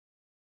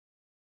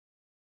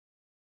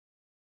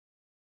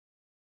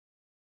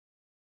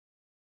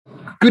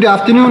Good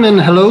afternoon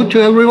and hello to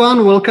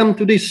everyone. Welcome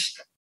to this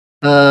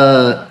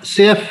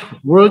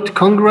SIEF World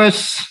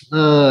Congress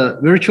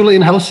virtually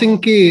in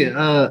Helsinki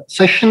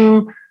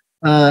session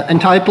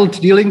entitled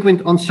Dealing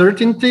with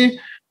Uncertainty.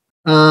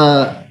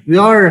 We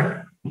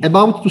are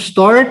about to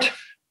start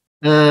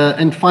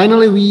and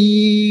finally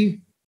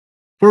we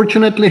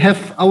fortunately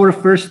have our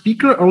first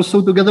speaker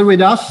also together with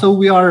us. So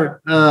we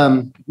are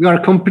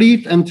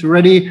complete and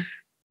ready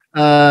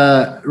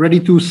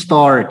to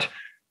start.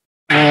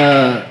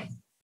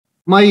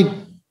 My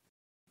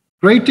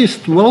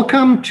greatest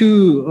welcome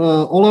to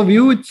all of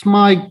you. It's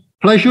my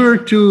pleasure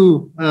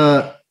to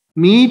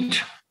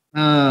meet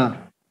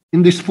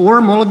in this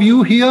forum, all of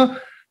you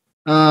here.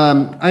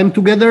 I'm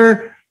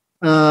together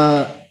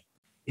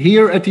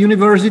here at the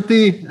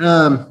university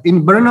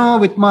in Brno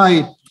with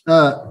my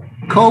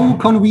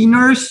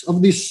co-conveners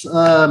of this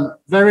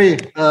very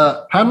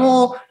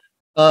panel,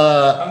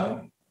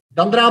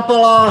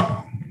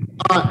 Dandrapala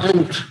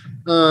and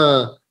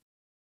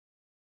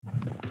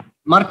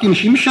Martin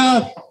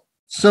Šimša.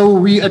 So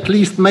we at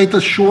least made a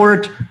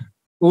short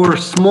or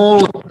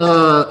small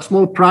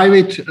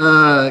private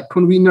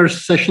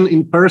conveners session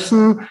in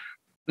person.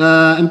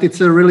 And it's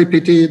a really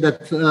pity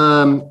that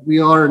we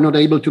are not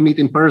able to meet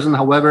in person.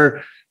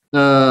 However,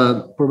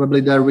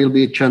 probably there will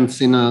be a chance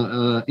in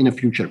a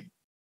future.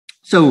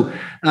 So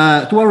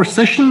to our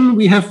session,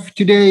 we have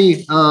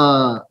today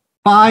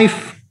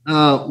 5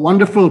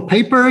 wonderful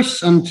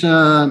papers, and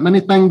many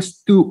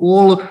thanks to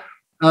all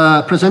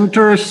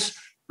presenters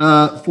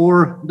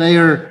for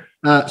their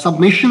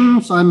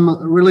submissions.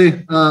 I'm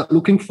really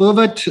looking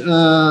forward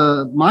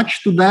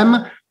much to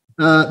them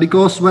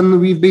because when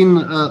we've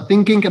been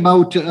thinking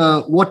about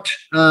what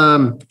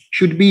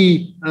should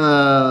be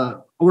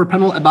our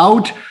panel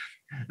about,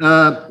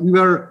 we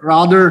were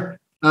rather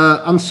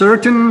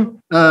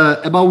uncertain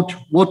about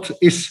what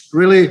is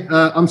really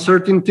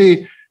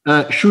uncertainty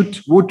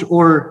would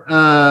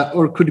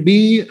or could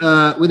be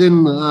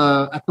within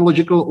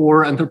ethnological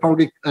or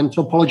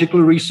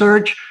anthropological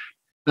research.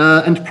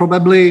 And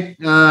probably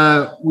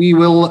we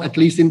will, at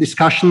least in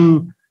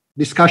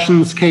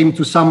discussions, came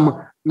to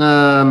some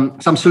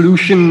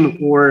solution,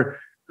 or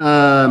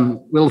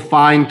will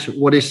find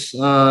what is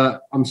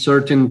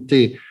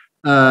uncertainty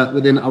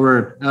within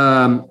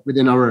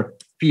our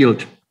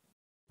field.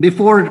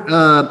 Before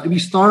we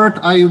start,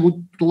 I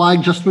would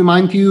like just to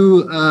remind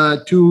you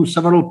to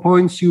several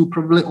points you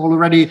probably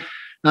already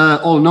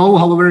all know.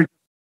 However,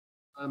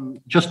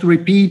 just to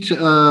repeat,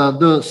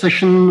 the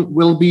session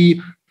will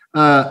be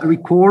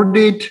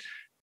recorded,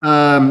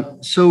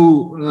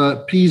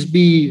 so please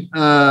be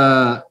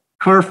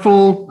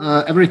careful.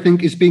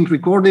 Everything is being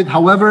recorded.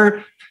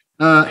 However,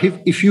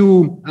 if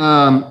you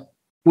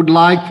would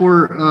like,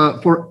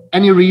 for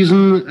any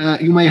reason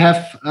you may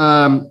have,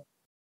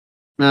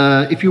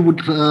 if you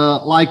would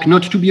like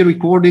not to be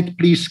recorded,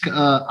 please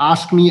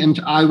ask me, and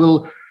I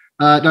will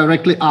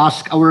directly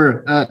ask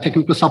our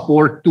technical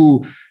support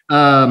to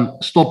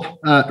stop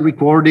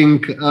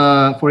recording,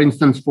 for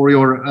instance, for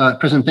your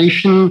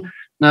presentation.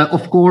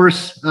 Of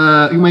course,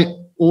 you may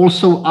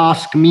also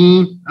ask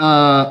me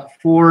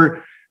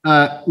for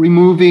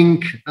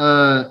removing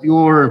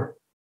your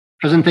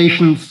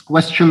presentations,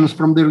 questions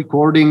from the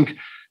recording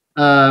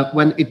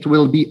when it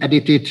will be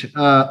edited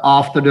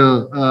after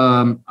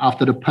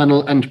the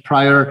panel and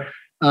prior.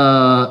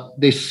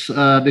 This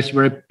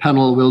very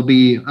panel will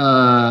be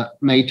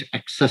made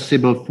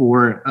accessible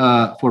for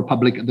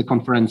public at the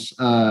conference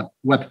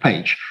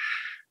webpage.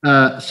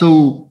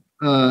 So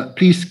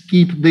please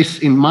keep this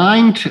in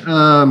mind.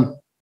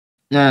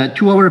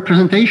 To our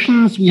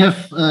presentations, we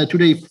have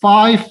today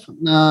 5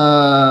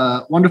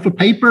 wonderful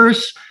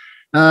papers,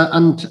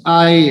 and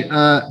I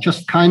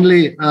just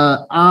kindly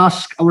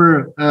ask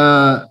our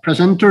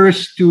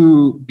presenters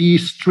to be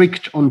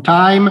strict on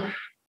time.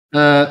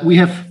 We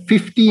have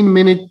 15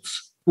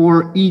 minutes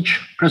for each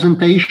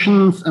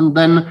presentations, and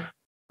then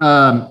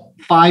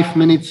 5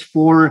 minutes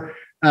for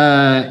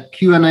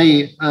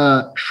Q&A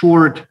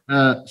short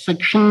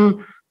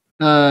section.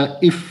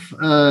 If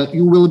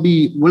you will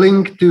be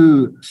willing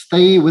to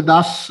stay with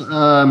us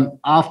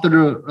after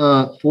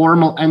the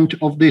formal end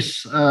of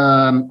this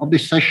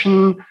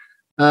session,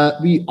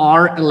 we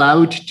are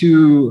allowed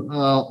to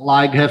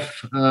have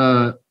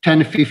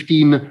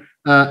 10-15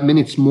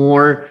 minutes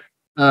more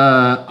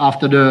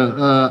after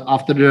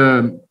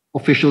the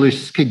officially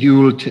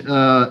scheduled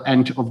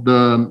end of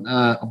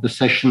the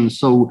session.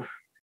 So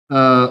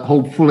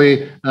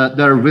hopefully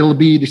there will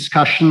be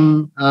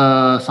discussion,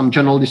 some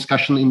general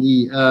discussion in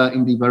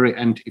the very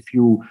end, if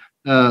you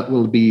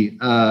will be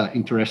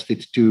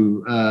interested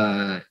to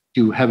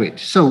have it.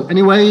 So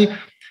anyway,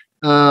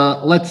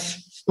 let's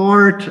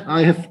start.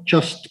 I have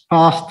just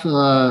passed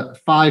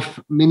 5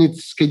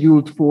 minutes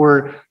scheduled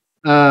for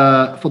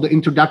the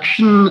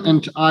introduction,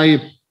 and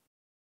I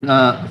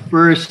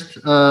first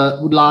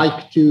would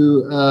like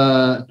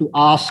to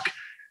ask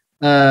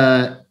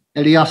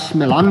Elias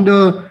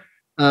Melander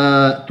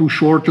to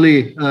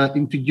shortly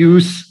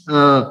introduce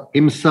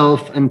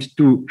himself and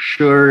to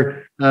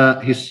share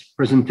his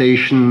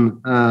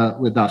presentation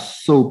with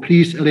us. So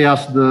please,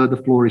 Elias,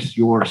 the floor is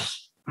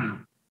yours.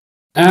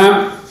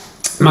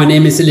 My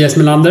name is Elias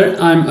Melander.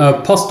 I'm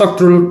a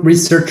postdoctoral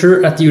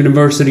researcher at the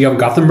University of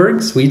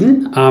Gothenburg,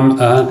 Sweden. I'm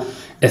an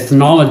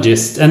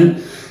ethnologist,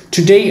 and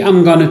today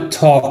I'm going to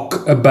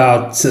talk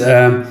about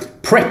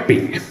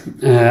prepping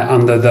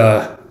under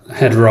the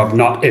header of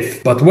not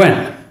if, but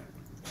when.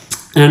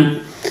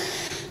 And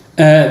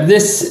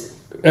this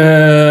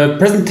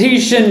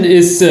presentation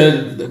is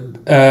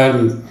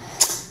a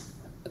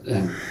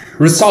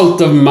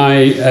result of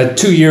my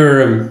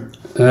two-year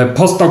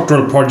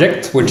postdoctoral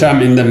project, which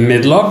I'm in the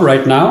middle of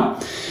right now,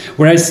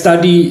 where I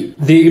study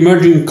the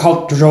emerging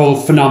cultural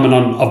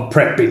phenomenon of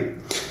prepping.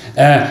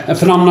 A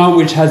phenomenon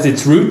which has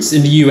its roots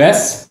in the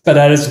US, but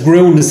that has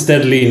grown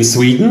steadily in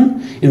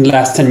Sweden in the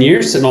last 10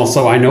 years, and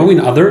also I know in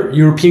other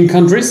European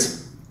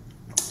countries.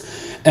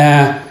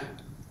 And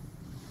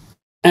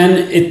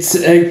it's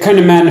kind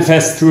of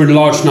manifests through a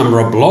large number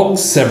of blogs,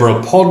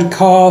 several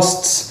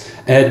podcasts,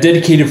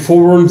 dedicated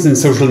forums in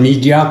social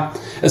media,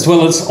 as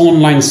well as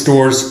online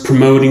stores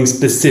promoting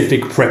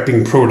specific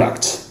prepping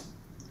products.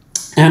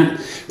 And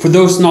for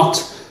those not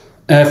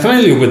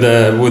familiar with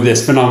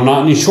this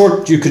phenomenon, in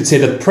short, you could say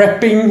that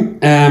prepping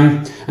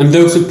and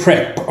those who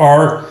prep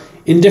are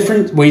in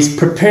different ways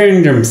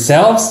preparing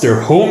themselves, their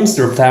homes,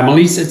 their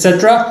families,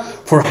 etc.,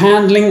 for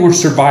handling or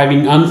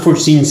surviving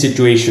unforeseen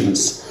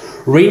situations,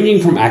 ranging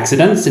from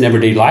accidents in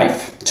everyday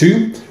life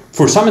to,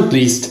 for some at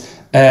least,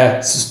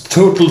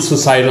 total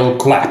societal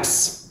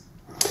collapse.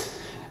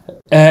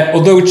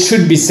 Although it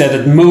should be said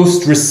that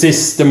most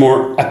resist the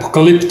more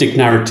apocalyptic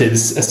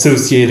narratives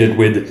associated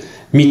with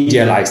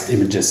medialized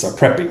images of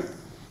prepping.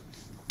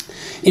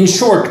 In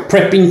short,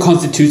 prepping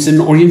constitutes an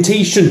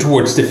orientation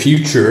towards the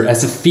future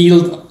as a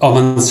field of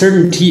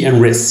uncertainty and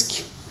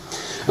risk.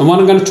 And what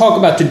I'm going to talk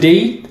about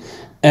today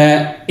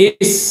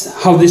is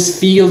how this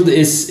field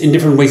is in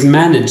different ways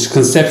managed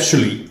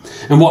conceptually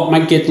and what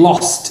might get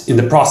lost in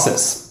the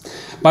process.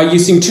 By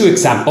using two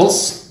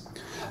examples,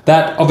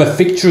 that of a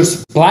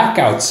fictitious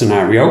blackout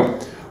scenario,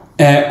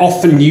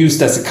 often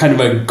used as a kind of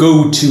a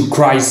go-to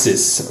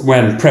crisis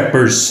when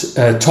preppers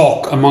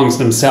talk amongst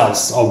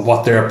themselves of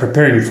what they are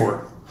preparing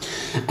for.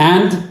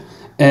 And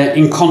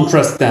in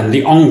contrast then,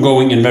 the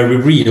ongoing and very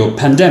real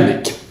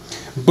pandemic,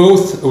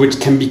 both which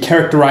can be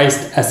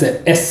characterized as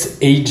a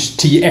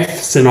SHTF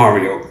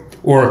scenario,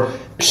 or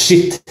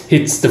shit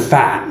hits the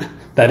fan,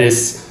 that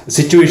is, a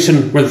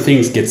situation where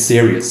things get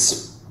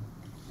serious.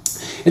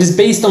 It is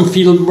based on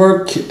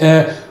fieldwork,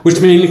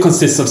 which mainly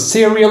consists of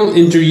serial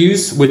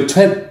interviews with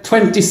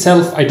 20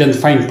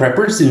 self-identifying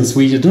preppers in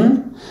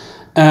Sweden,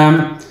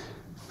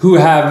 who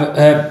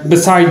have,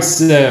 besides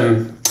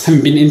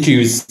having been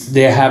interviews,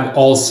 they have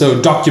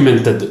also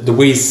documented the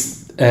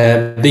ways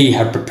they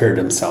have prepared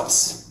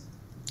themselves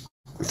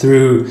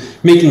through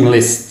making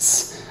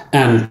lists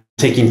and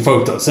taking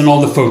photos. And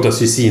all the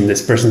photos you see in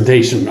this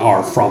presentation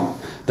are from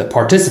the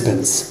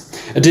participants.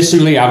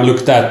 Additionally, I've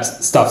looked at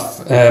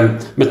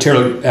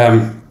material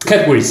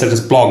categories such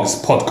as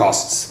blogs,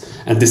 podcasts,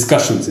 and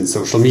discussions in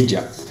social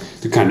media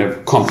to kind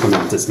of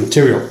complement this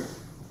material.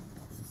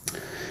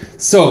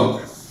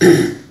 So,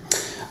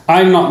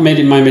 I've not made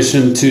it my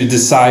mission to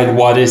decide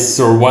what is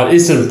or what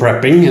isn't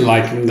prepping,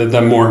 like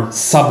the more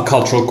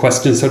subcultural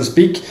questions, so to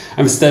speak. I've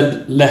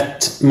instead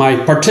let my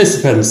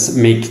participants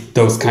make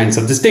those kinds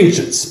of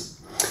distinctions.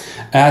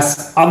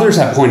 As others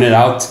have pointed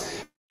out,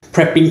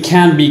 prepping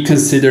can be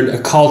considered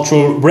a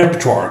cultural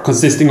repertoire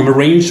consisting of a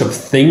range of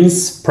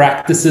things,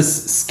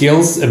 practices,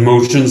 skills,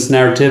 emotions,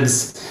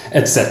 narratives,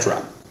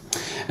 etc.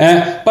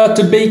 But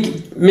to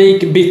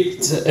make a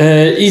bit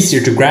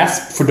easier to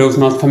grasp for those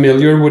not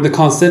familiar with the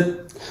concept,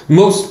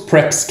 most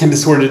preps can be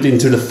sorted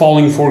into the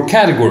following four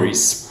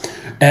categories,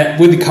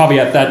 with the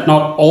caveat that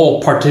not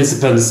all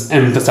participants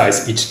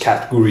emphasize each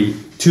category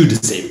to the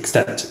same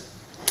extent.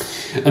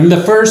 And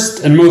the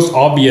first and most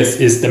obvious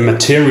is the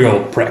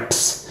material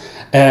preps.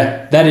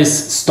 That is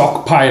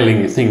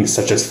stockpiling things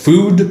such as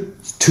food,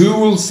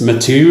 tools,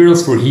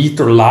 materials for heat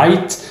or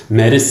light,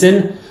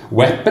 medicine,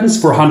 weapons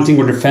for hunting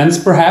or defense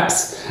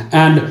perhaps,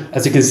 and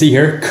as you can see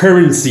here,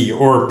 currency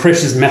or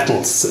precious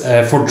metals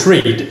for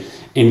trade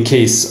in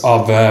case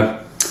of a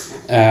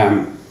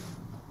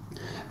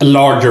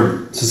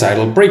larger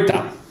societal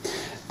breakdown.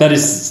 That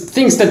is,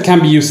 things that can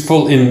be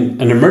useful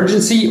in an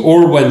emergency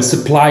or when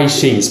supply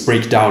chains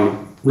break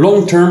down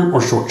long-term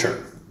or short-term.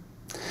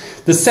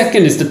 The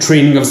second is the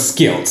training of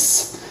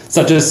skills,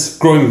 such as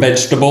growing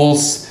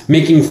vegetables,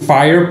 making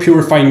fire,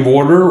 purifying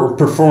water, or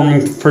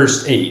performing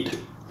first aid.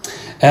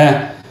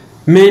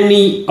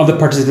 Many of the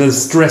participants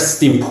stress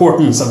the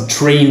importance of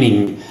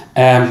training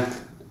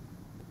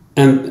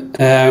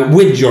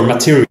with your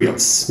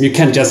materials. You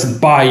can't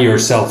just buy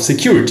yourself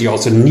security, you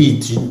also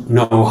need to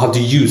know how to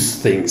use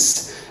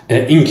things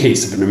in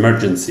case of an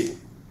emergency.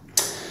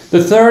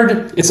 The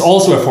third is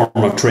also a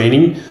form of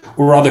training,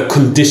 or rather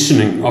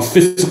conditioning of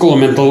physical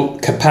and mental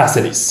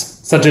capacities,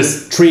 such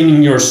as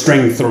training your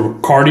strength or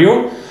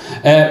cardio,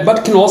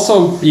 but can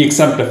also be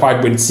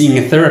exemplified with seeing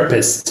a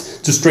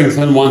therapist to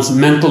strengthen one's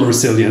mental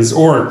resilience,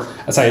 or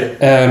as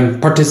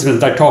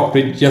participant I talked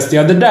with just the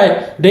other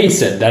day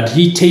said that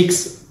he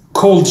takes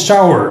cold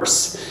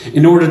showers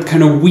in order to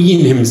kind of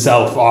wean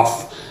himself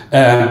off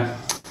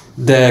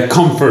the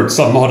comforts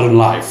of modern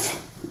life.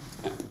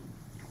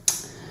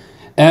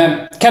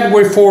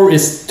 Category 4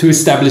 is to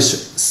establish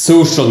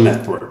social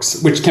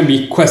networks, which can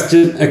be a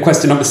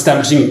question of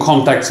establishing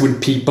contacts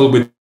with people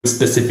with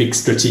specific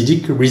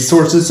strategic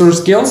resources or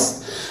skills,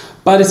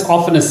 but it's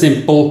often as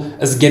simple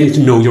as getting to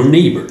know your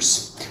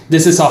neighbors.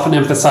 This is often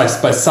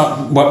emphasized by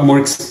somewhat more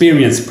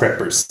experienced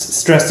preppers,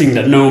 stressing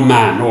that no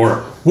man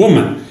or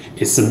woman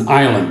is an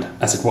island,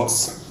 as it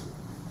was.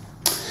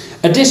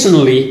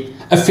 Additionally,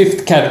 a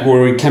fifth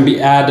category can be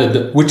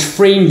added which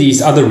frame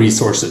these other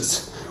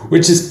resources,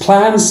 which is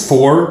plans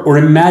for or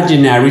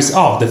imaginaries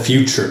of the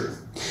future.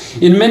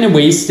 In many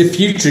ways, the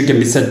future can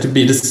be said to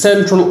be the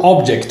central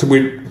object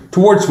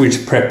towards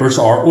which preppers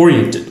are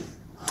oriented.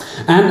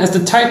 And as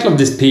the title of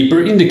this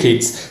paper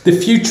indicates, the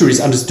future is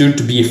understood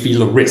to be a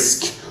field of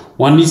risk.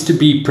 One needs to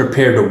be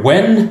prepared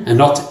when and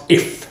not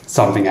if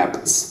something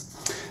happens.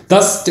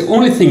 Thus, the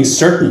only thing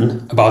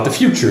certain about the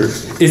future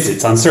is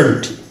its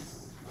uncertainty.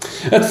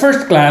 At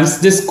first glance,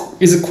 this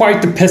is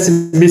quite a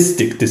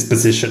pessimistic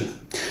disposition,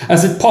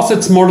 as it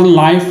posits modern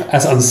life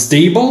as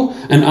unstable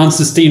and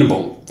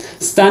unsustainable,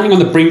 standing on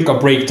the brink of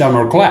breakdown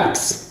or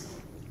collapse.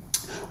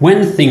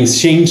 When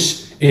things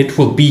change, it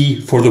will be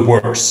for the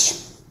worse.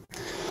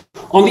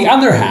 On the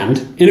other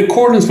hand, in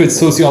accordance with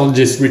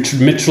sociologist Richard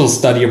Mitchell's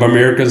study of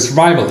American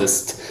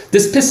survivalists,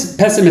 this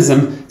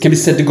pessimism can be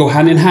said to go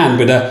hand in hand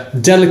with a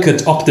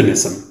delicate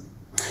optimism.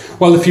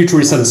 While the future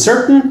is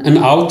uncertain and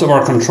out of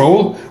our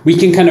control, we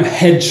can kind of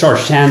hedge our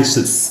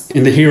chances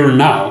in the here and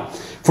now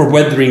for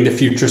weathering the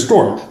future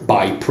storm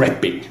by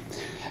prepping.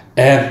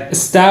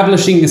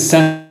 Establishing a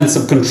sense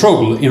of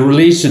control in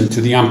relation to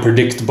the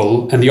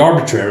unpredictable and the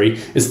arbitrary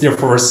is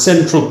therefore a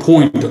central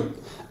point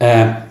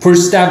for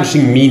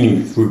establishing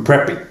meaning through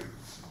prepping.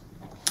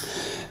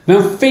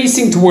 When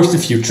facing towards the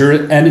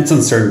future and its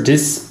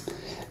uncertainties,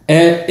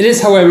 it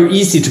is, however,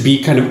 easy to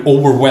be kind of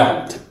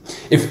overwhelmed.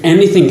 If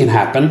anything can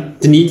happen,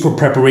 the need for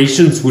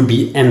preparations would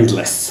be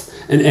endless,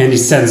 and any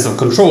sense of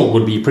control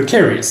would be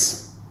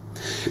precarious.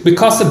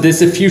 Because of this,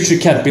 the future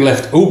can't be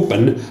left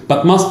open,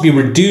 but must be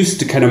reduced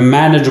to kind of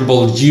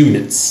manageable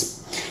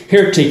units,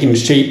 here taking the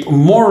shape of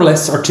more or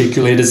less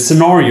articulated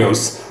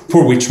scenarios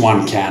for which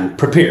one can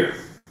prepare.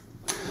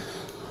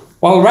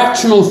 While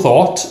rational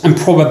thought and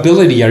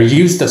probability are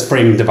used as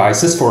framing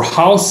devices for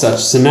how such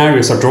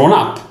scenarios are drawn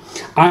up,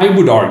 I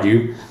would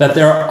argue that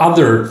there are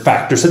other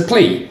factors at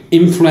play,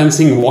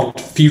 influencing what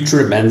future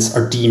events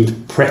are deemed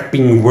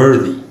prepping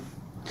worthy.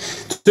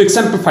 To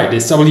exemplify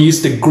this, I will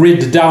use the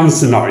grid down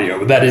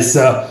scenario, that is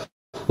a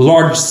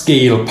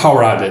large-scale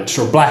power outage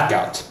or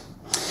blackout.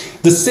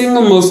 The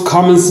single most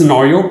common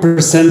scenario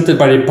presented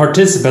by the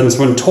participants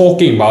when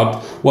talking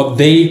about what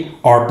they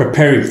are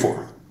preparing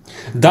for.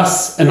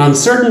 Thus, an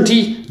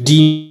uncertainty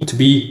deemed to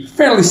be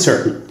fairly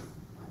certain.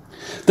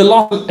 The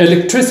loss of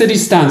electricity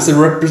stands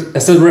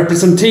as a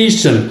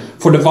representation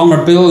for the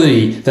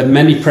vulnerability that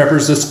many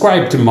preppers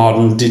ascribe to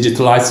modern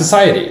digitalized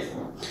society.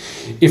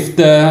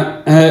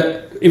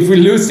 If we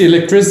lose the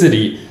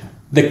electricity,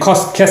 the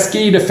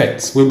cascade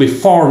effects will be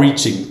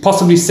far-reaching,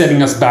 possibly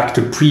setting us back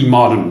to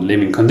pre-modern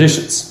living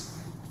conditions.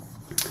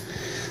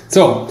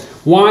 So,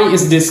 why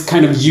is this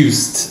kind of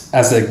used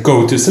as a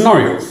go-to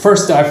scenario?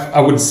 First, I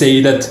would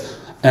say that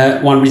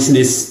one reason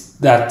is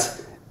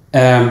that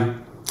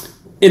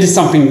it is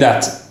something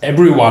that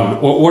everyone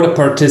or the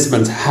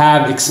participants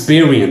have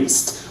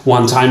experienced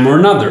one time or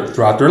another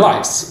throughout their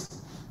lives.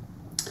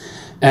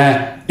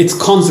 Its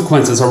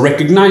consequences are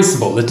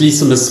recognizable, at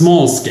least on a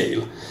small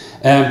scale.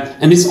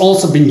 And it's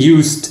also been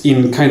used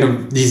in kind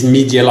of these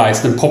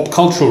medialized and pop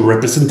cultural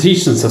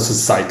representations of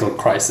societal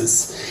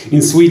crisis.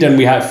 In Sweden,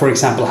 we have, for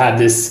example, had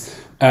this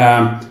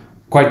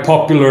quite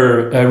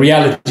popular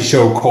reality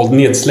show called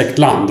Nedsläckt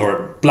land,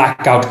 or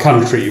Blackout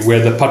Country, where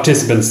the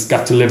participants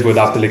got to live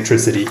without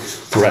electricity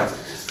for a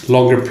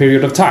longer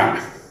period of time.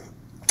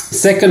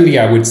 Secondly,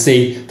 I would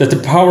say that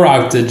the power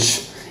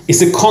outage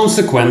is a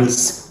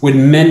consequence with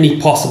many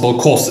possible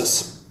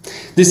causes.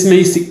 This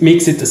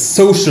makes it a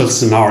social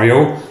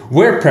scenario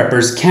where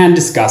preppers can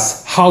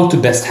discuss how to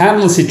best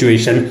handle the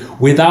situation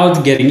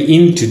without getting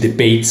into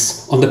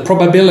debates on the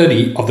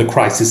probability of the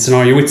crisis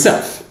scenario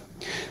itself.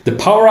 The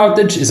power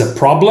outage is a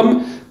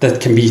problem that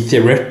can be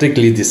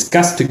theoretically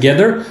discussed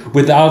together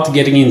without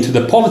getting into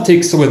the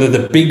politics of whether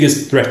the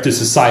biggest threat to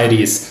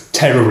society is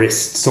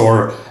terrorists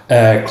or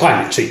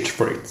climate change,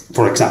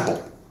 for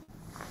example.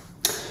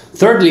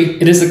 Thirdly,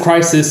 it is a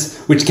crisis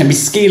which can be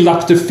scaled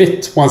up to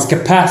fit one's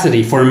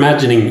capacity for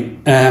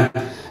imagining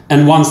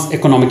and one's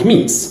economic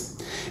means.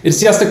 It's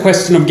just a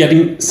question of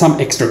getting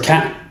some extra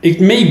it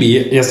may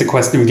be just a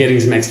question of getting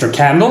some extra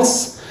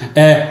candles,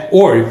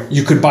 or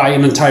you could buy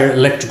an entire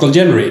electrical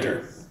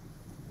generator.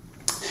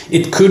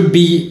 It could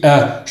be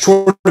a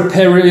shorter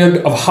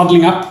period of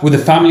huddling up with the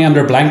family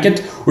under a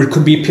blanket, or it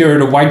could be a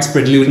period of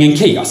widespread looting and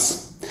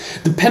chaos.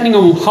 Depending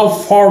on how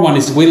far one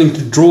is willing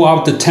to draw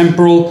out the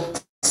temporal,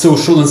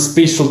 social and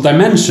spatial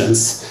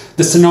dimensions,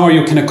 the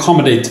scenario can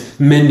accommodate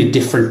many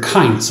different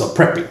kinds of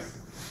prepping.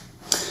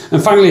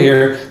 And finally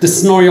here, the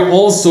scenario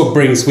also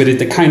brings with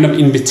it a kind of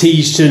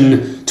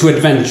invitation to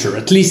adventure,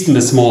 at least in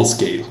a small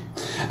scale,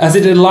 as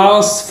it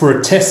allows for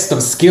a test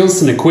of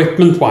skills and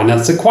equipment one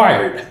has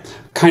acquired,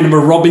 kind of a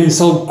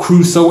Robinson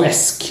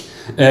Crusoe-esque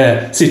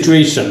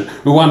situation,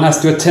 where one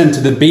has to attend to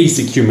the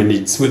basic human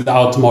needs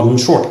without modern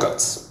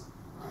shortcuts.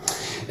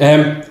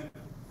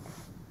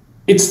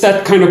 It's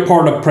that kind of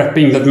part of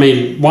prepping that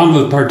made one of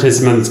the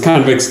participants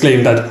kind of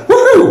exclaim that,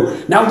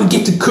 "Woohoo! Now we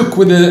get to cook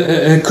with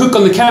cook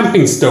on the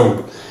camping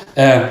stove,"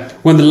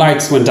 when the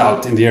lights went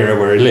out in the area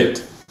where he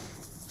lived.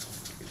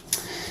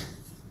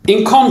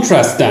 In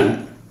contrast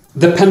then,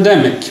 the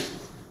pandemic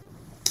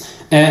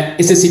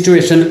is a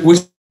situation which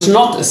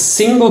not a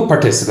single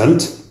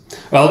participant,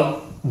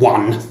 well,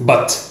 one,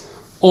 but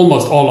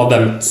almost all of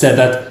them said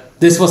that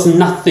this was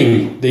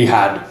nothing they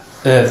had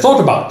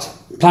thought about,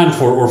 planned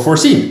for or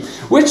foreseen,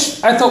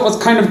 which I thought was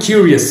kind of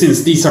curious,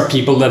 since these are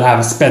people that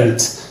have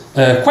spent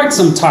quite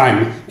some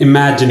time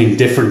imagining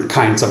different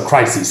kinds of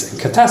crises and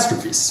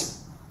catastrophes.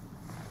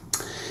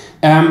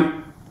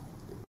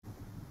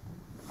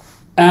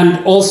 And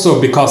also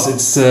because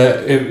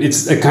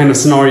it's a kind of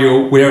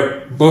scenario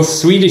where both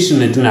Swedish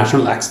and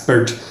international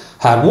experts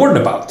have warned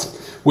about,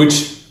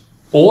 which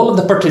all of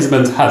the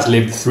participants has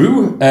lived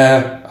through.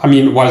 I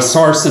mean, while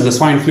SARS and the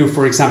swine flu,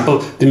 for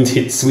example, didn't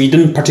hit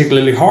Sweden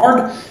particularly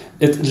hard,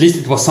 at least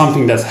it was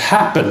something that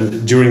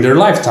happened during their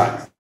lifetime.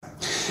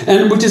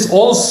 And which is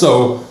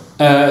also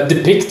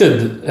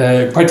depicted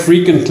quite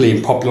frequently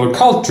in popular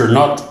culture,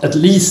 not at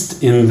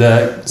least in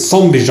the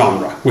zombie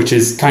genre, which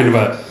is kind of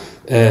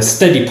a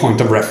steady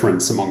point of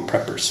reference among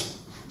preppers.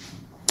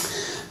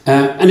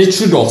 And it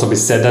should also be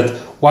said that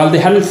while they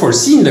hadn't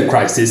foreseen the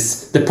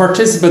crisis, the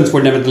participants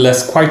were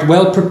nevertheless quite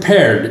well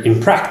prepared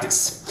in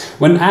practice.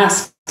 When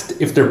asked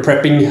if their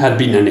prepping had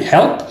been any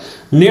help,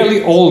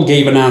 nearly all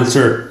gave an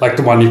answer like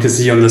the one you can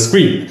see on the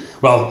screen.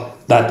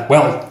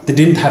 They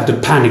didn't have to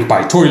panic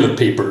buy toilet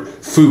paper,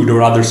 food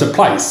or other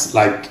supplies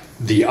like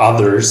the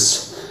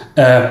others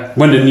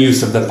when the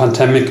news of the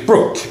pandemic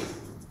broke.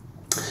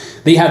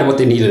 They had what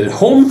they needed at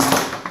home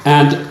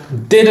and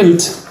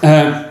didn't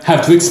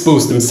have to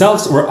expose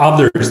themselves or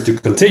others to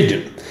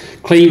contagion,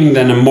 claiming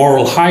then a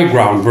moral high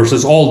ground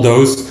versus all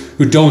those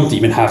who don't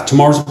even have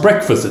tomorrow's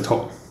breakfast at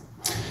home.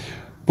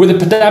 With the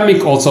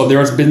pandemic also, there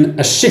has been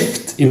a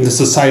shift in the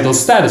societal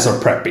status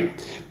of prepping,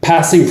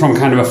 passing from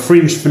kind of a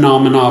fringe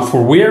phenomena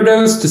for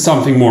weirdos to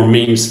something more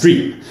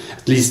mainstream.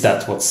 At least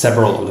that's what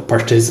several of the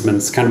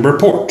participants kind of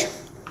report.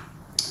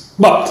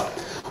 But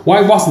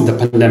why wasn't the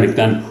pandemic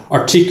then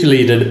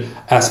articulated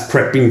as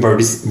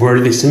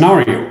prepping-worthy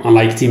scenario,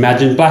 unlike the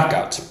imagined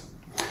blackout?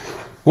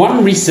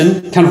 One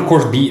reason can of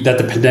course be that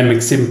the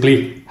pandemic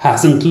simply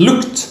hasn't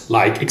looked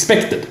like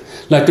expected,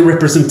 like the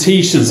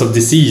representations of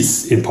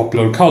disease in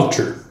popular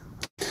culture.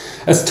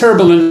 As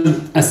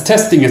turbulent as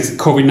testing as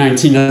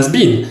COVID-19 has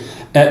been,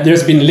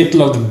 there's been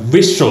little of the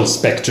visual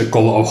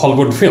spectacle of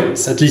Hollywood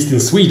films, at least in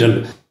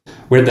Sweden,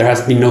 where there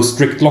has been no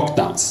strict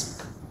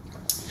lockdowns.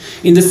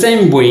 In the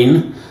same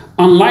vein,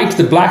 unlike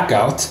the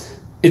blackout,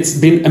 it's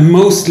been a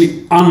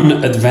mostly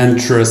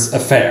unadventurous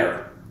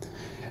affair.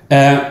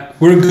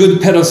 Where a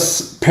good pair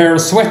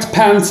of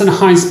sweatpants and a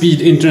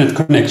high-speed internet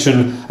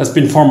connection has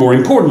been far more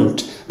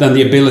important than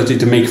the ability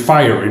to make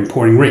fire in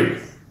pouring rain.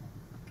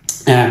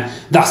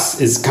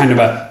 Thus is kind of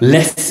a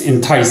less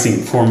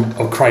enticing form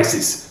of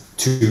crisis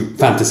to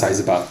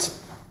fantasize about.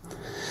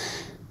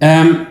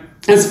 And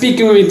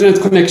speaking of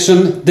internet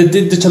connection, the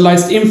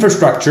digitalized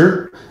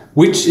infrastructure,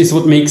 which is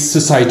what makes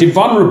society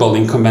vulnerable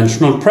in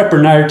conventional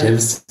prepper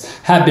narratives,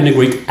 have been a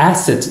great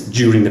asset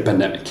during the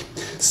pandemic,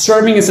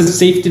 serving as a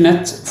safety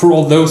net for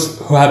all those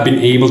who have been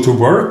able to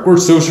work or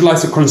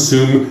socialize or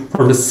consume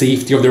from the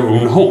safety of their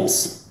own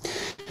homes,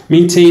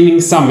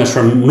 maintaining some measure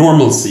of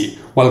normalcy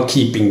while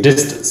keeping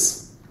distance.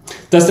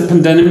 Thus, the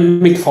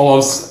pandemic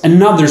follows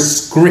another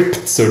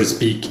script, so to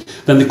speak,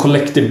 than the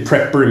collective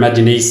prepper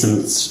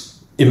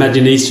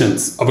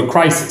imaginations of a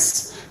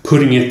crisis,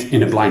 putting it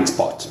in a blind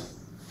spot.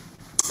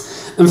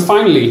 And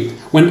finally,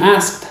 when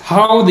asked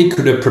how they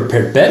could have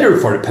prepared better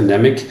for the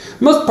pandemic,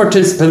 most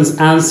participants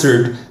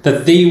answered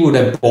that they would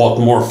have bought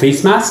more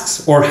face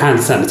masks or hand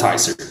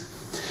sanitizer.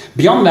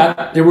 Beyond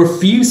that, there were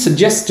few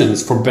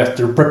suggestions for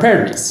better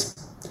preparedness.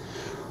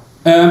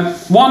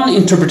 One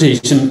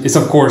interpretation is,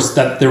 of course,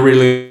 that there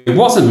really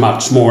wasn't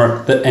much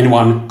more that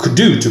anyone could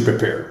do to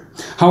prepare.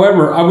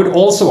 However, I would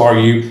also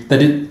argue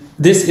that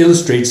this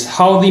illustrates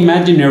how the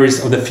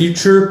imaginaries of the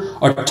future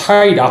are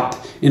tied up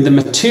in the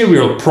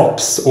material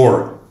props,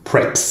 or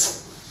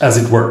preps, as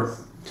it were.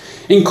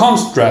 In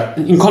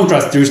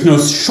contrast, there is no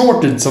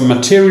shortage of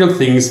material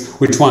things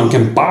which one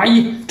can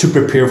buy to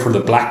prepare for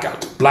the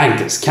blackout: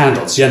 blankets,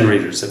 candles,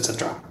 generators,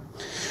 etc.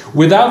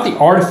 Without the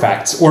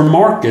artifacts or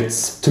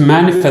markets to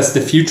manifest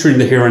the future in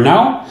the here and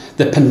now,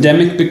 the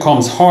pandemic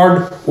becomes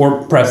hard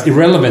or perhaps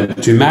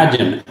irrelevant to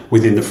imagine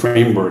within the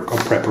framework of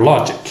prepper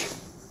logic.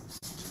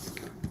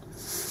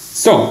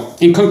 So,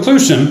 in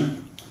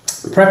conclusion,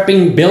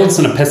 prepping builds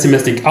on a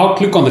pessimistic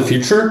outlook on the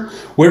future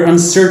where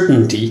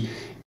uncertainty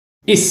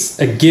is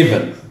a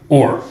given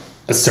or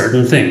a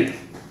certain thing.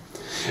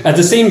 At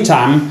the same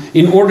time,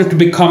 in order to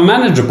become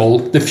manageable,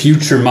 the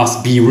future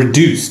must be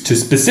reduced to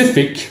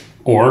specific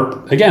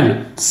or,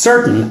 again,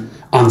 certain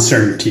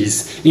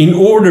uncertainties in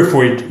order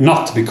for it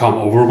not to become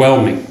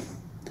overwhelming.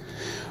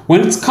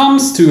 When it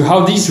comes to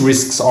how these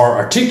risks are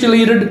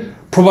articulated,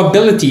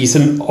 probabilities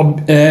in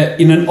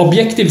an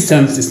objective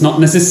sense is not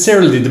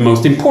necessarily the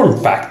most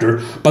important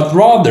factor, but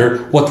rather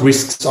what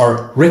risks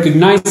are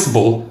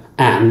recognizable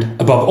and,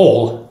 above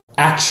all,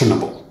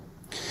 actionable.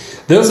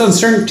 Those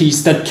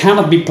uncertainties that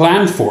cannot be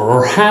planned for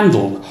or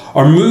handled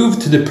are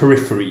moved to the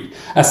periphery,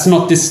 as to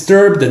not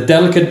disturb the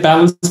delicate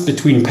balance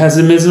between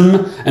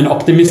pessimism and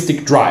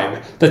optimistic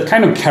drive that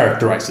kind of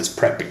characterizes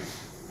prepping.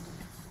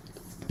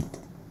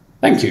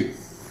 Thank you.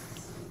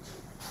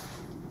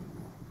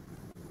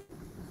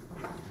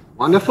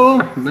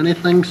 Wonderful. Many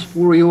thanks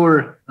for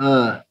your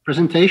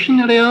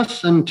presentation,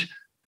 Elias, and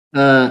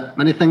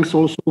many thanks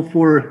also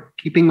for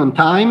keeping on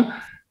time.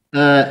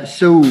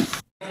 So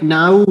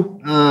now,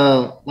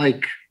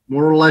 like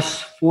more or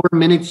less 4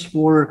 minutes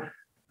for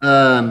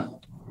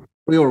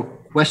your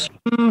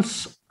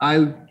questions.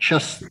 I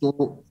just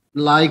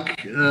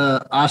like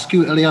ask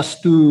you, Elias,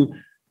 to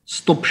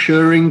stop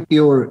sharing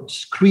your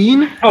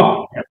screen.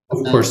 Oh,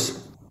 of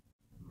course.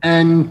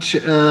 And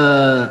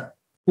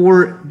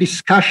for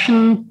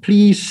discussion,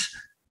 please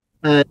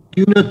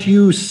do not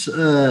use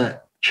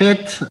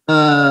chat,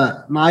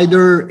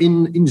 neither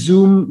in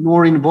Zoom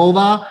nor in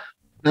Volva.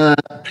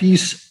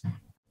 Please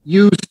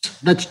use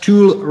that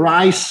tool,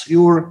 raise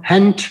your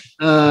hand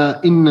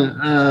in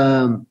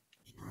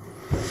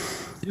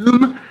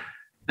Zoom,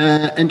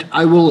 and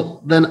I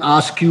will then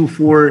ask you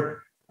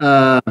for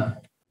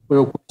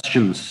your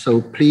questions.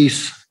 So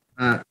please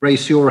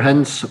raise your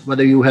hands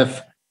whether you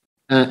have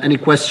any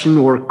question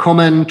or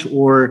comment,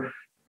 or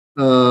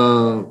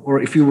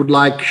if you would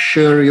like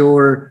share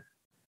your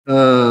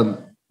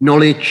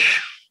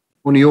knowledge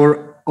on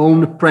your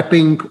own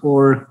prepping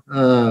or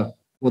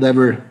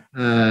whatever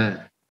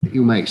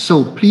you may.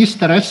 So please,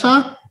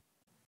 Teresa.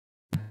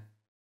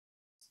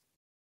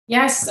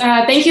 Yes,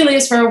 thank you,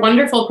 Elias, for a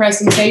wonderful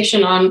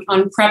presentation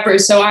on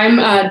preppers. So I'm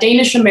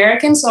Danish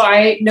American, so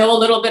I know a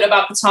little bit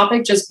about the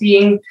topic, just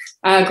being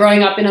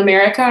growing up in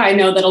America. I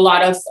know that a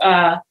lot of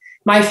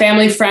my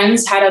family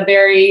friends had a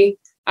very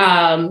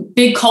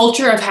big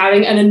culture of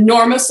having an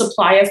enormous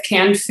supply of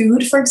canned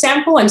food, for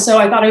example. And so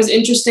I thought it was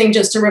interesting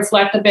just to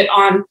reflect a bit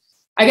on,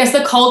 I guess,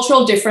 the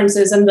cultural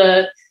differences and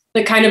the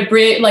kind of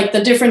like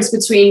the difference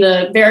between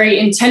the very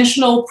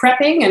intentional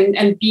prepping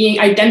and being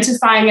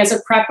identifying as a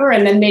prepper,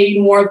 and then maybe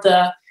more of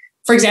the,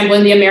 for example,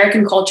 in the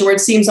American culture where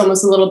it seems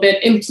almost a little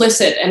bit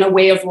implicit and a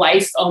way of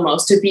life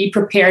almost to be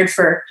prepared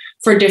for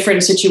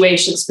different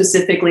situations,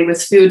 specifically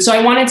with food. So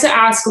I wanted to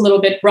ask a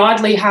little bit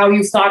broadly how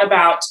you thought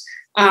about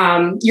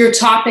your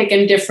topic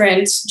in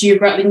different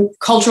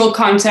cultural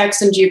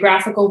contexts and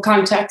geographical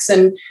contexts,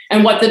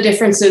 and what the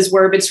differences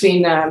were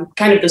between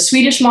kind of the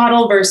Swedish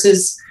model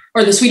versus,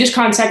 or the Swedish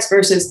context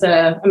versus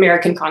the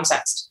American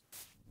context.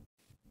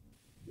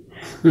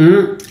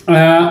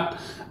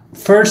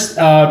 First,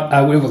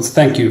 I will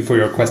thank you for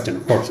your question,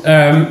 of course.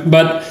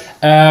 But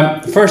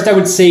first, I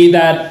would say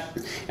that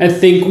I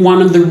think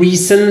one of the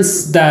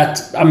reasons that,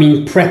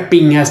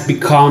 prepping has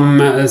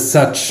become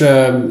such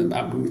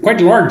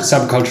quite a large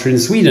subculture in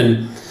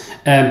Sweden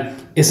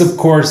is, of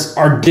course,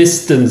 our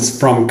distance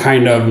from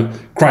kind of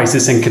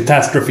crisis and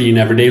catastrophe in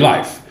everyday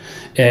life.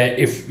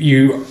 If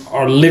you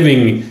are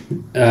living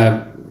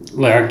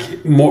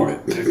like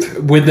more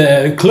with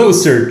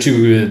closer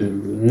to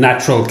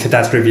natural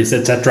catastrophes,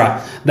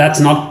 etc., that's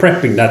not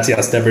prepping, that's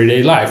just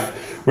everyday life.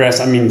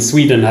 Whereas,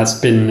 Sweden has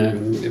been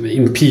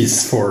in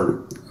peace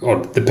for,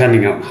 or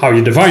depending on how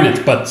you define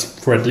it, but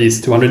for at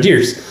least 200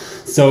 years.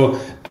 So,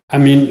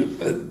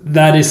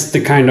 that is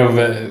the kind of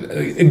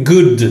a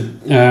good,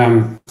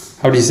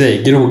 how do you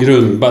say,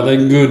 grogrund, but a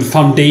good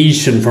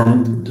foundation for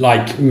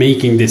like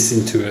making this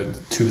into a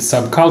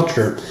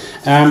subculture.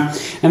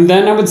 And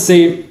then I would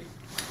say,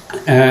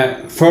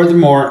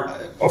 furthermore,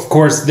 of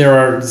course, there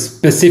are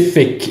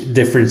specific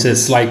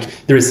differences,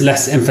 like there is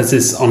less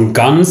emphasis on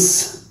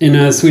guns in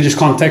a Swedish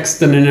context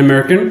than in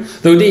American,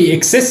 though they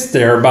exist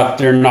there, but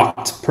they're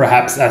not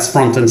perhaps as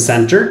front and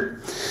center.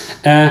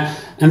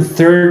 And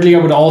thirdly, I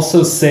would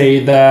also say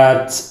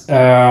that,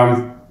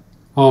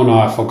 oh no,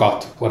 I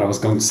forgot what I was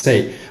going to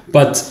say.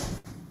 But,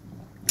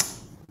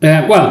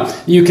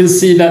 well, you can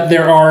see that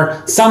there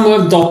are some who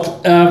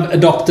have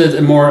adopted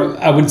a more,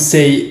 I would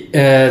say,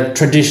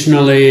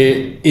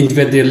 traditionally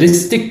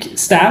individualistic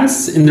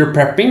stance in their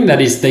prepping.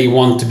 That is, they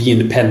want to be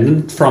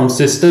independent from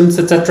systems,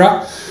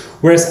 etc.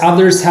 Whereas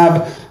others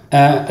have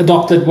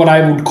adopted what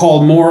I would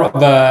call more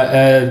of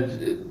a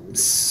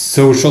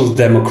social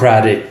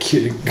democratic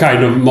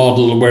kind of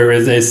model where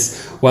it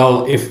is,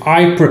 well, if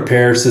I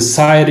prepare,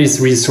 society's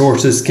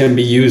resources can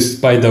be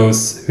used by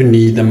those who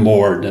need them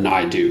more than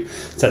I do,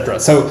 etc.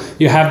 So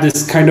you have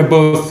this kind of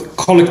both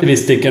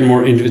collectivistic and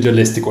more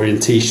individualistic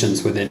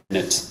orientations within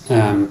it.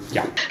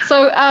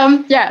 So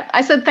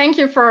I said thank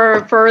you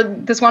for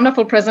this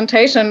wonderful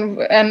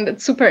presentation, and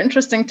it's super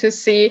interesting to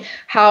see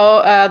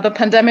how the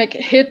pandemic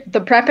hit the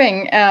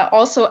prepping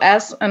also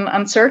as an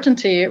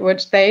uncertainty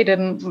which they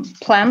didn't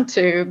plan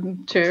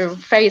to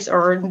face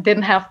or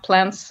didn't have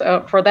plans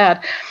for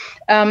that.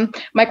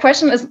 My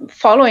question is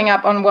following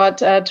up on what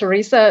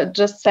Teresa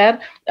just said.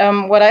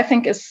 What I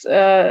think is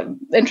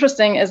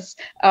interesting is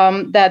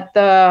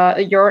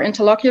that your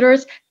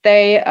interlocutors,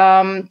 they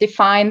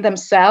define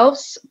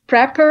themselves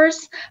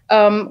preppers,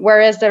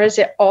 whereas there is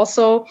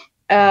also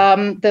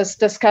this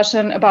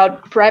discussion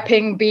about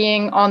prepping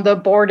being on the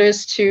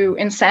borders to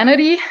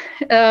insanity.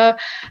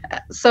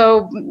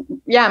 So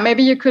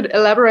maybe you could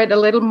elaborate a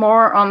little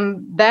more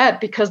on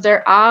that, because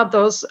there are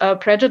those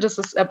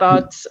prejudices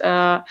about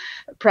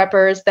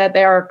preppers that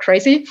they are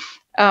crazy.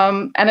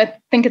 And I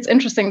think it's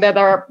interesting that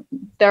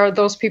there are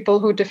those people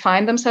who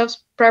define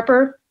themselves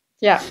prepper.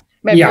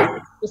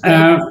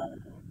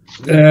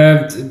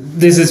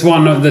 This is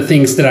one of the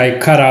things that I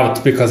cut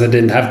out because I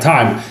didn't have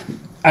time.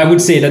 I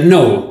would say that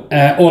no,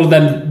 all of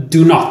them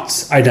do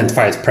not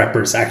identify as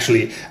preppers,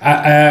 actually.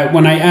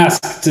 When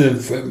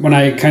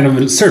I kind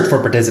of searched for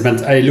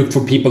participants, I looked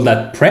for people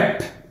that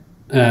prep,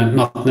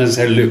 not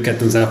necessarily look at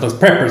themselves as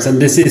preppers.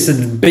 And this is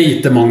a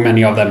debate among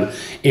many of them,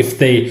 if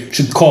they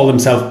should call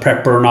themselves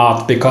prepper or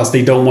not, because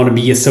they don't want to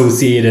be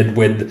associated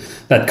with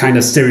that kind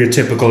of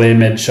stereotypical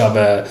image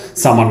of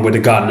someone with a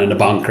gun in a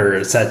bunker,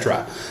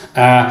 etc.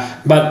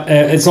 But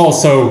it's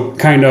also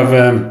kind of...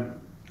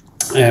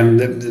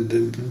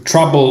 the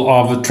trouble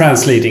of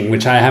translating,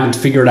 which I haven't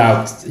figured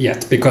out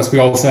yet, because we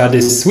also had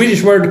this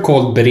Swedish word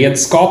called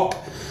beredskap,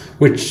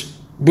 which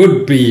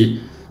would be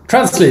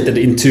translated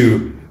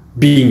into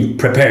being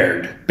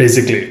prepared,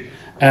 basically.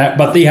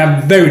 But they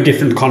have very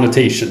different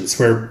connotations,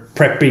 where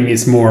prepping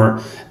is more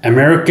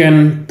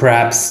American,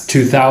 perhaps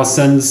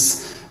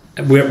 2000s,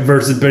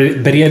 versus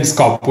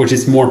beredskap, which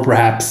is more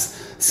perhaps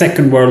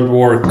Second World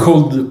War,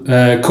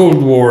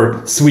 Cold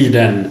War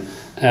Sweden.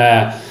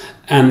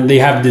 And they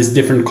have these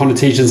different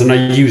connotations and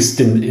are used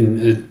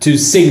to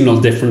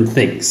signal different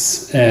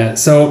things.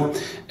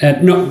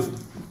 No,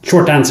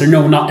 short answer,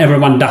 no, not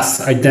everyone does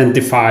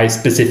identify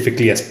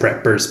specifically as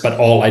preppers, but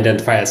all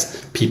identify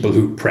as people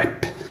who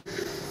prep.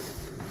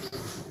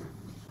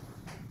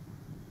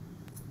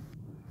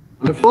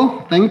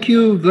 Wonderful, thank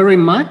you very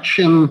much.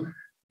 And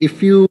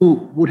if you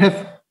would have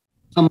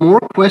some more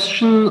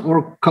questions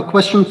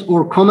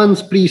or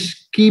comments,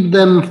 please keep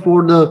them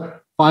for the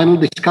final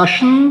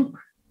discussion.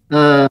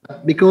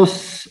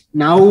 Because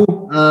now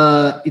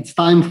it's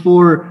time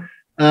for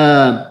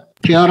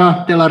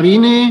Chiara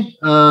Tellarini.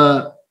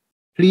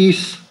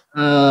 Please,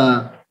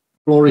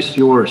 floor is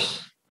yours.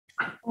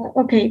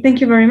 Okay, thank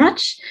you very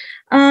much.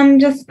 I'm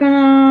just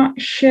gonna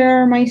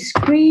share my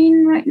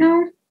screen right now.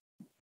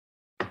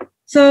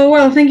 So,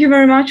 well, thank you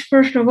very much,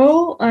 first of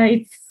all.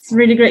 It's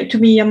really great to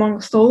be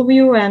amongst all of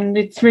you, and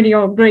it's really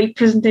a great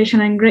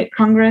presentation and great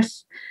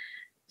congress.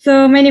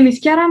 So my name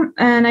is Chiara,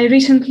 and I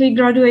recently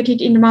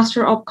graduated in the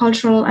Master of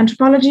Cultural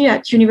Anthropology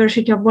at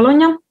University of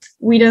Bologna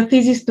with a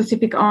thesis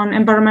specific on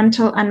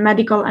environmental and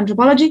medical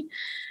anthropology.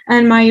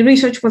 And my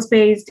research was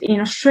based in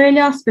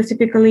Australia,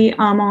 specifically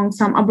among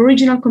some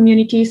Aboriginal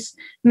communities,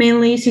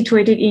 mainly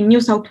situated in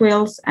New South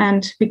Wales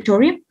and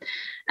Victoria.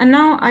 And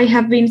now I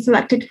have been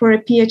selected for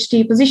a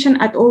PhD position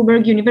at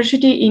Aalborg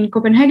University in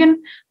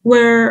Copenhagen,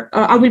 where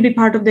I will be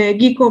part of the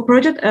GICO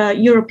project, a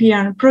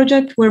European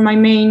project, where my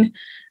main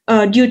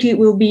duty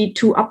will be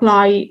to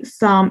apply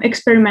some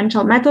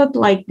experimental method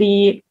like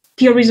the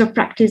theories of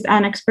practice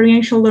and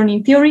experiential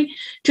learning theory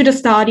to the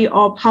study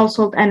of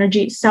household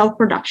energy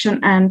self-production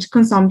and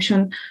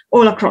consumption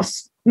all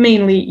across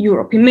mainly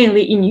Europe,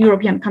 mainly in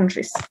European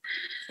countries.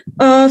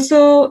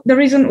 So the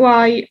reason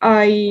why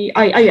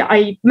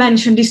I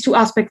mentioned these two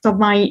aspects of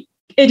my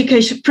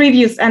education,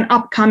 previous and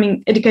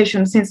upcoming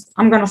education, since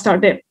I'm going to start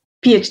the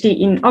PhD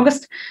in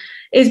August,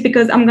 is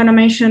because I'm going to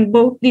mention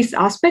both these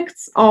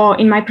aspects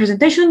in my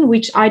presentation,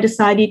 which I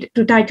decided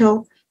to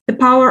title The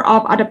Power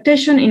of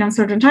Adaptation in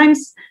Uncertain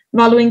Times,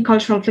 Valuing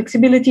Cultural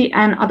Flexibility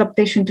and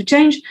Adaptation to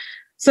Change.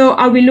 So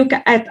I will look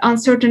at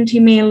uncertainty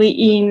mainly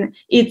in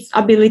its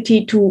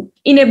ability to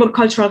enable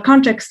cultural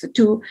context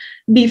to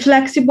be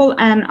flexible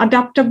and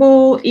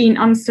adaptable in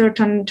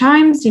uncertain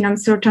times, in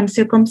uncertain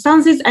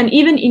circumstances, and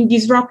even in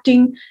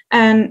disrupting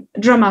and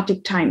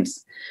dramatic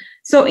times.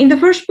 So in the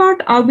first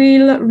part, I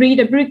will read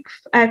a brief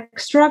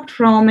extract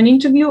from an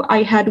interview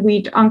I had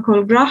with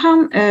Uncle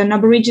Graham, an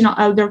Aboriginal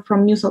elder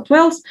from New South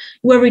Wales,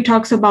 where he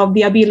talks about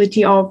the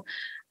ability of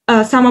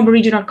some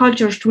Aboriginal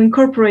cultures to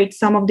incorporate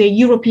some of the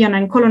European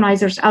and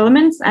colonizers'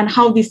 elements and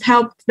how this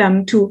helped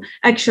them to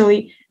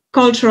actually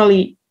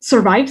culturally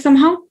survive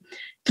somehow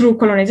through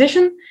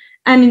colonization.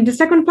 And in the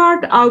second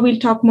part, I will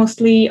talk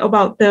mostly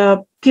about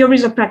the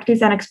theories of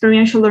practice and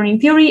experiential learning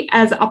theory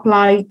as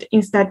applied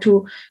instead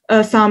to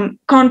some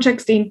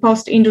context in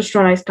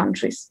post-industrialized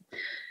countries.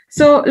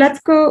 So let's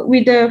go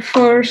with the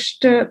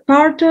first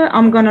part.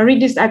 I'm going to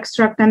read this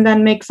extract and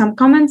then make some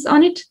comments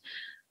on it.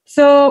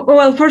 So,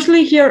 well,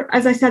 firstly here,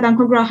 as I said,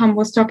 Uncle Graham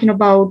was talking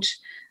about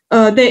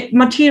the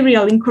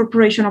material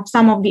incorporation of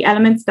some of the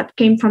elements that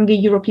came from the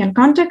European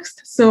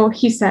context. So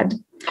he said,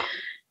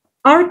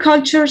 our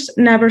cultures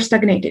never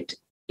stagnated.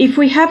 If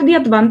we have the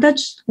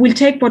advantage, we'll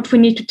take what we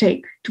need to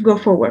take to go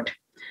forward.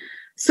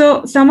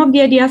 So some of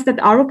the ideas that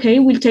are okay,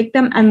 we'll take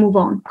them and move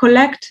on,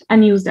 collect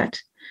and use that.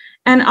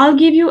 And I'll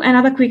give you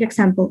another quick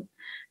example.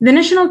 The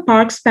national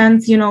park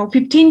spends,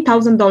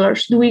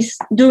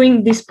 $15,000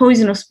 doing this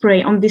poisonous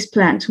spray on this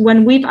plant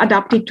when we've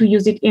adapted to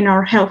use it in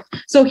our health.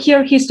 So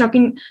here he's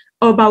talking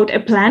about a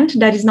plant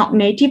that is not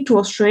native to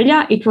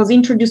Australia. It was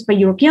introduced by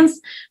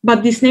Europeans,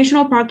 but this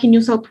national park in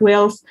New South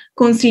Wales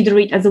consider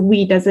it as a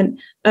weed, as an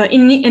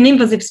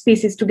invasive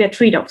species to get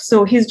rid of.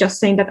 So he's just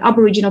saying that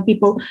Aboriginal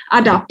people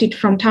adapted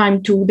from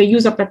time to the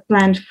use of that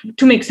plant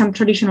to make some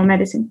traditional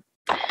medicine.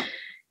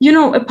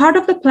 A part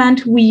of the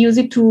plant, we use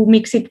it to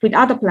mix it with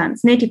other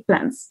plants, native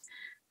plants.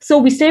 So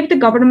we save the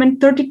government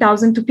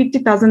 $30,000 to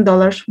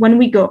 $50,000 when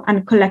we go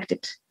and collect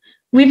it.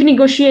 We've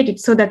negotiated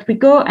so that we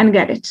go and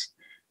get it,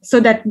 so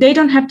that they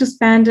don't have to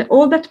spend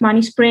all that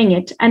money spraying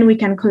it and we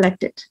can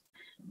collect it.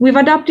 We've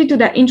adapted to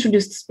the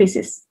introduced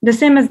species, the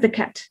same as the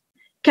cat.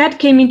 Cat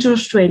came into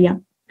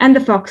Australia and the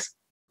fox,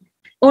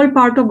 all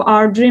part of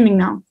our dreaming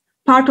now,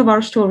 part of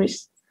our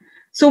stories.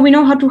 So we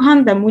know how to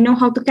hunt them, we know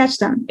how to catch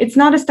them. It's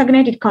not a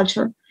stagnated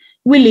culture.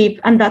 We live,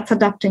 and that's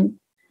adapting.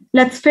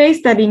 Let's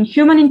face that in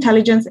human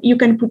intelligence, you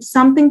can put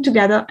something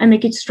together and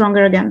make it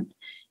stronger again.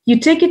 You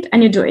take it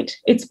and you do it.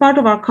 It's part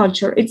of our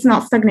culture. It's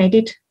not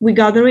stagnated. We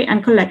gather it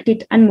and collect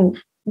it and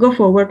move, go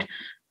forward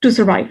to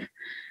survive.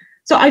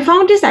 So I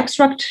found this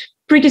extract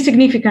pretty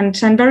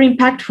significant and very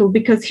impactful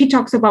because he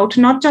talks about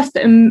not just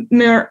a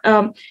mere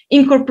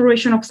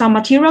incorporation of some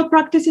material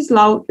practices,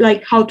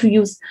 like how to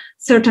use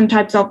certain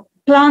types of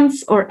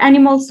plants or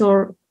animals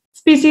or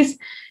species.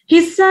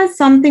 He says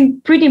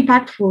something pretty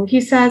impactful. He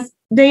says,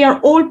 they are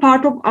all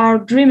part of our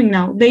dreaming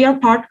now. They are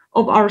part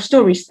of our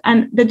stories.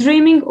 And the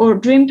dreaming or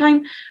dream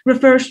time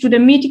refers to the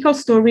mythical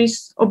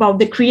stories about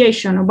the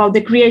creation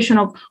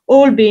of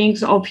all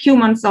beings, of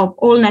humans, of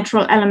all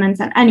natural elements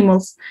and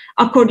animals,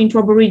 according to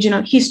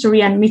Aboriginal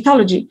history and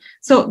mythology.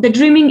 So the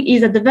dreaming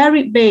is at the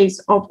very base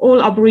of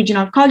all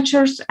Aboriginal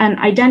cultures and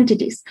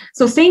identities.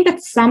 So saying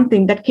that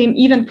something that came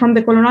even from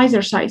the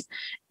colonizer side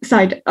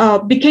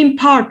became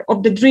part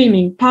of the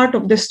dreaming, part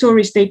of the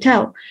stories they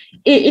tell,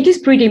 it is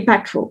pretty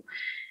impactful.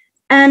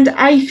 And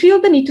I feel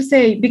the need to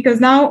say,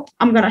 because now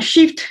I'm going to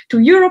shift to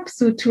Europe,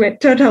 so to a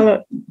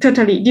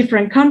totally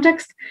different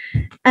context.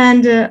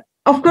 And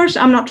of course,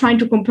 I'm not trying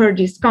to compare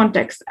this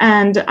context.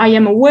 And I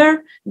am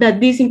aware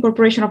that this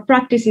incorporation of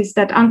practices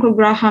that Uncle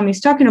Graham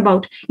is talking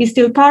about is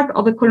still part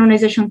of a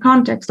colonization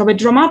context, of a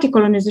dramatic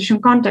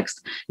colonization context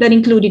that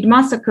included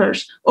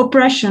massacres,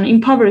 oppression,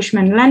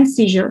 impoverishment, land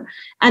seizure,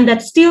 and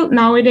that still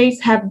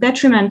nowadays have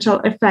detrimental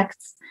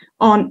effects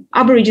on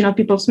Aboriginal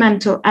people's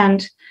mental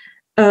and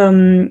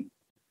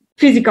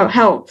physical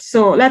health.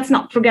 So let's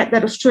not forget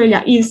that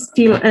Australia is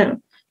still a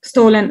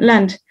stolen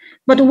land.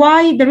 But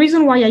the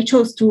reason why I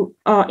chose to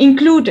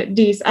include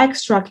this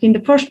extract in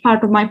the first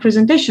part of my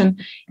presentation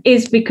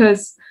is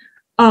because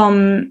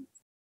I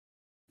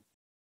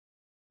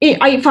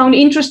found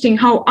interesting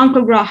how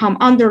Uncle Graham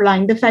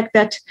underlined the fact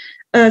that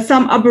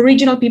some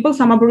Aboriginal people,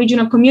 some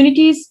Aboriginal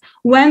communities,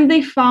 when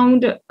they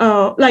found,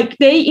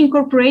 they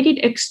incorporated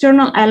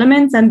external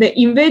elements and the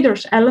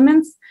invaders'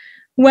 elements,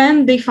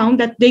 when they found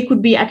that they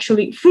could be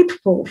actually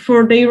fruitful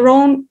for their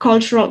own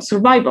cultural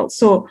survival.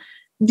 So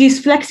this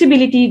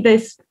flexibility,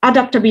 this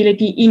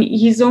adaptability in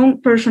his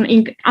own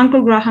in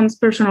Uncle Graham's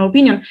personal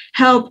opinion,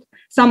 helped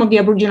some of the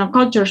Aboriginal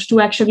cultures to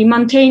actually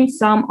maintain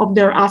some of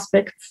their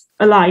aspects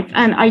alive.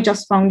 And I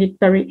just found it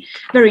very,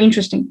 very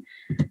interesting.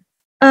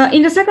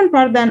 In the second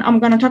part, then, I'm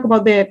going to talk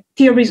about the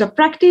theories of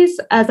practice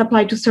as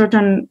applied to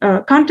certain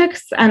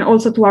contexts and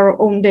also to our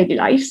own daily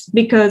lives,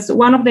 because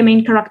one of the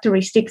main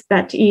characteristics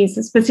that is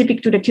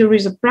specific to the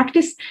theories of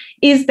practice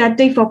is that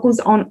they focus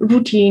on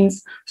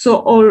routines, so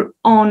all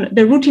on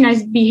the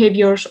routinized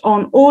behaviors,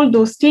 on all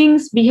those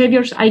things,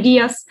 behaviors,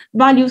 ideas,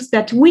 values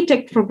that we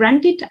take for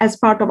granted as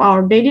part of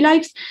our daily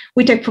lives,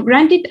 we take for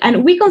granted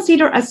and we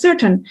consider as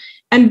certain.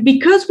 And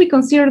because we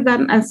consider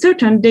them as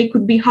certain, they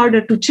could be harder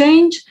to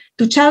change,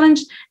 to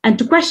challenge, and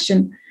to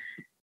question.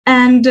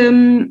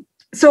 And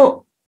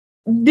so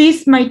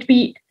this might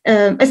be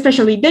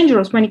especially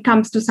dangerous when it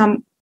comes to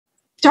some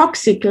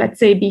toxic, let's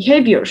say,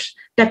 behaviors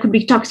that could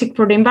be toxic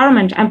for the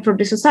environment and for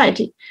the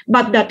society,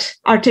 but that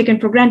are taken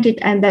for granted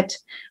and that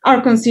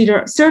are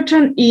considered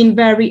certain in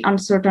very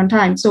uncertain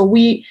times. So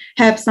we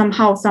have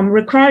somehow some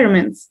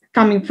requirements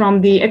coming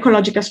from the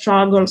ecological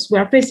struggles we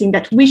are facing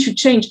that we should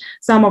change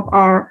some of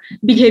our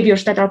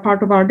behaviors that are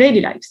part of our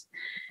daily lives.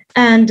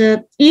 And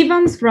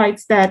Evans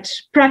writes that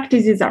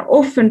practices are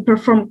often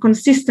performed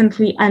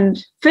consistently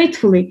and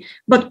faithfully,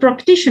 but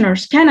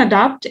practitioners can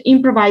adapt,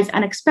 improvise,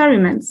 and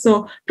experiment.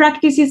 So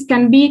practices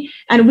can be,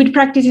 and with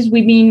practices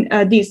we mean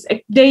these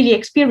daily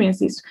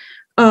experiences.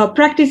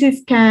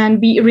 Practices can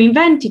be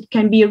reinvented,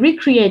 can be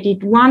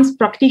recreated once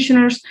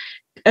practitioners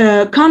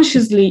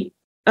consciously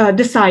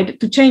decide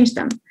to change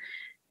them.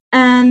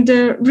 And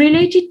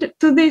related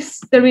to this,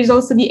 there is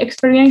also the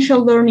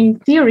experiential learning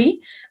theory,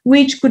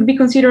 which could be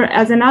considered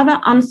as another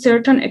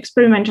uncertain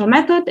experimental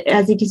method,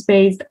 as it is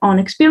based on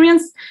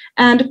experience.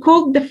 And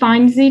Kolb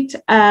defines it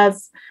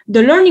as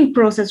the learning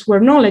process where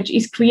knowledge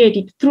is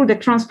created through the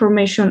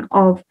transformation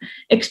of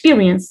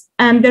experience.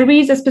 And there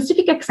is a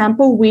specific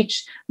example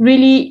which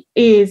really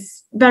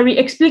is very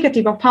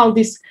explicative of how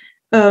this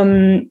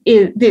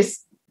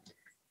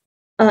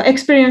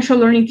experiential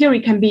learning theory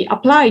can be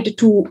applied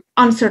to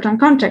uncertain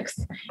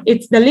contexts.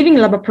 It's the living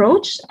lab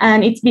approach,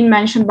 and it's been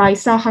mentioned by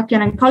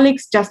Sahakian and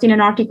colleagues just in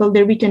an article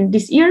they written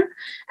this year.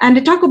 And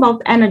they talk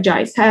about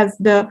Energize as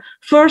the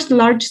first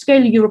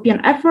large-scale European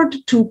effort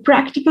to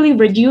practically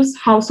reduce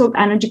household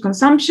energy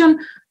consumption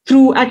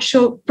through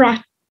actual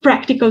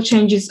practical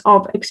changes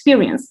of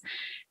experience.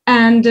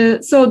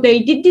 And so they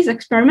did this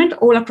experiment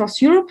all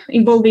across Europe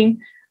involving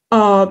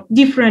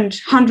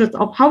different hundreds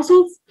of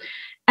households.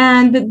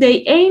 And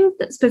they aimed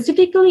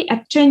specifically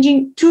at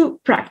changing two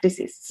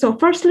practices. So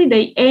firstly,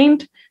 they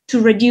aimed to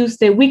reduce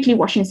the weekly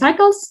washing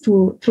cycles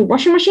through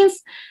washing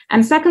machines.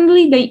 And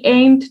secondly, they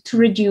aimed to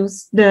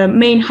reduce the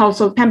main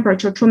household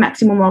temperature to a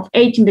maximum of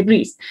 18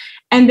 degrees.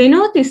 And they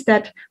noticed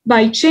that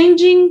by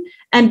changing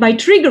and by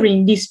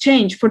triggering this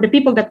change for the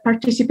people that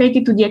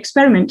participated to the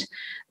experiment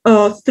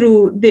by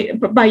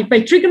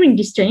triggering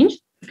this change,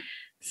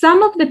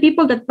 some of the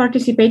people that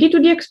participated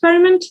to the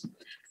experiment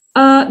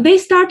they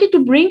started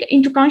to bring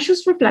into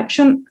conscious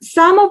reflection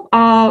some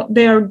of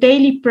their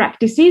daily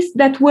practices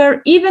that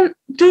were even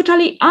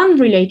totally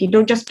unrelated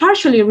or just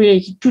partially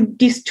related to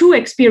these two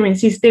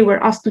experiences they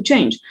were asked to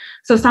change.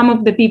 So some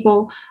of the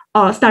people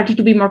started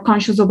to be more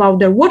conscious about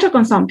their water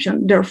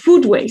consumption, their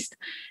food waste.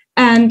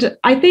 And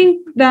I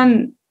think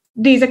then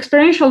this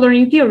experiential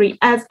learning theory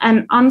as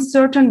an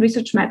uncertain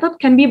research method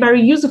can be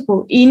very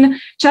useful in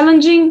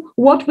challenging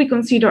what we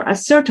consider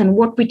as certain,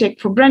 what we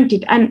take for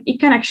granted, and it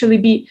can actually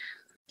be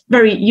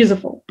very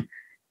useful.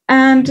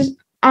 And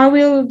I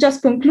will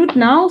just conclude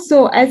now.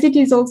 So as it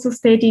is also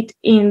stated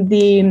in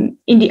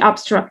the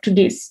abstract to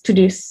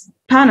this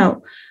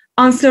panel,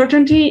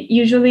 uncertainty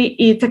usually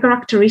is a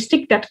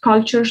characteristic that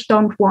cultures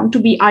don't want to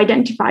be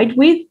identified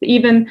with.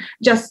 Even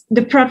just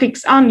the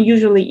prefix "un"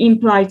 usually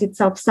implies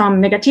itself some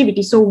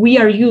negativity. So we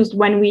are used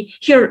when we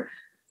hear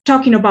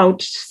talking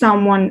about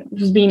someone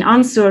who's being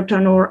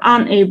uncertain or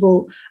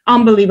unable,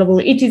 unbelievable,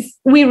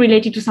 we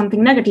relate it to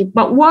something negative.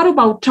 But what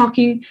about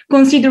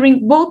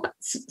considering both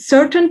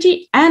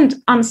certainty and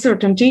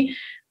uncertainty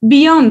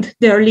beyond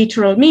their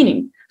literal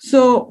meaning?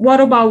 So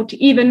what about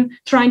even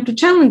trying to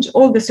challenge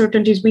all the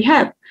certainties we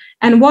have?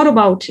 And what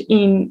about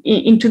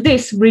into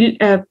this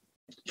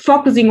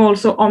focusing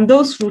also on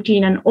those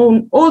routine and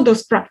on all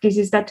those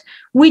practices that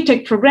we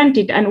take for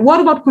granted? And what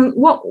about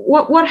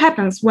what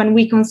happens when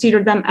we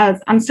consider them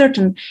as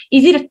uncertain?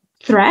 Is it a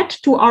threat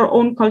to our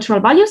own cultural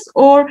values,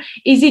 or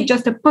is it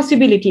just a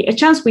possibility, a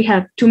chance we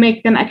have to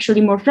make them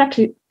actually more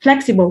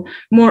flexible,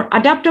 more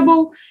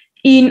adaptable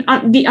in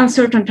the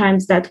uncertain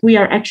times that we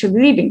are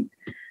actually living?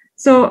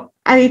 So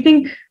I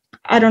think,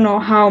 I don't know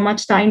how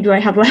much time do I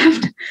have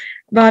left,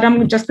 but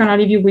I'm just gonna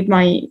leave you with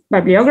my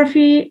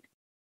bibliography.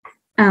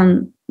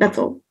 That's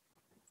all.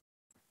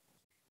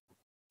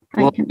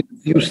 Well,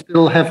 you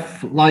still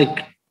have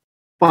like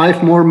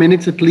 5 more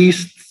minutes at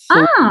least.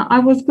 So I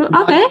was good.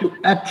 Okay. To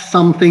add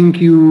something,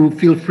 you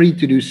feel free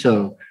to do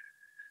so.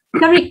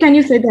 Sorry, can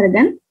you say that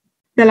again?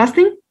 The last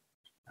thing?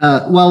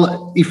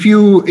 Well, if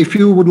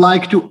you would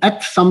like to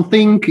add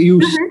something,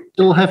 you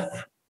still have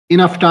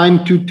enough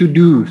time to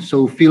do.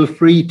 So feel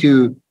free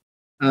to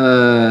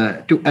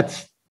add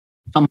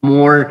some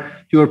more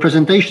to your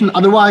presentation.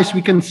 Otherwise,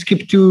 we can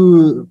skip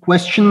to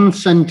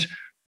questions and,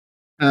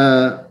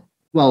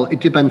 well,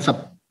 it depends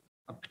up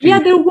to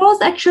you. There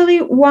was actually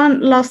one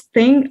last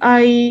thing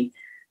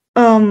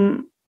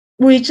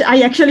which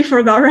I actually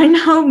forgot right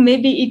now.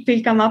 Maybe it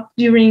will come up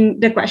during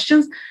the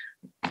questions.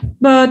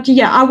 But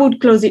yeah, I would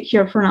close it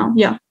here for now.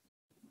 Yeah.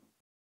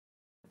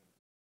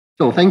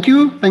 So thank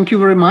you. Thank you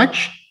very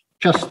much.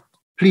 Just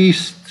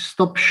please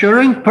stop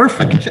sharing.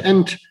 Perfect.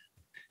 And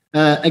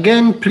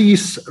again,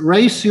 please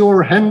raise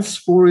your hands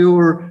for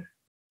your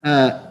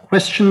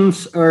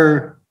questions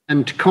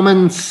and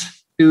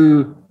comments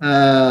to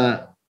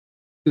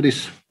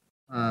this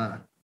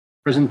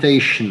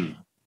presentation.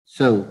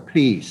 So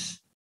please.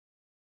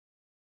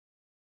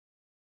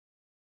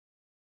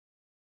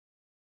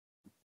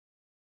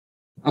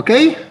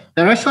 Okay,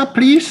 Teresa,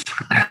 please.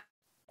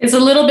 It's a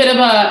little bit of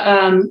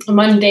a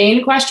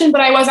mundane question, but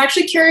I was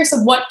actually curious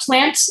of what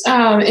plants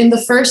in the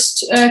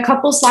first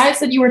couple slides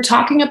that you were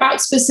talking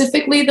about,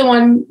 specifically the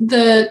one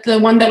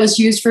that was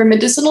used for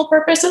medicinal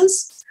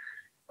purposes.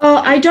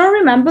 I don't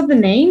remember the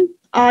name.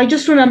 I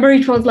just remember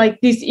it was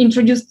like this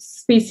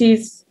introduced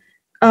species,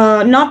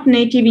 not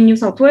native in New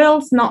South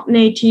Wales, not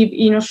native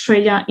in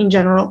Australia in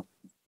general.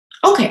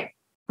 Okay,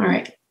 all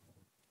right.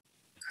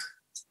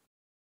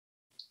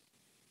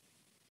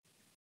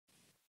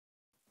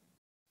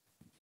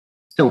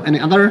 So any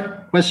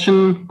other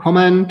question,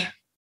 comment,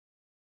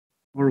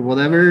 or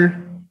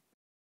whatever?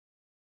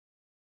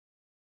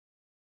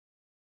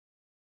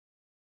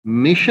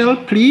 Michelle,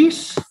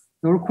 please,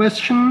 your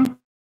question.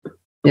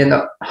 Yeah,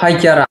 no. Hi,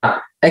 Chiara.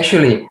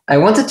 Actually, I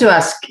wanted to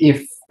ask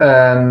if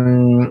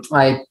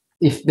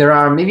there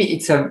are, maybe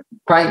it's a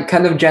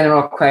kind of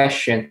general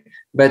question,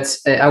 but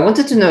I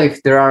wanted to know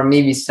if there are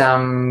maybe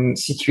some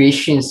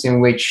situations in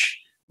which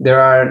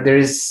there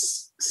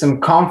is some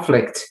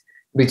conflict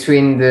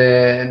between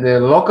the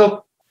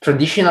local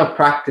traditional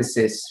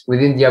practices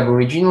within the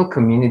Aboriginal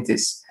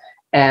communities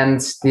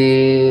and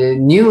the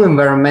new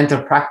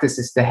environmental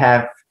practices that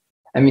have,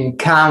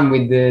 come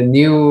with the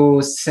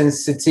new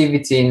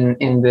sensitivity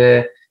in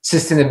the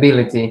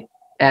sustainability.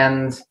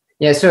 And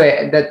yeah, so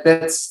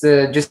that's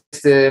just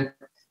the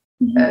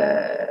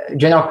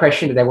general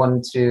question that I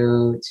wanted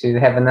to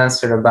have an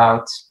answer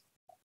about.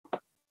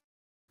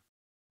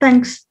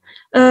 Thanks.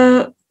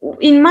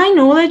 In my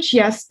knowledge,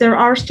 yes, there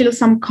are still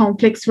some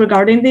conflicts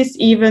regarding this,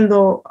 even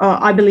though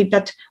I believe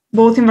that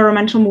both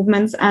environmental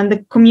movements and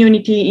the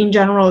community in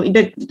general,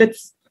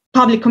 that's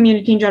public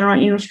community in general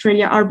in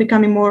Australia, are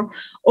becoming more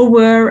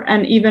aware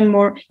and even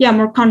more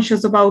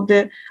conscious about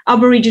the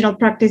Aboriginal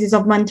practices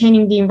of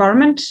maintaining the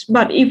environment.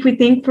 But if we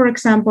think, for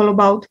example,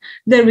 about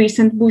the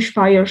recent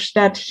bushfires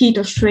that hit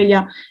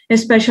Australia,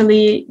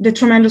 especially the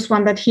tremendous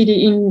one that hit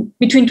in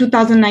between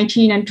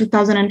 2019 and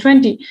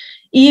 2020,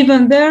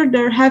 even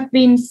there have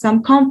been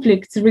some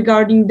conflicts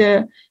regarding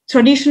the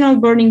traditional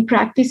burning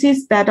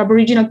practices that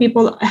Aboriginal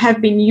people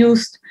have been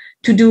used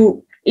to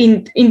do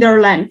in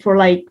their land for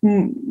like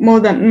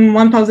more than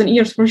 1,000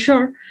 years for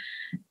sure.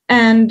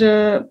 And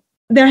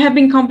there have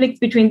been conflicts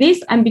between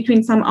this and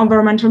between some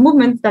environmental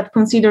movements that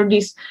consider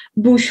these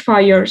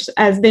bushfires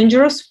as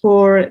dangerous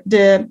for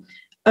the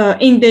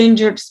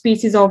endangered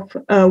species of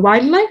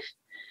wildlife.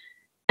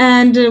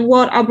 And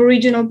what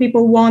Aboriginal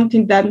people want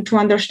them to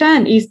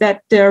understand is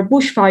that their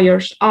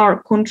bushfires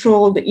are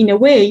controlled in a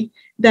way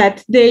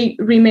that they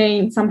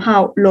remain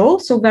somehow low,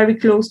 so very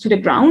close to the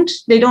ground.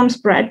 They don't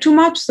spread too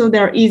much, so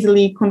they're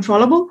easily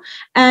controllable.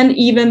 And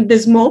even the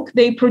smoke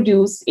they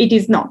produce, it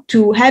is not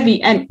too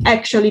heavy. And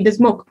actually, the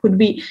smoke could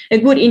be a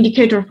good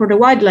indicator for the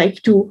wildlife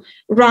to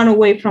run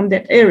away from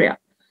that area.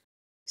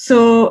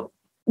 So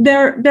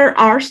there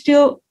are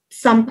still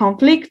some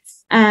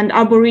conflicts, and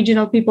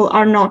Aboriginal people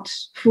are not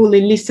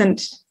fully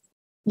listened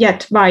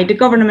yet by the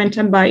government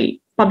and by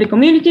public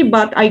community,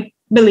 but I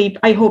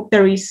hope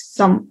there is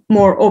some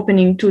more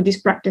opening to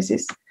these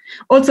practices.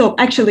 Also,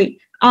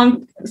 actually,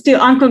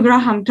 Uncle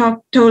Graham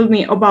told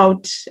me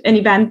about an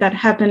event that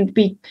happened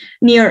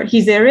near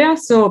his area.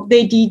 So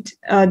they did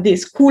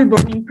this coal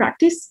burning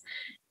practice.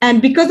 And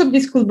because of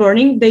this coal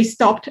burning, they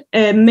stopped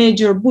a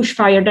major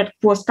bushfire that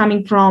was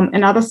coming from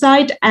another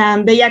side,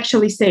 and they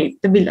actually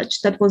saved the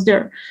village that was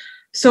there.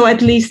 So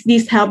at least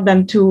this helped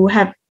them to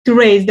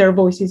raise their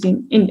voices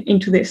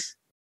into this.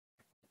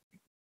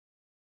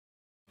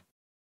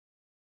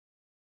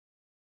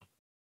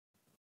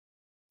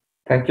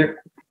 Thank you.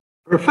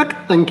 Perfect,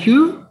 thank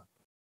you.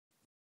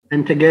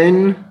 And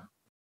again,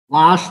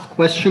 last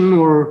question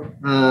or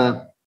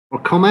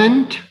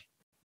comment,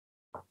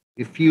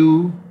 if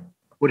you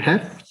would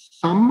have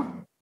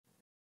some.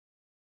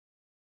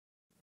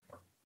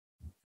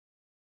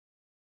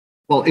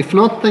 Well, if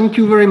not, thank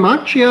you very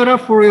much, Chiara,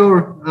 for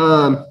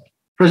your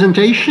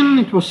presentation.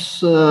 It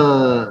was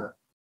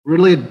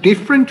really a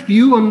different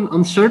view on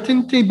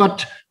uncertainty,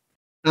 but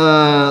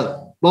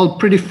well,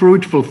 pretty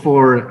fruitful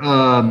for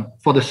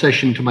the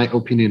session, to my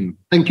opinion.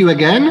 Thank you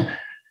again.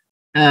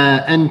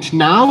 And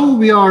now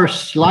we are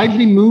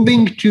slightly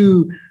moving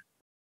to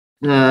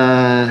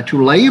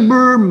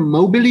labor,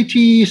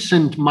 mobilities,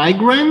 and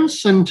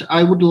migrants. And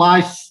I would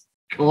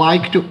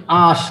like to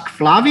ask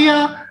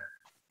Flavia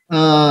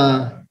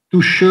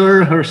to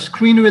share her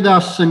screen with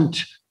us and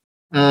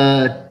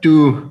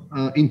to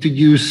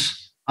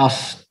introduce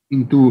us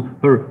into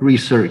her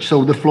research.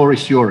 So the floor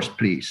is yours,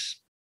 please.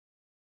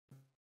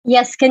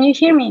 Yes, can you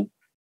hear me?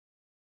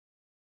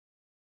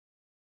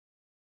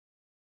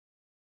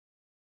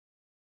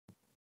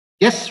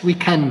 Yes, we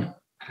can.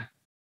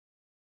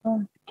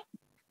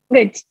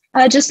 Good.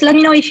 Just let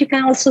me know if you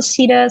can also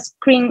see the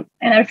screen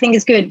and everything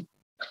is good.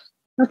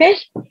 Okay,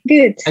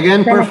 good.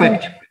 Again,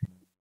 perfect.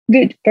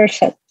 Good,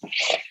 perfect.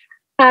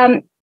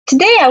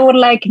 Today I would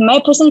like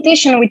my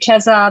presentation, which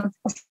has a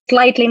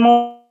slightly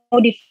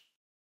modified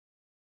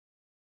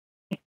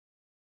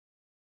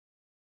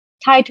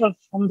title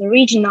from the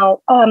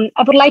original.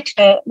 I would like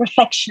to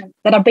reflection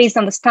that are based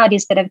on the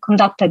studies that I've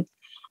conducted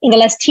in the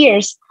last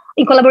years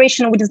in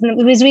collaboration with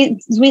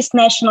Swiss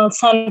National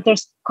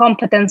Centers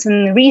Competence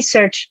and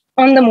Research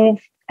on the Move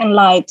and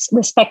Lives,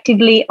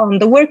 respectively, on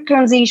the work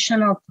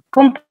transition of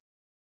company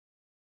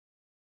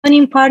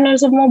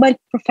partners of mobile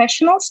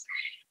professionals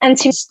and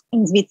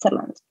in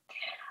Switzerland.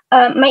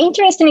 My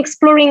interest in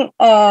exploring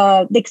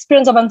the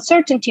experience of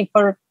uncertainty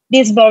for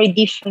these very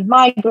different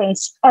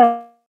migrants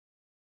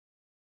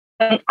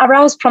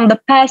aroused from the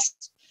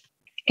past.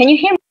 Can you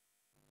hear me?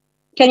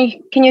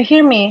 Can you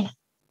hear me?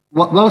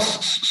 Well,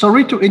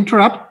 sorry to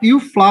interrupt you,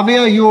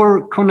 Flavia.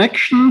 Your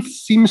connection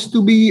seems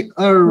to be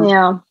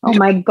yeah. Oh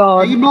my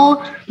God.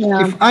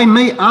 Yeah. If I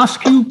may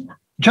ask you,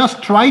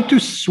 just try to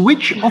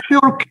switch off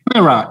your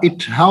camera.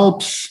 It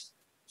helps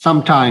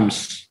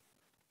sometimes.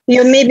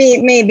 Yeah,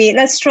 maybe.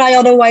 Let's try.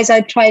 Otherwise,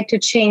 I try to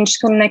change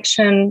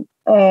connection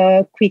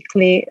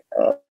quickly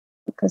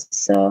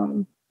because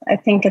I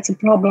think it's a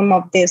problem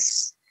of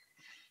this.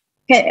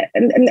 Okay,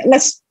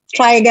 let's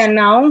try again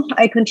now.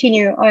 I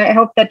continue. I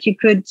hope that you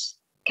could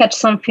catch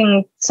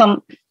something.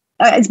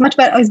 It's much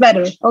better. It's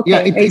better. Okay. Yeah,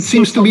 it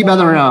seems to be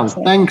better now.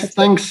 Thanks.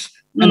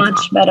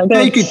 Much better.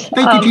 Good. Take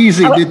it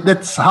easy.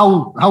 That's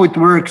how it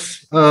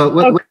works.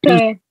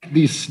 Okay.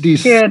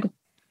 These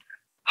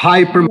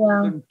hyper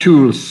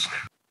tools.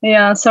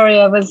 Yeah, sorry,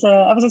 I was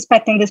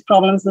expecting these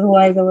problems.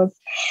 Otherwise, I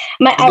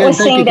was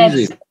saying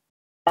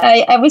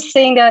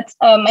that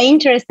my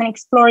interest in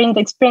exploring the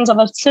experience of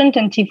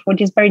uncertainty for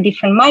these very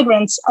different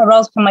migrants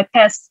aroused from my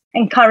past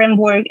and current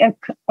work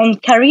on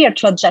career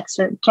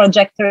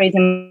trajectories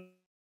in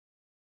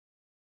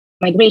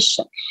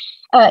migration.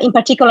 In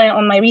particular,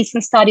 on my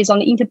recent studies on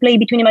the interplay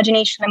between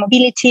imagination and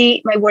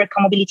mobility, my work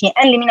on mobility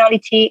and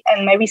liminality,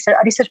 and a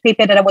research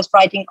paper that I was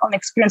writing on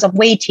experience of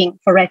waiting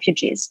for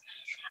refugees.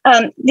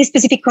 These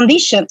specific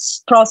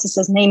conditions,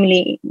 processes,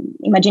 namely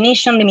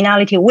imagination,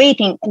 liminality,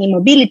 waiting, and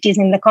immobilities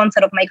in the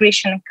concept of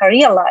migration and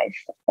career life,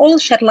 all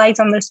shed light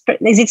on the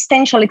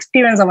existential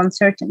experience of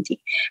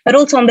uncertainty, but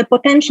also on the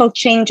potential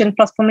change and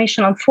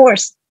transformational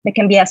force that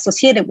can be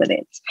associated with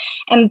it,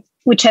 and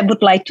which I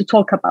would like to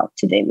talk about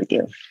today with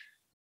you.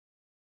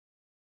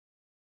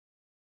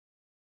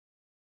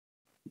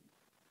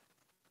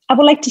 I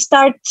would like to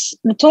start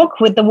the talk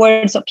with the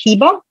words of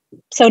Hiba,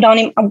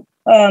 pseudonym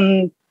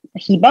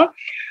Hiba,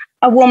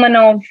 a woman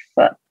of,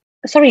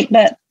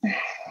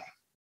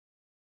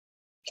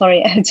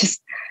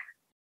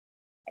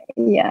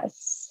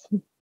 yes.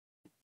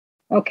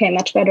 Okay,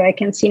 much better. I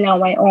can see now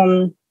my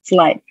own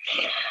slide.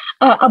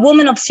 A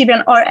woman of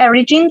Syrian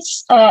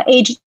origins,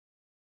 aged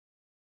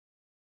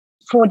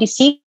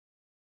 46,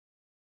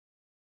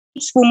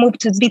 who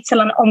moved to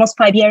Switzerland almost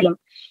 5 years ago.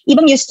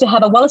 Iban used to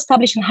have a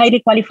well-established and highly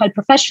qualified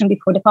profession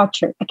before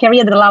departure, a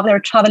career that allowed her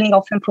traveling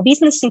often for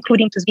business,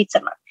 including to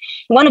Switzerland.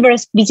 In one of her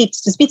visits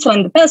to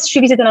Switzerland in the past,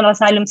 she visited an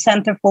asylum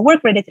center for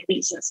work-related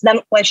reasons. Then,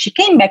 when she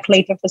came back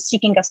later for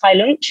seeking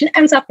asylum, she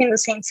ends up in the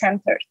same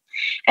center.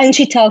 And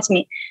she tells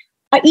me,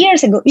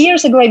 years ago,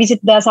 I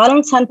visited the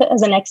asylum center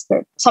as an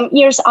expert. Some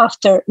years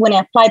after, when I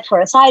applied for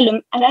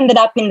asylum, I ended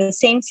up in the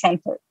same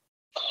center.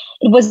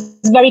 It was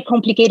very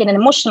complicated and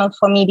emotional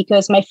for me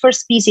because my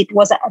first visit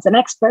was as an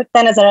expert,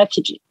 then as a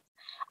refugee.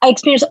 I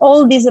experienced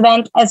all these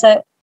events as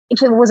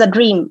if it was a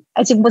dream,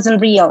 as it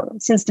wasn't real.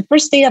 Since the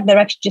first day of the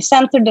refugee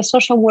center, the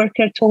social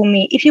worker told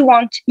me, if you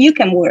want, you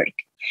can work.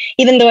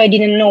 Even though I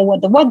didn't know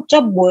what the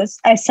job was,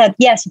 I said,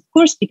 yes, of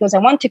course, because I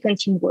want to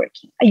continue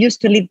working. I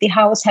used to leave the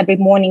house every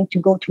morning to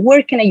go to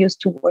work, and I used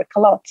to work a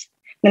lot.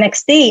 The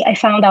next day, I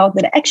found out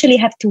that I actually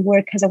have to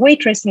work as a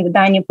waitress in the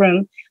dining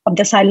room of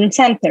the asylum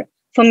center.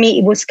 For me,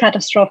 it was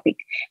catastrophic.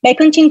 But I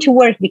continued to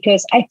work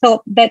because I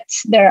thought that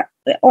there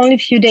are only a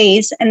few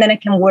days and then I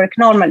can work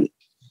normally.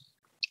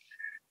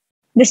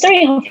 The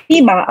story of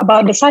Hiba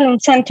about the asylum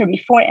center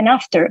before and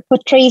after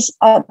portrays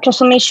a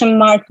transformation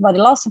marked by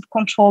the loss of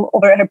control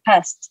over her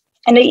past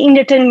and the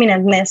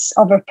indeterminateness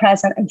of her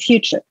present and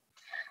future.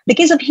 The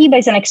case of Hiba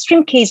is an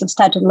extreme case of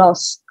status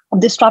loss,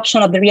 of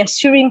disruption of the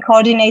reassuring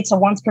coordinates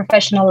of one's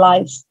professional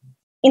life.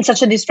 In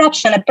such a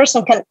disruption, a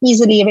person can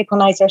easily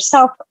recognize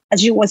herself as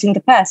she was in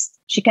the past.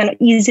 She can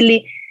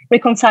easily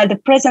reconcile the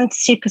present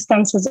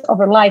circumstances of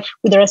her life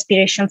with her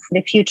aspiration for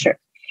the future.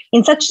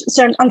 In such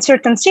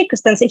uncertain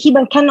circumstances,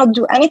 Hiba cannot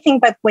do anything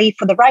but wait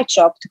for the right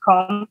job to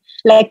come,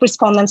 like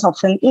respondents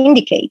often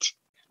indicate.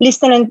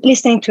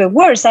 Listening to her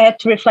words, I had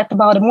to reflect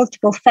about the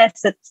multiple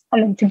facets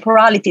and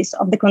temporalities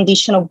of the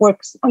condition of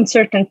work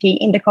uncertainty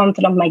in the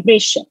context of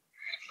migration.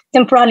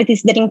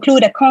 Temporalities that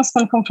include a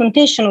constant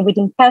confrontation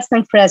between past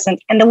and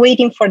present and the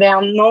waiting for the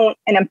unknown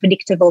and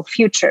unpredictable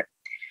future.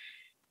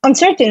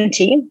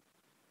 Uncertainty,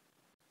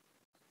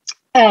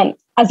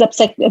 as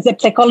the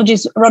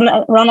psychologist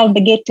Ronald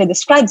Begete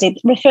describes it,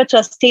 refers to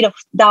a state of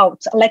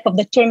doubt, a lack of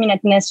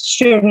determinateness,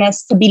 sureness,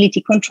 stability,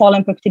 control,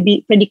 and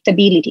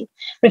predictability.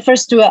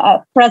 Refers to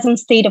a present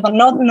state of a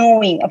not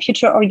knowing, a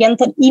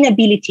future-oriented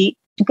inability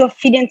to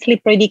confidently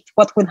predict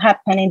what would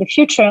happen in the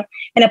future,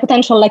 and a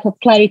potential lack of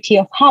clarity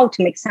of how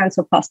to make sense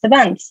of past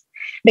events.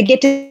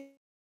 Begete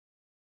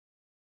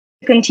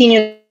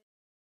continues,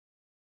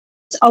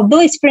 although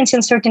experiencing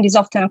uncertainty is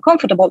often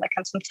uncomfortable, that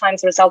can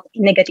sometimes result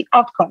in negative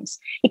outcomes,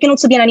 it can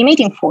also be an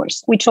animating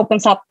force, which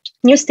opens up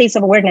new states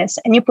of awareness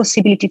and new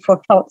possibility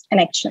for thought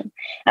and action,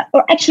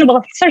 or actionable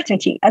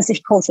uncertainty, as he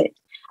calls it,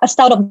 a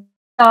state of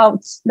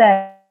doubts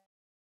that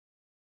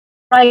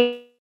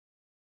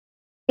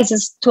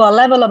to a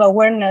level of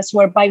awareness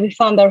whereby we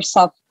find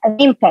ourselves at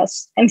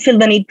impasse and feel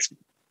the need.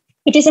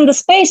 It is in the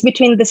space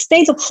between the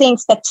states of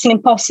things that seem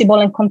impossible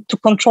and to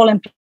control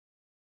and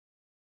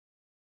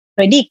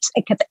predict,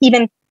 and can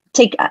even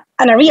take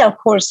an real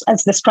course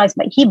as described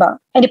by Hiba,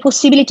 and the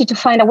possibility to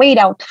find a way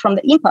out from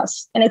the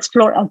impasse and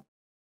explore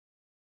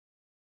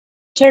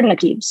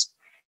alternatives.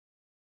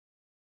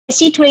 I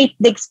situate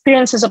the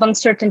experiences of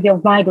uncertainty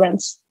of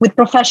migrants with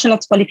professional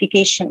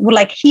qualification who,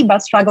 like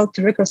Hiba, struggle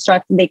to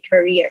reconstruct their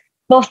career.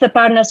 Both the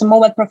partners,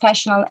 mobile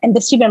professional, and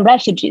the Syrian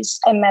refugees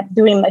I met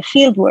during my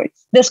fieldwork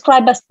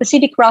describe a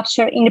specific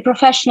rupture in the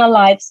professional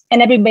lives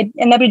and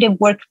everyday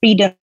work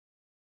freedom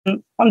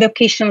on the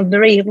occasion of the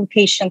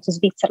relocation to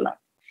Switzerland.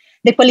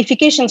 The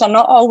qualifications are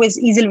not always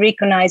easily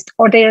recognized,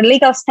 or their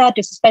legal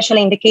status,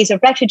 especially in the case of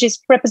refugees,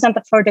 represent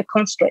a further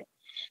constraint.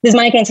 These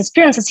migrants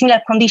experience a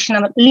similar condition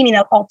of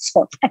liminal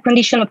hotspot, a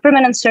condition of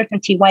permanent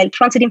certainty while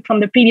transiting from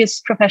the previous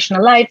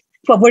professional life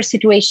to a work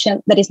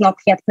situation that is not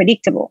yet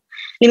predictable.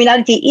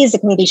 Liminality is a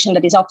condition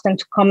that is often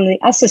commonly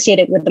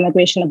associated with the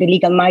migration of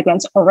illegal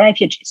migrants or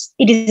refugees.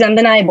 It is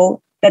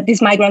undeniable that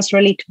these migrants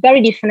relate to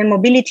very different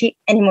mobility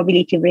and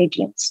immobility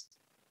regimes.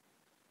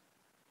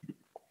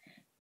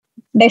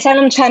 The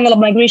asylum channel of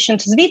migration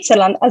to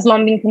Switzerland has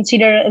long been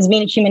considered as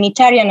being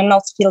humanitarian and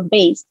not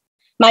skill-based.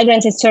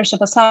 Migrants in search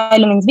of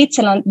asylum in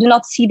Switzerland do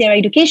not see their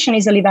education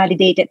easily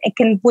validated and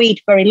can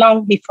wait very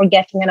long before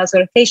getting an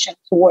authorization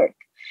to work.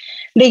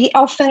 They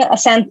are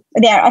assigned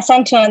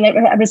to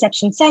a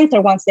reception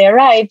center once they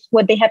arrive,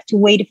 where they have to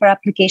wait for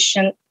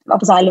application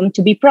of asylum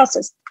to be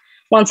processed.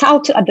 Once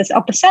out at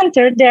the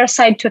center, they are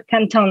assigned to a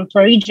canton, to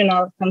a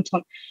regional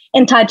canton,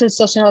 entitled to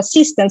social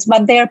assistance,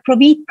 but they are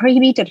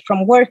prohibited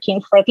from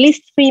working for at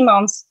least 3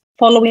 months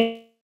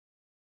following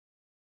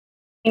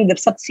the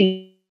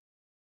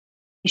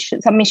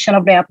submission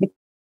of their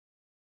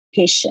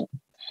application.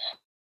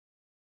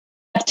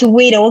 They have to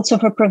wait also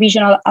for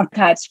provisional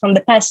archives from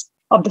the part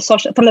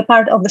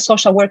of the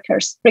social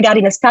workers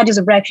regarding the status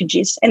of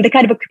refugees and the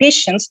kind of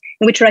occupations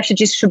in which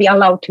refugees should be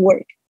allowed to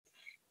work.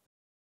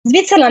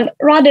 Switzerland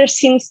rather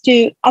seems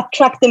to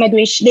attract the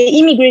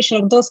immigration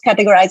of those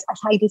categorized as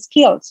highly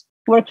skilled.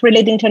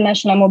 Work-related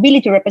international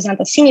mobility represents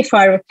a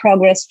signifier of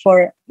progress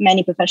for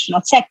many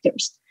professional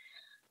sectors.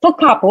 For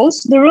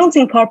couples, the rules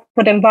in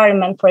corporate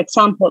environment, for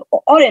example,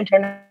 or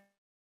international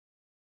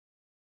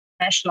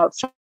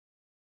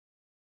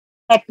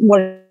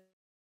work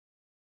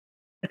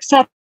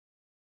sector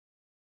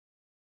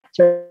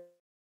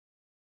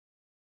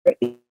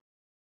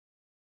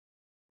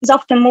is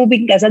often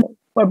moving as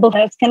where both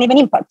sides can even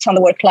impact on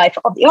the work life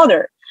of the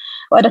other,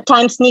 or at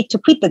times need to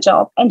quit the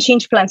job and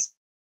change plans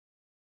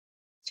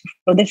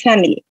for the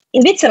family.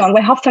 In Switzerland,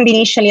 we have often been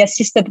initially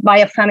assisted by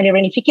a family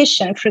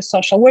reunification through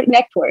social work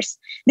networks.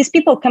 These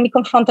people can be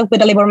confronted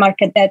with a labor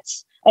market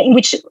in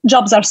which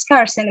jobs are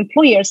scarce, and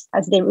employers,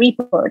 as they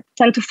report,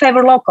 tend to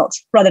favor locals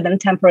rather than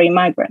temporary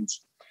migrants.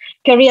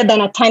 Career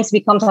then at times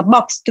becomes a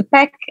box to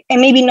pack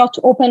and maybe not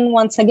to open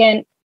once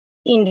again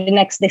in the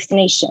next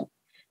destination.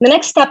 The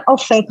next step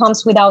often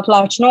comes without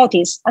large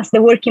notice, as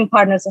the working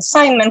partner's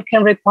assignment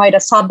can require a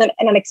sudden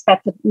and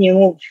unexpected new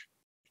move.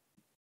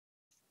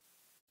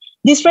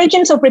 These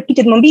regimes of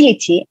repeated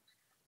mobility,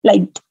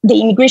 like the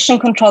immigration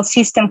control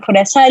system for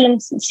the asylum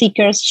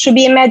seekers, should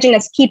be imagined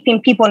as keeping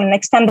people in an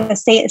extended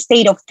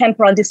state of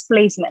temporal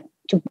displacement,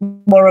 to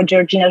borrow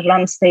Georgina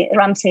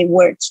Ramsay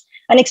words,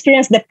 an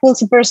experience that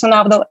pulls a person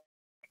out of the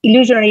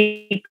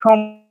illusionary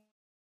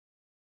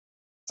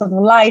of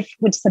life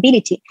with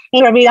stability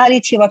in a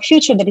reality of a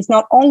future that is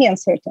not only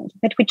uncertain,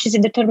 but which is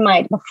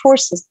determined by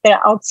forces that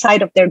are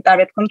outside of their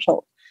direct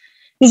control.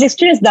 This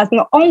experience does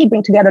not only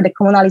bring together the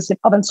commonality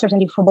of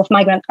uncertainty for both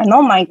migrants and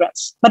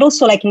non-migrants, but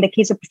also, like in the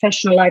case of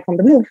professional life on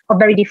the move, of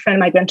very different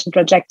migration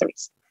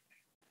trajectories.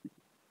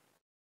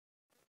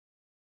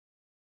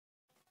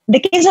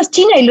 The case of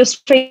Tina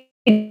illustrates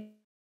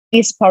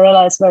these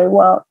parallels very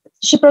well.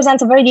 She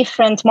presents a very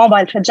different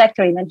mobile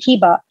trajectory than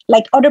Hiba.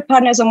 Like other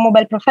partners of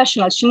mobile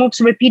professionals, she moves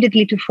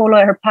repeatedly to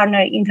follow her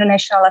partner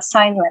international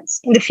assignments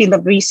in the field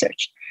of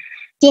research.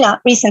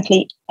 Tina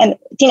and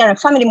her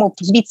family moved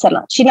to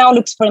Switzerland. She now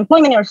looks for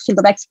employment in her field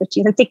of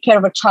expertise and take care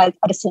of her child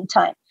at the same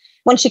time.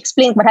 When she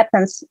explains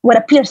what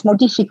appears more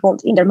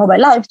difficult in their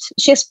mobile lives,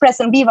 she expressed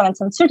ambivalence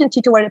and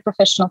uncertainty toward her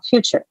professional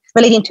future,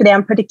 relating to the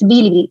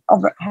unpredictability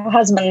of her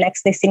husband's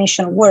next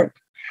destination of work.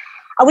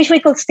 I wish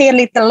we could stay a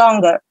little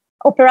longer,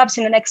 or perhaps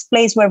in the next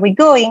place where we're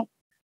going,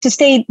 to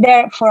stay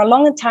there for a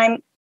longer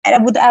time, and I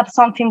would have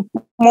something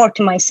more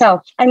to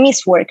myself. I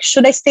miss work.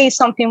 Should I study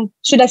something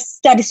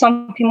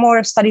more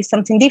or study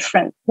something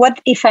different?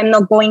 What if I'm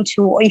not going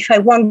to, or if I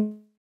won't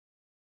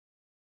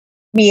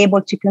be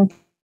able to continue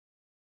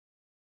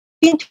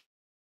to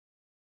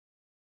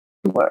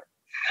work?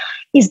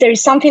 Is there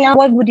something else?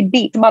 What would it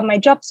be about my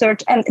job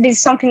search? And this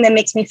is something that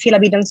makes me feel a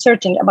bit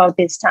uncertain about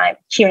this time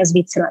here in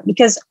Switzerland,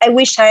 because I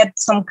wish I had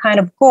some kind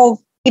of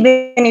goal,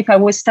 even if I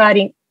was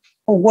studying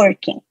or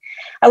working.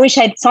 I wish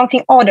I had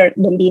something other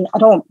than being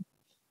at home.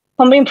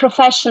 from being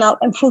professional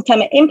and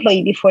full-time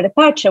employee before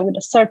departure with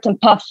a certain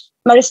path,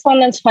 my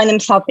respondents find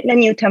themselves in a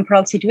new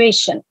temporal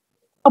situation.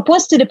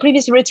 Opposed to the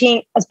previous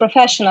routine as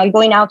professional,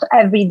 going out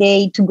every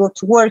day to go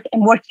to work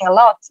and working a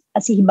lot,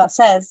 as Hiba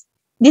says,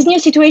 this new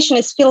situation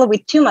is filled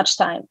with too much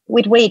time,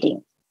 with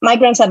waiting.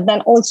 Migrants are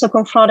then also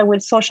confronted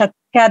with social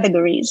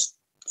categories,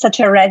 such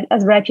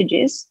as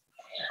refugees,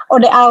 or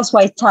the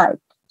housewife type,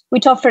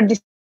 which offer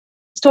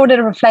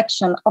distorted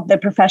reflection of their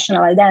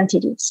professional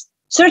identities.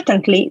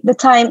 Certainly, the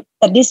time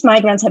that these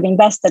migrants have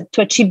invested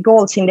to achieve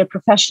goals in their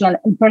professional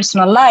and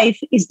personal life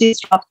is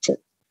disrupted.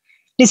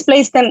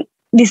 Displacement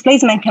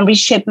can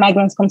reshape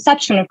migrants'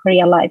 conception of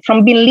career life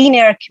from being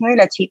linear,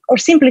 cumulative, or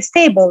simply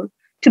stable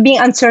to being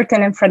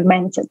uncertain and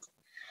fragmented.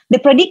 The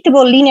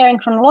predictable linear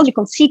and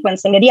chronological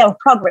sequence and idea of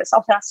progress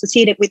often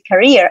associated with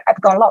career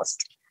have gone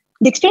lost.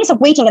 The experience of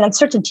waiting and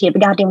uncertainty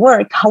regarding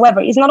work, however,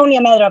 is not only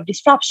a matter of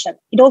disruption,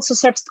 it also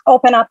serves to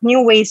open up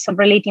new ways of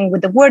relating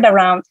with the world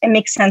around and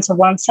make sense of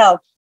oneself,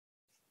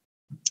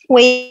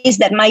 ways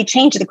that might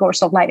change the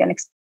course of life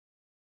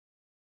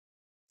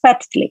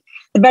unexpectedly.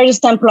 The various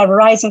temporal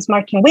horizons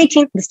marking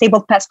waiting, the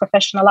stable past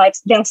professional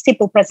lives, the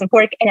unstable present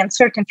work, and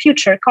uncertain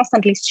future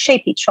constantly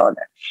shape each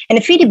other. And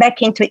the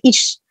feedback into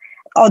each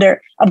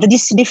other of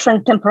these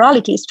different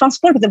temporalities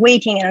transport the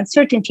waiting and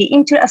uncertainty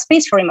into a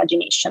space for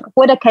imagination.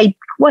 What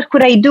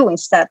could I do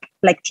instead,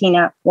 like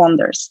Tina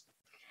wonders?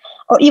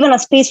 Or even a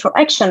space for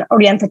action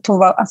oriented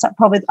toward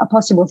a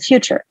possible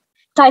future.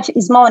 Time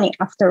is money,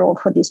 after all,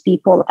 for these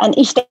people. And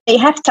if they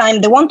have time,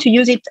 they want to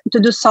use it to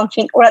do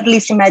something or at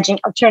least imagine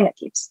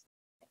alternatives.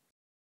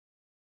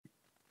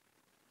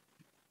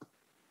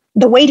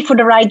 The wait for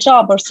the right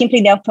job or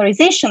simply the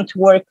authorization to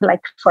work,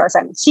 like for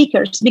asylum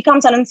seekers,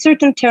 becomes an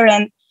uncertain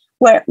terrain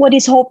where what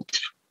is hoped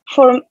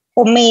for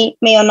or may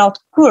or not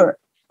occur,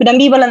 with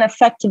ambivalent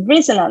affective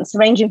resonance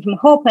ranging from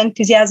hope,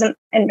 enthusiasm,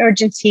 and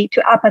urgency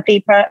to apathy,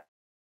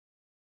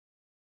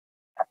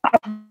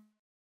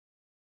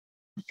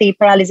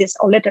 paralysis,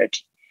 or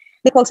lethargy.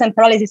 The pulse and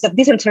paralysis of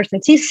these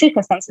uncertain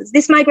circumstances,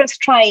 these migrants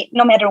try,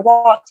 no matter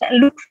what,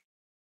 and look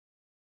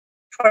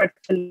for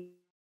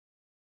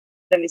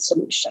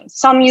solutions.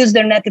 Some use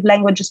their native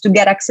languages to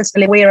get access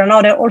to a way or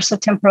another, also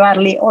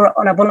temporarily or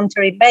on a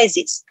voluntary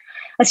basis.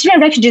 A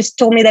Syrian refugee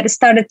told me that he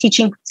started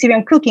teaching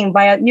Syrian cooking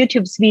via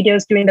YouTube's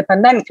videos during the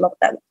pandemic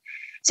lockdown.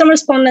 Some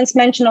respondents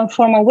mentioned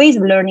informal ways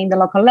of learning the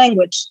local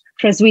language,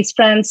 through Swiss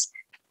friends,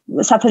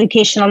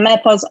 self-educational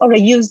methods, or the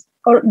use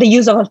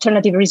of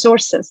alternative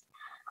resources.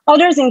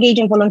 Others engage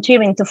in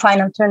volunteering to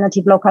find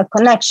alternative local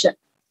connection.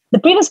 The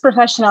previous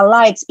professional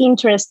lives,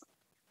 interests,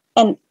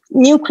 and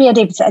new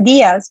creative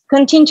ideas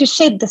continue to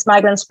shape this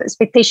migrants'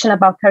 expectation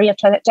about career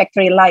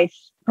trajectory life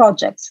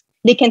projects.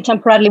 They can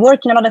temporarily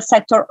work in another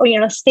sector or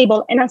in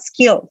unstable and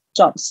unskilled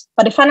jobs.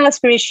 But the final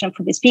aspiration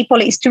for these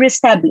people is to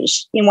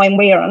reestablish, in one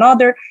way or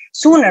another,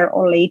 sooner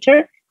or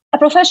later, a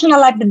professional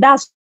life that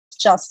does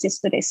justice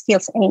to their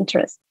skills and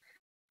interests.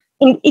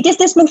 It is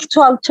this move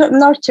to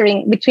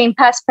nurturing between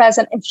past,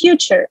 present, and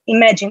future,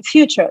 imagined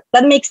future,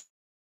 that makes.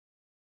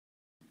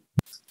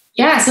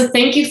 Yeah, so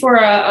thank you for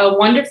a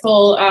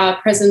wonderful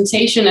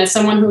presentation. As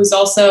someone who's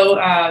also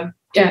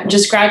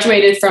just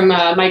graduated from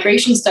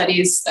migration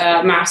studies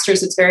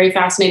master's, it's very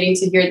fascinating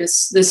to hear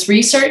this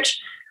research.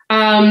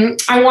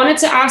 I wanted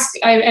to ask,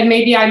 and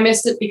maybe I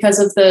missed it because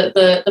of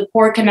the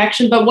poor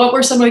connection, but what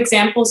were some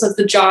examples of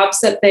the jobs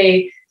that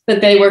they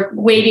were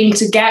waiting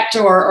to get,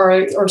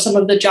 or some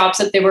of the jobs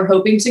that they were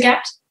hoping to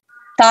get?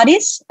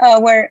 Studies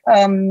were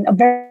a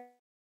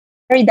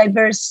very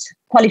diverse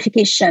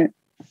qualification.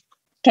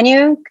 Can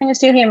you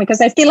still hear me? Because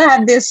I still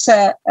have this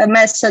a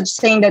message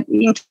saying that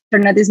the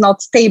internet is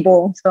not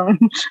stable, so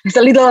it's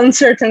a little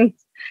uncertain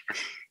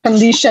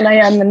condition I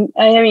am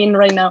in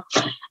right now.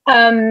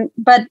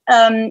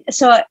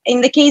 So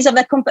in the case of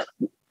the company,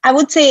 I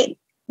would say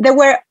they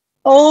were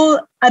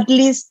all at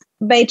least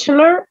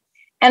bachelor,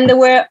 and they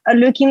were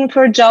looking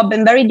for a job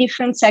in very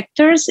different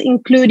sectors,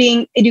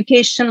 including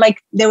education.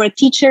 Like there were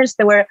teachers,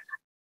 there were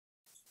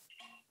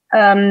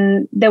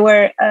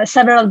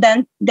several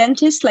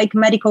dentists, like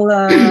medical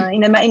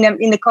in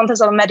the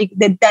context of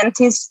the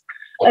dentist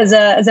as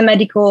a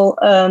medical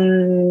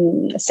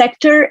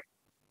sector.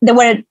 There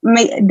were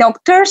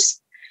doctors.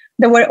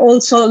 There were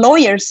also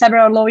lawyers,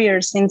 several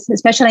lawyers,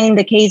 especially in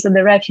the case of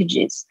the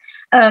refugees.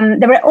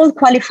 They were all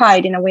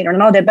qualified in a way or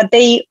another, but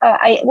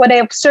what I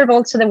observed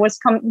also, there was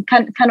kind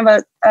of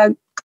a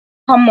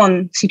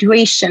common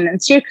situation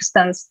and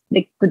circumstance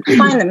they could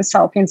find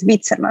themselves in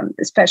Switzerland,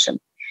 especially.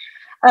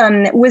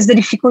 With the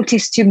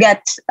difficulties to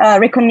get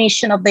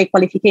recognition of their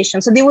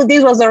qualification. So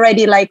this was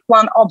already like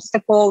one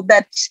obstacle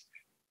that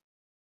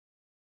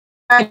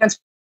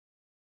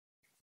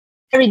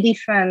very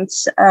different.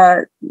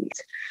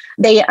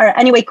 They are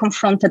anyway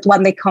confronted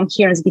when they come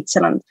here in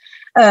Switzerland.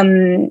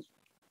 And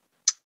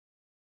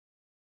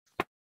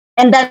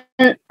then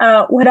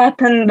what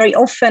happened very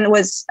often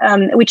was,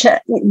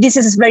 this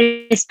is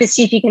very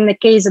specific in the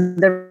case of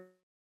the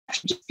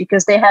refugees,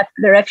 because the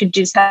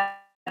refugees had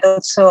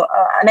also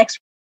an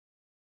extra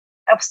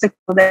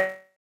obstacle that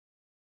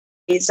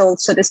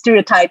also the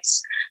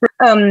stereotypes.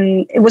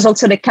 It was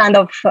also the kind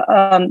of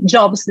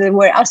jobs that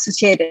were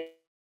associated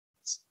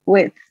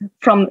with,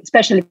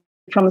 especially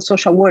from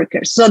social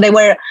workers. So they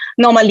were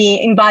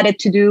normally invited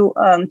to do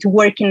to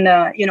work in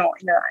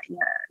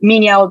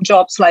menial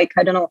jobs, like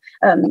I don't know,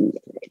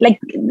 like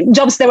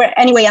jobs that were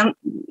anyway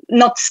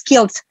not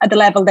skilled at the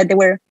level that they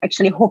were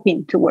actually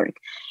hoping to work.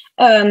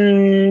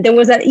 There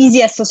was an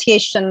easy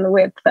association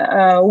with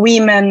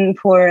women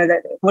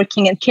for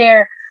working in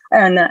care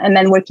and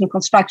then working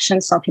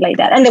construction, something like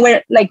that. And they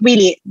were like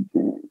really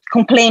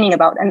complaining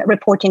about and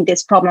reporting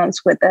these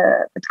problems with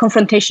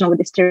confrontation with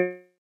the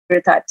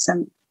stereotypes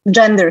and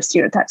gender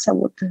stereotypes. I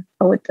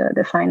would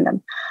define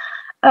them.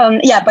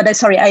 But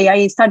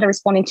I started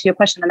responding to your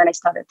question and then I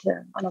started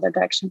another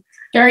direction.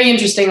 Very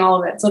interesting,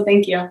 all of it. So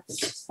thank you.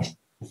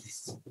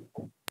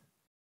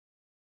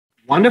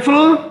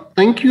 Wonderful.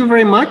 Thank you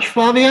very much,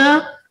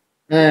 Flavia.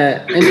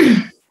 And you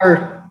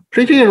are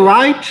pretty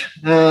right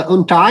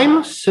on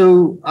time.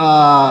 So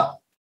I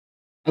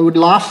would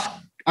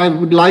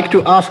like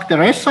to ask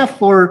Teresa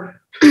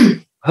for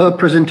her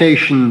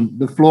presentation.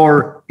 The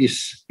floor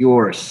is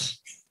yours.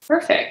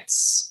 Perfect.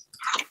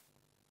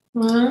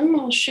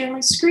 I'll share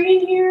my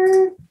screen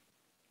here.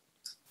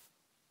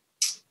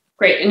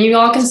 Great. And you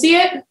all can see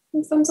it?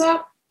 Thumbs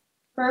up.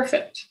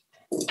 Perfect.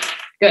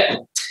 Good.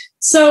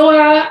 So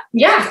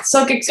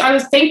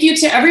thank you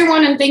to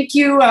everyone and thank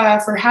you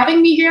for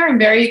having me here. I'm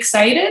very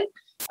excited.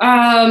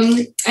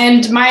 And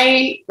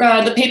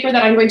the paper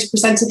that I'm going to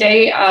present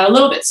today, a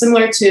little bit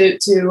similar to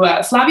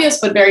Flavia's,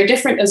 but very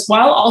different as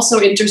well, also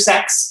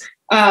intersects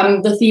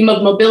the theme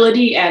of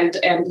mobility and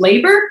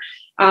labor.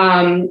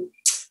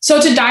 So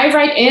to dive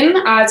right in,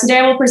 today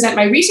I will present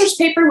my research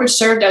paper, which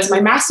served as my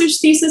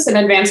master's thesis in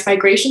advanced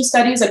migration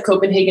studies at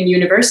Copenhagen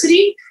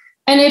University.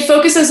 And it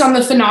focuses on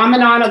the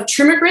phenomenon of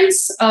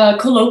trimmigrants, a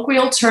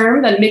colloquial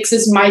term that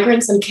mixes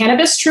migrants and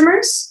cannabis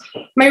trimmers.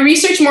 My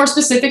research more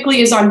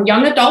specifically is on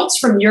young adults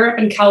from Europe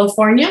and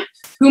California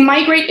who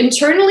migrate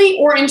internally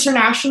or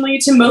internationally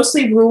to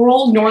mostly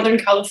rural Northern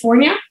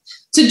California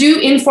to do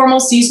informal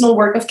seasonal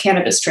work of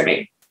cannabis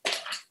trimming.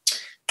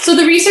 So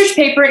the research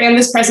paper and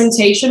this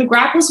presentation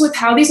grapples with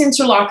how these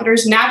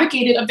interlocutors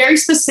navigated a very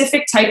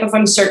specific type of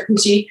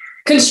uncertainty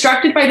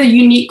constructed by the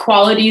unique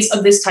qualities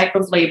of this type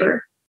of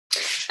labor.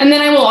 And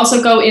then I will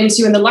also go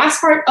into, in the last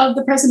part of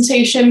the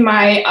presentation,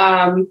 my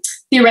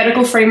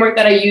theoretical framework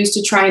that I use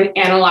to try and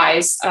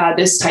analyze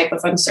this type of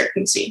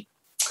uncertainty.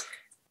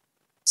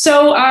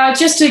 So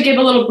just to give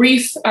a little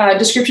brief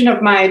description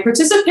of my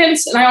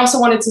participants, and I also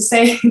wanted to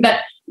say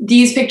that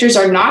these pictures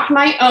are not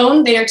my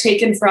own. They are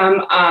taken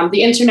from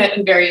the internet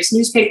and various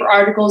newspaper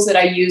articles that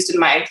I used in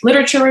my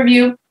literature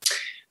review.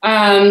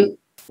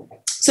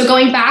 So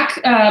going back,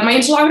 my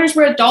interlocutors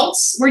were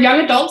young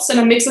adults and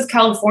a mix of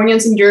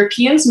Californians and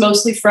Europeans,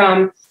 mostly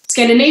from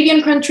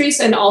Scandinavian countries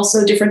and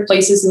also different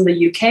places in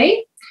the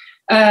UK.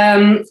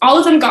 All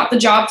of them got the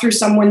job through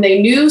someone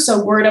they knew,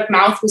 so word of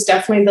mouth was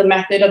definitely the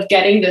method of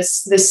getting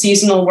this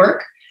seasonal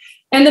work.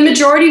 And the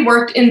majority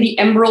worked in the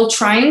Emerald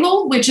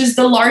Triangle, which is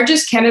the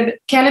largest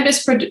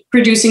cannabis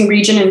producing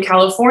region in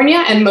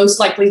California and most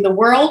likely the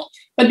world.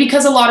 But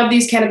because a lot of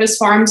these cannabis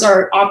farms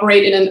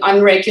operate in an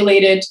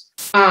unregulated,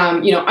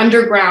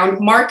 underground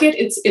market,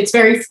 it's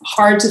very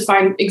hard to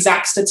find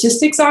exact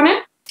statistics on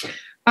it.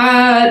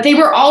 They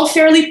were all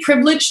fairly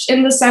privileged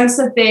in the sense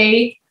that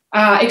they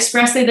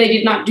expressed that they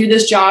did not do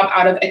this job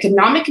out of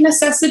economic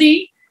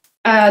necessity.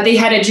 They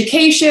had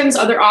educations,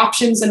 other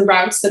options and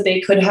routes that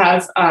they could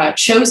have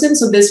chosen.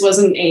 So this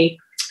wasn't a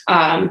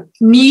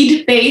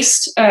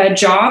need-based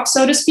job,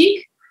 so to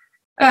speak.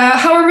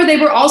 However, they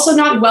were also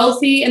not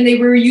wealthy and they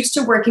were used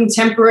to working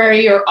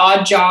temporary or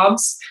odd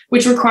jobs,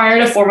 which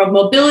required a form of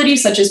mobility,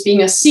 such as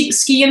being a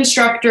ski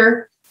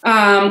instructor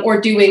or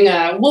doing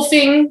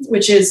wolfing,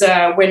 which is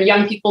when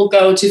young people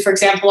go to, for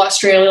example,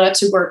 Australia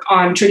to work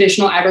on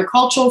traditional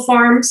agricultural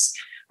farms,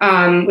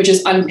 which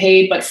is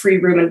unpaid but free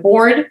room and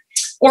board,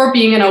 or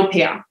being an au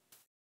pair.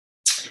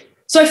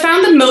 So I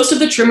found that most of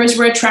the trimmers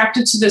were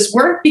attracted to this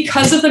work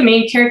because of the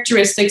main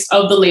characteristics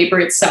of the labor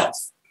itself.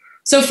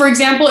 So, for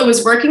example, it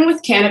was working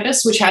with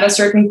cannabis, which had a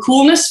certain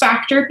coolness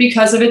factor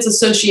because of its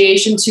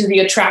association to the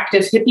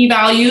attractive hippie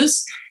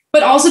values,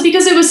 but also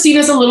because it was seen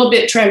as a little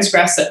bit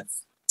transgressive.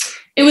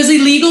 It was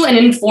illegal and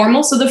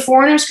informal, so the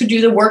foreigners could do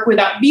the work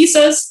without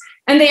visas,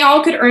 and they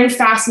all could earn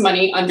fast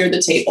money under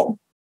the table.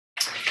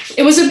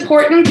 It was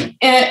important.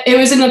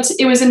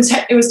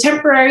 It was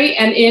temporary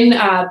and in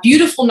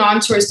beautiful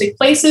non-touristic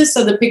places.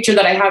 So the picture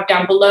that I have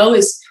down below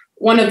is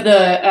one of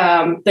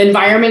the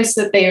environments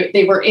that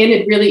they were in.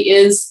 It really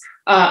is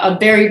a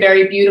very,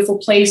 very beautiful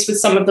place with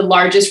some of the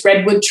largest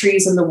redwood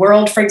trees in the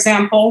world, for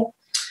example.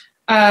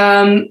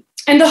 And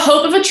the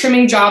hope of a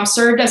trimming job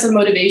served as a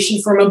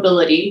motivation for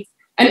mobility,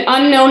 an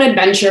unknown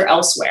adventure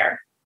elsewhere.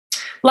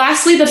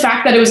 Lastly, the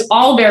fact that it was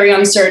all very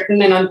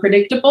uncertain and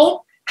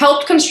unpredictable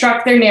helped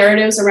construct their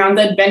narratives around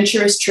the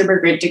adventurous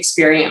trimmigrant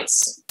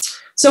experience.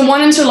 So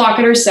one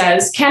interlocutor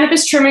says,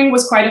 cannabis trimming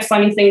was quite a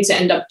funny thing to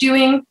end up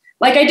doing.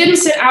 Like, I didn't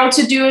set out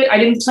to do it, I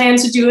didn't plan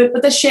to do it,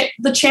 but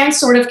the chance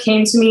sort of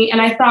came to me,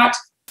 and I thought,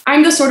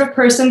 I'm the sort of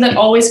person that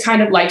always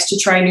kind of likes to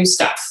try new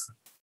stuff.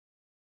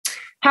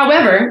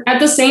 However, at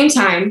the same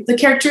time, the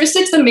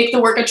characteristics that make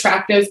the work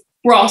attractive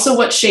were also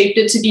what shaped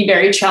it to be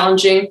very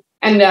challenging,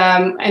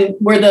 and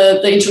where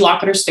the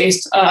interlocutors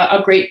faced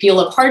a great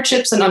deal of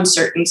hardships and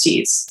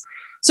uncertainties.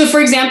 So,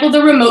 for example,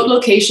 the remote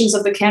locations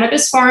of the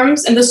cannabis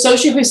farms and the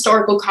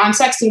socio-historical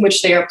context in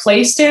which they are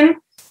placed in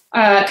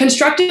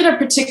constructed a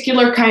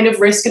particular kind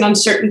of risk and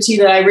uncertainty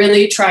that I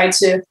really tried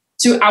to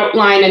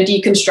outline and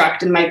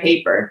deconstruct in my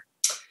paper.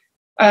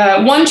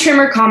 One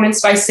trimmer comments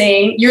by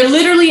saying, "You're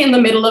literally in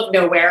the middle of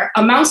nowhere.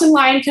 A mountain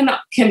lion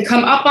can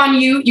come up on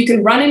you. You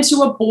can run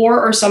into a boar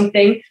or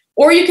something,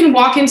 or you can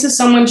walk into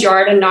someone's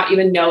yard and not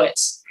even know it."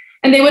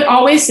 And they would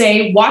always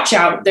say, "Watch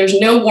out, there's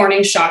no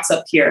warning shots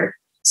up here."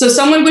 So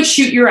someone would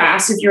shoot your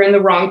ass if you're in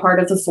the wrong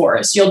part of the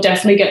forest. You'll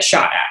definitely get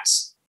shot at.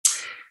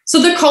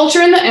 So the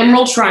culture in the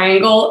Emerald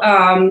Triangle,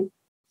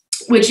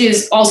 which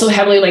is also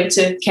heavily linked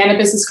to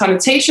cannabis's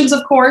connotations,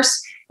 of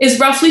course, is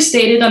roughly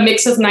stated a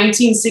mix of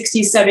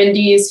 1960s,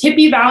 70s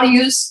hippie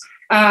values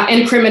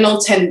and criminal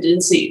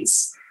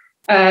tendencies.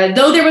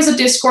 Though there was a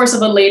discourse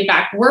of a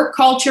laid-back work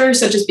culture,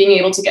 such as being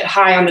able to get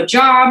high on the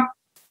job,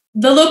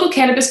 the local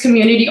cannabis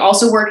community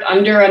also worked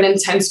under an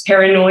intense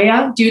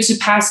paranoia due to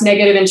past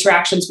negative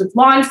interactions with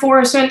law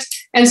enforcement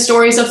and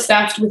stories of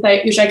theft,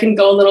 which I can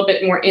go a little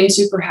bit more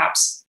into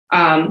perhaps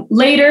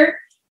later.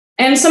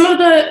 And some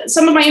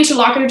of my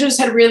interlocutors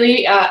had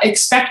really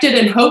expected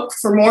and hoped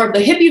for more of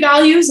the hippie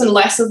values and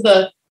less of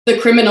the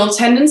criminal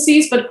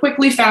tendencies, but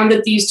quickly found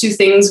that these two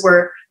things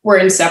were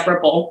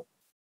inseparable.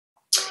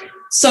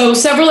 So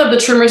several of the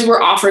trimmers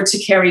were offered to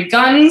carry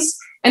guns,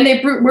 and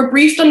they were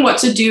briefed on what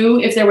to do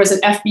if there was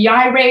an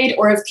FBI raid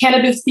or if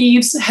cannabis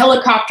thieves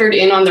helicoptered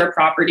in on their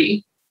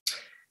property.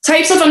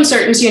 Types of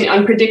uncertainty and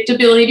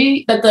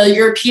unpredictability that the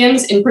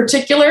Europeans in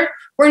particular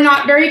were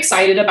not very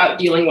excited about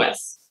dealing with.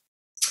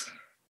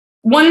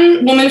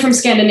 One woman from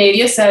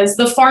Scandinavia says,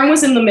 "The farm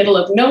was in the middle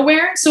of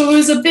nowhere, so it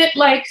was a bit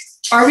like,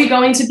 are we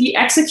going to be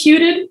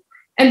executed?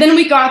 And then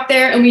we got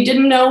there and we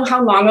didn't know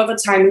how long of a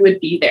time we would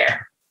be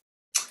there."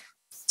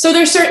 So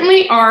there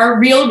certainly are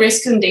real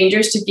risks and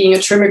dangers to being a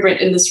trimmigrant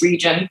in this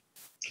region.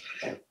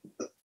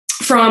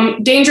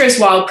 From dangerous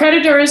wild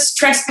predators,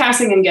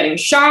 trespassing and getting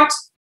shot,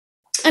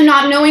 and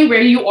not knowing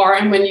where you are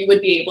and when you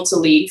would be able to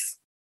leave.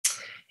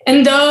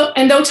 And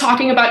though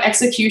talking about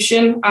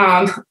execution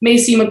may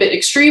seem a bit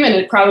extreme, and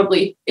it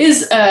probably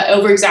is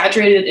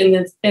over-exaggerated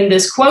in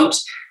this quote,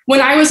 when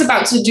I was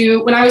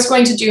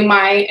going to do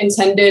my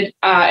intended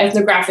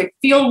ethnographic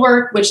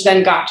fieldwork, which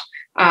then got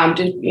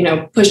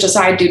pushed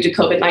aside due to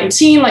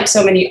COVID-19, like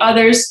so many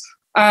others,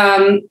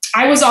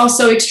 I was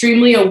also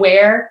extremely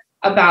aware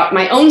about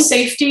my own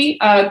safety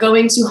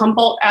going to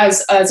Humboldt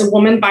as a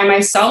woman by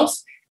myself,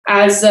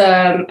 as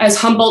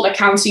Humboldt, a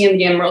county in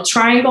the Emerald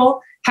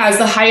Triangle, has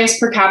the highest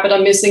per capita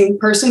missing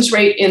persons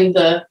rate in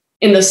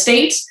the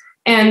state.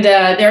 And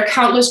there are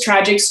countless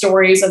tragic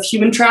stories of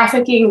human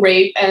trafficking,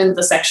 rape, and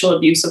the sexual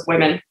abuse of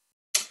women.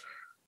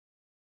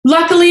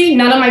 Luckily,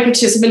 none of my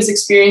participants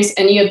experienced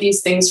any of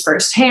these things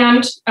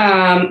firsthand.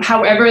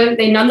 However,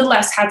 they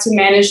nonetheless had to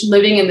manage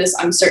living in this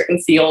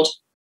uncertain field.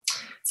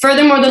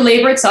 Furthermore, the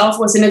labor itself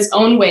was in its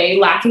own way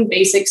lacking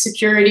basic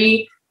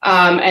security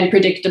and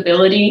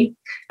predictability,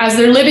 as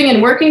their living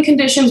and working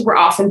conditions were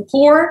often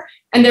poor,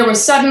 and there were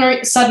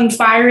sudden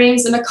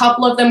firings, and a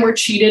couple of them were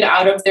cheated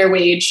out of their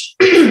wage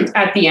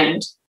at the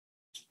end.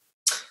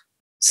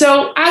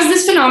 So, as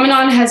this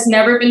phenomenon has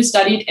never been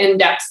studied in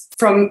depth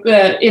from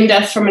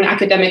an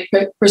academic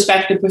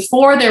perspective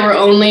before, there were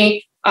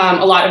only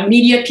a lot of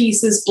media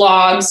pieces,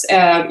 blogs,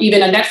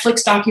 even a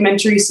Netflix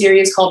documentary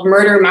series called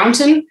Murder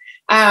Mountain.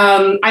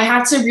 I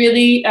had to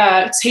really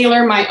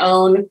tailor my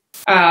own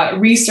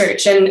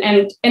research, and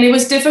it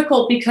was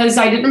difficult because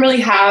I didn't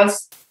really have,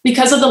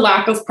 because of the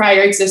lack of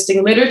prior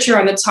existing literature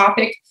on the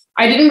topic,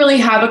 I didn't really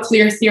have a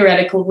clear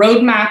theoretical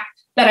roadmap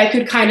that I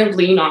could kind of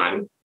lean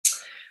on.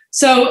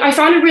 So I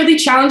found it really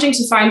challenging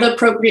to find the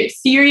appropriate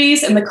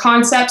theories and the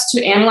concepts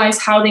to analyze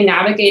how they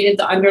navigated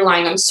the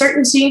underlying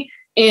uncertainty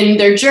in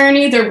their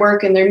journey, their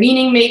work, and their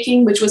meaning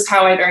making, which was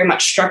how I very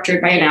much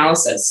structured my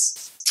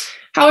analysis.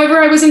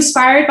 However, I was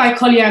inspired by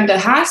Collier de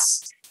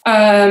Haas.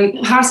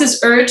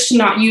 Haas's urge to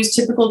not use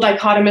typical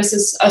dichotomous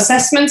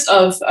assessments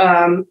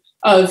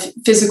of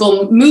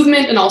physical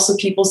movement and also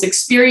people's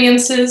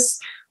experiences.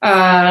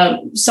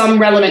 Some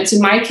relevant to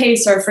my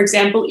case are, for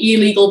example,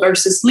 illegal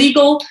versus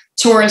legal,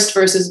 tourist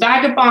versus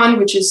vagabond,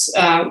 which is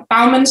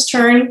Bauman's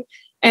turn,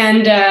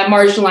 and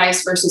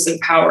marginalized versus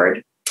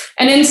empowered.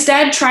 And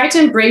instead, try to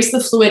embrace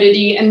the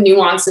fluidity and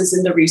nuances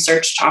in the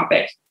research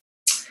topic.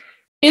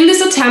 In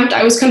this attempt,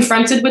 I was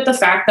confronted with the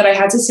fact that I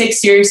had to take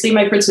seriously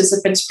my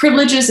participants'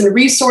 privileges and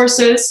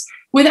resources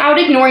without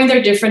ignoring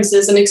their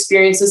differences and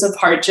experiences of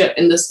hardship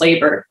in this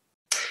labor.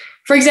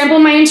 For example,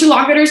 my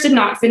interlocutors did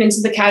not fit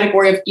into the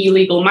category of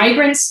illegal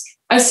migrants,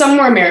 as some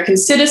were American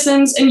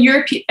citizens, and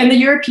the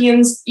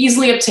Europeans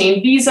easily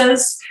obtained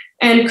visas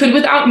and could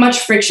without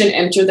much friction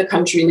enter the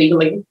country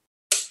legally.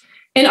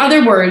 In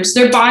other words,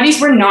 their bodies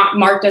were not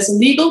marked as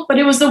illegal, but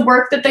it was the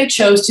work that they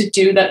chose to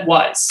do that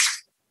was.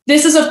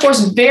 This is, of course,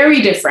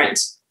 very different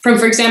from,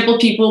 for example,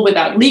 people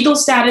without legal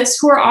status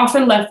who are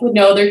often left with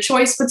no other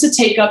choice but to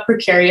take up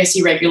precarious,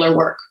 irregular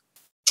work.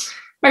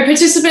 My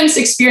participants'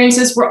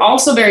 experiences were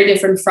also very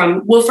different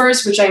from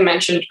woofers, which I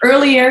mentioned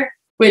earlier,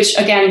 which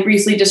again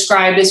briefly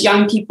described as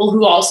young people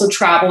who also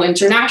travel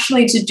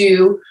internationally to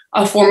do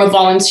a form of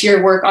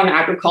volunteer work on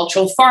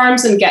agricultural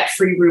farms and get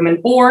free room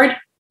and board.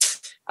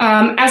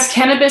 As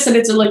cannabis and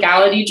its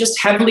illegality just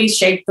heavily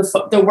shaped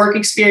the work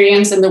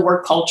experience and the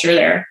work culture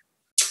there.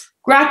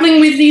 Grappling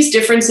with these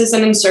differences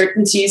and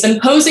uncertainties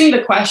and posing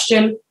the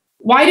question,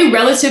 why do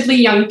relatively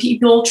young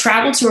people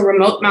travel to a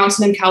remote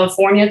mountain in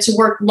California to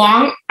work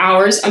long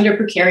hours under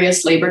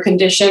precarious labor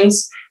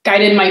conditions,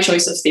 guided my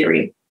choice of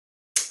theory.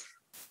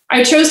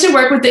 I chose to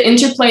work with the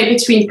interplay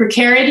between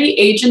precarity,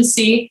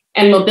 agency,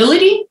 and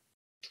mobility.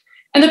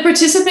 And the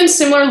participants'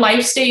 similar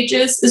life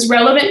stages is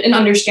relevant in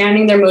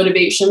understanding their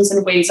motivations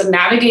and ways of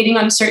navigating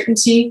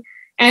uncertainty.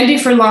 Andy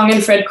Furlong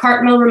and Fred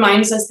Cartmel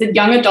reminds us that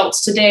young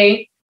adults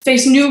today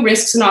face new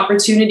risks and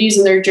opportunities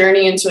in their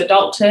journey into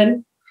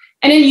adulthood.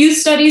 And in youth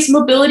studies,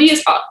 mobility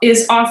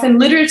is often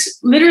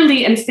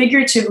literally and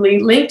figuratively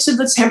linked to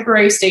the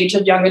temporary stage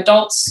of young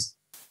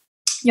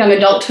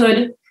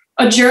adulthood,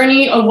 a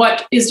journey of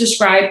what is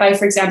described by,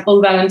 for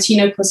example,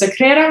 Valentina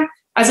Cosacrera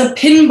as a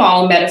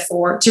pinball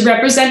metaphor to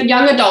represent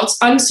young adults'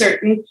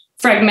 uncertain,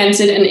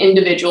 fragmented, and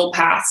individual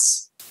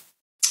paths.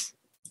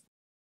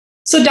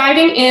 So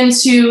diving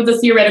into the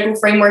theoretical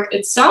framework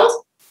itself,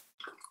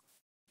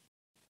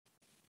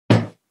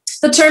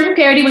 the term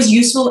precarity was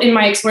useful in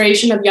my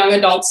exploration of young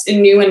adults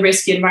in new and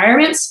risky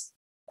environments,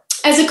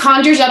 as it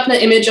conjures up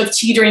the image of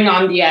teetering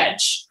on the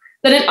edge,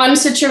 that an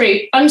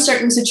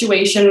uncertain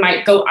situation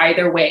might go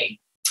either way.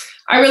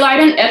 I relied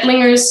on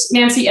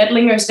Nancy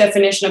Edlinger's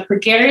definition of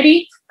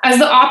precarity as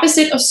the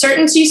opposite of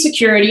certainty,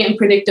 security, and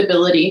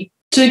predictability,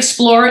 to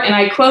explore, and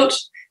I quote,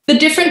 the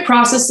different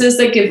processes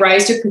that give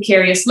rise to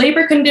precarious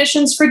labor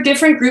conditions for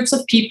different groups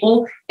of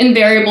people in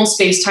variable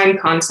space-time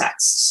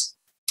contexts.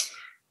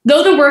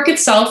 Though the work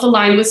itself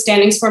aligned with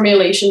Standing's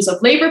formulations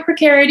of labor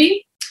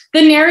precarity,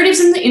 the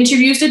narratives in the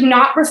interviews did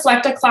not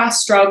reflect a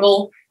class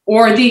struggle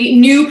or the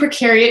new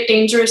precariat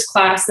dangerous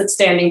class that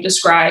Standing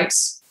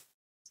describes.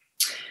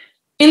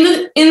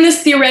 In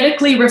this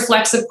theoretically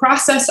reflexive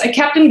process, I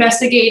kept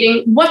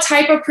investigating what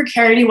type of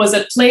precarity was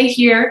at play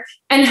here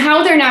and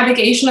how their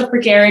navigation of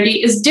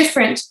precarity is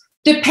different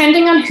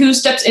depending on who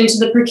steps into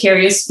the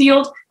precarious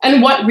field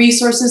and what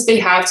resources they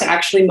have to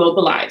actually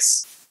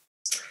mobilize.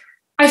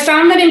 I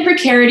found that in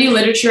precarity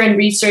literature and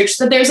research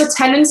that there's a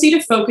tendency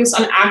to focus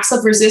on acts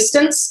of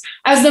resistance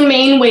as the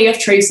main way of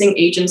tracing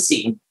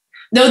agency.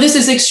 Though this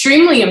is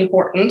extremely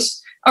important,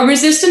 a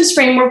resistance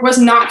framework was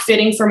not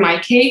fitting for my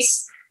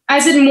case,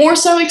 as it more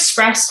so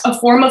expressed a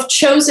form of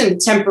chosen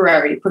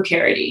temporary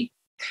precarity,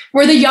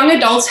 where the young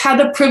adults had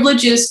the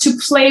privileges to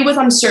play with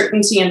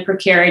uncertainty and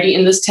precarity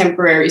in this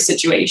temporary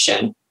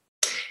situation.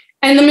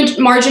 And the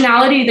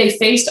marginality they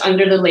faced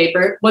under the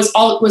labor was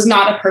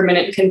not a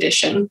permanent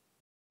condition.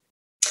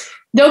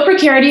 Though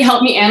precarity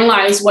helped me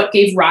analyze what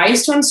gave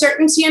rise to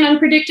uncertainty and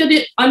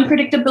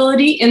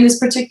unpredictability in this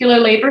particular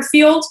labor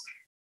field,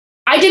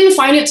 I didn't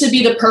find it to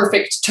be the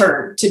perfect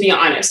term, to be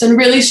honest, and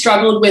really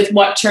struggled with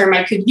what term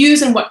I could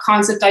use and what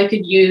concept I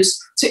could use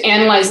to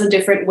analyze the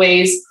different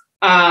ways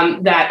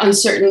that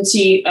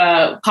uncertainty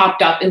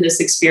popped up in this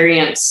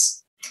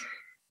experience.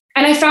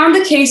 And I found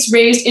the case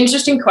raised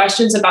interesting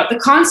questions about the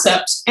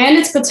concept and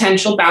its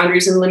potential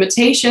boundaries and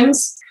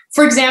limitations.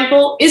 For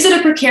example, is it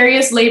a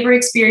precarious labor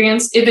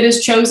experience if it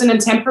is chosen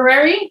and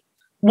temporary?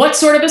 What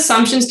sort of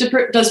assumptions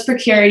does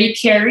precarity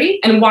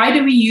carry? And why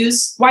don't we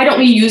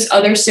use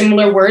other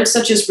similar words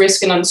such as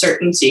risk and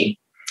uncertainty?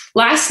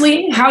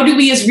 Lastly, how do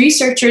we as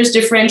researchers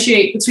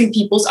differentiate between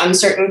people's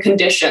uncertain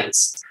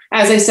conditions?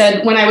 As I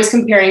said, when I was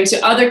comparing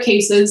to other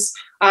cases,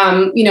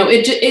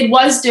 it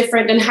was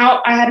different, and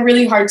how I had a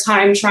really hard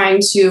time trying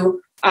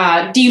to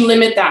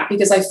delimit that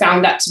because I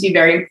found that to be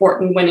very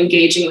important when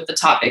engaging with the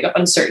topic of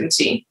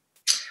uncertainty.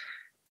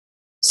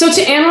 So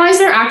to analyze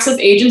their acts of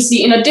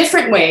agency in a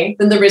different way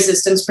than the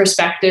resistance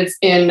perspective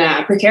in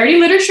precarity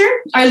literature,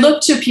 I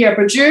looked to Pierre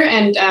Bourdieu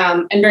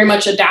and very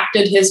much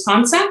adapted his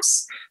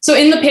concepts. So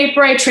in the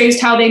paper, I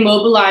traced how they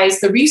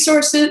mobilized their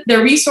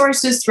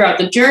resources throughout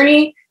the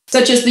journey,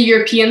 such as the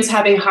Europeans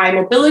having high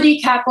mobility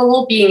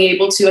capital, being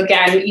able to,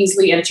 again,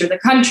 easily enter the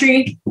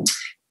country.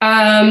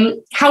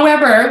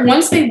 However,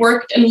 once they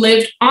worked and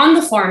lived on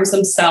the farms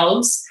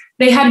themselves,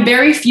 they had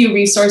very few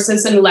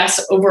resources and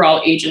less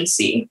overall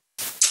agency.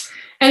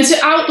 And to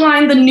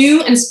outline the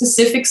new and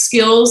specific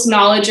skills,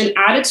 knowledge, and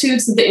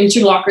attitudes that the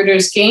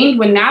interlocutors gained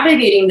when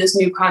navigating this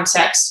new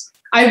context,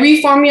 I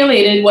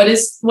reformulated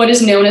what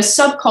is known as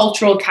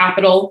subcultural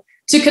capital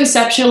to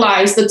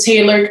conceptualize the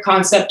tailored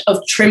concept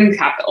of trim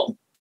capital.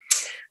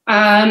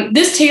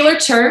 This tailored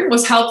term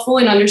was helpful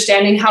in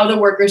understanding how the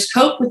workers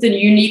cope with the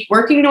unique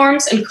working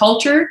norms and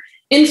culture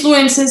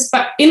influenced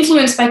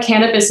by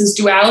cannabis's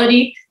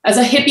duality as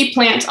a hippie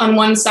plant on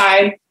one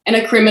side and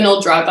a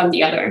criminal drug on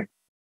the other.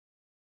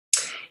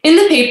 In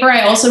the paper,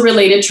 I also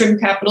related trim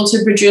capital to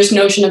Bourdieu's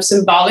notion of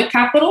symbolic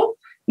capital,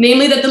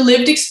 namely that the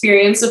lived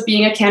experience of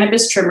being a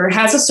cannabis trimmer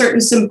has a certain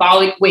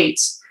symbolic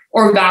weight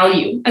or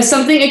value as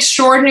something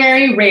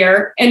extraordinary,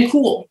 rare, and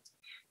cool,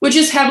 which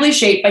is heavily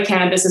shaped by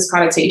cannabis's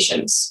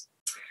connotations.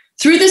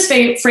 Through this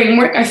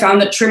framework, I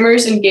found that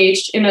trimmers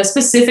engaged in a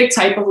specific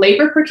type of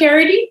labor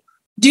precarity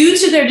due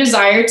to their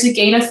desire to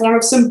gain a form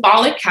of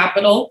symbolic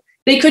capital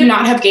they could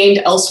not have gained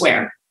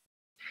elsewhere.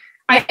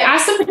 I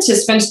asked the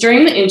participants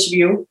during the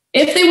interview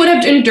if they would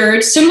have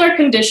endured similar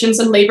conditions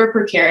in labor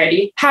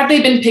precarity had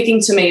they been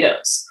picking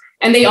tomatoes,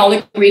 and they all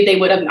agreed they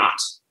would have not.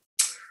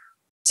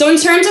 So in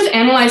terms of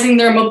analyzing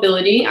their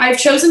mobility, I've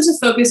chosen to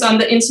focus on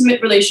the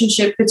intimate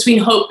relationship between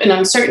hope and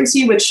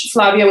uncertainty, which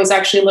Flavia was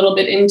actually a little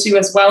bit into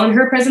as well in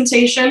her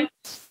presentation.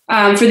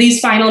 For these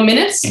final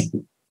minutes,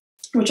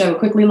 which I will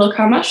quickly look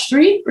how much,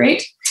 3,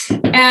 great.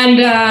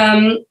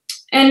 And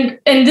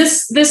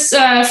this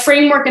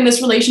framework and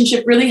this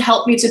relationship really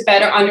helped me to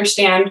better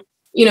understand,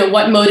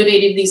 what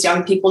motivated these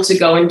young people to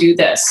go and do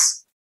this.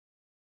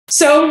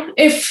 So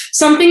if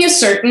something is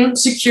certain,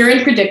 secure,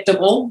 and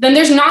predictable, then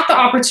there's not the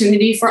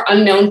opportunity for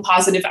unknown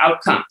positive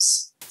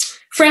outcomes.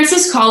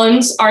 Francis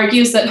Collins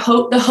argues that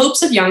the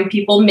hopes of young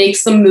people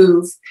makes them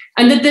move,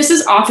 and that this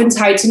is often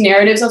tied to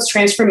narratives of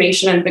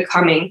transformation and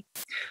becoming.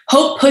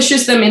 Hope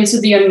pushes them into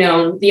the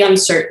unknown, the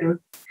uncertain.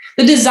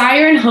 The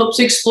desire and hope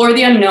to explore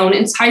the unknown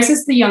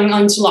entices the young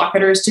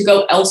interlocutors to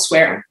go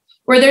elsewhere,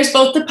 where there's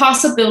both the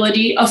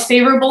possibility of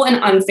favorable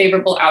and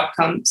unfavorable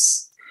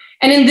outcomes.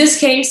 And in this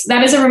case,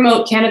 that is a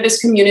remote cannabis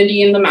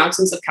community in the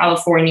mountains of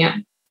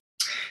California.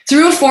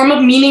 Through a form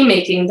of meaning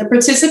making, the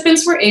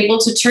participants were able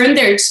to turn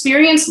their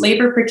experienced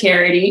labor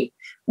precarity,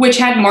 which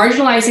had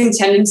marginalizing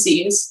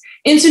tendencies,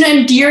 into an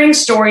endearing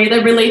story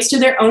that relates to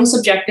their own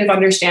subjective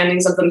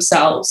understandings of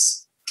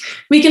themselves.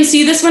 We can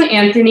see this when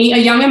Anthony, a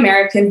young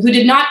American who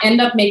did not end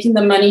up making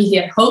the money he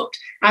had hoped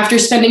after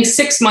spending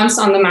 6 months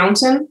on the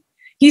mountain,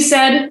 he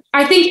said,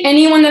 "I think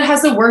anyone that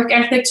has the work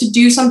ethic to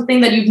do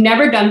something that you've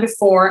never done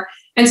before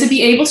and to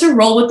be able to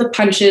roll with the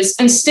punches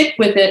and stick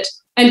with it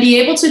and be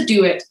able to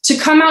do it, to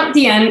come out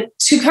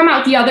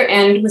the other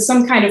end with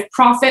some kind of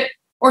profit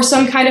or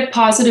some kind of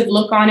positive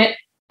look on it,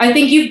 I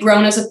think you've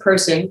grown as a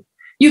person.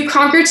 You've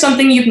conquered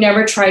something you've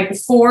never tried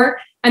before,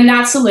 and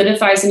that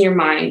solidifies in your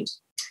mind.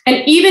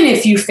 And even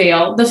if you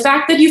fail, the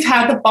fact that you've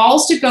had the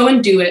balls to go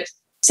and do it,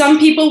 some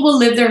people will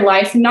live their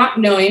life not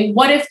knowing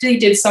what if they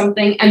did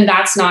something and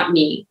that's not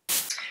me.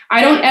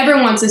 I don't ever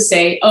want to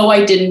say, oh,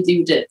 I didn't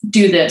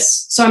do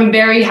this. So I'm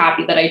very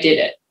happy that I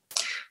did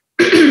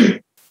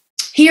it."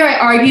 Here I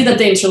argue that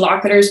the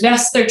interlocutors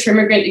vest their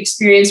trimmigrant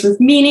experience with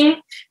meaning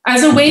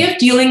as a way of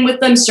dealing with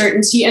the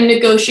uncertainty and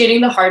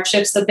negotiating the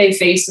hardships that they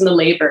face in the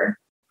labor.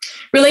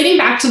 Relating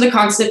back to the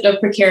concept of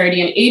precarity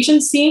and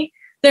agency,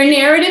 their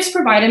narratives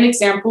provide an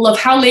example of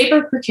how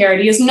labor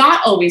precarity is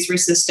not always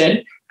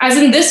resisted, as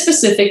in this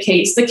specific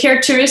case, the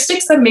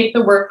characteristics that make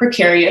the work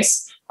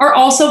precarious are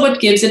also what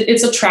gives it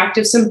its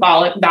attractive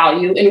symbolic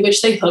value in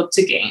which they hope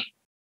to gain.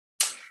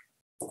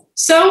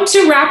 So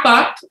to wrap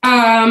up,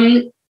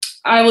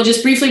 I will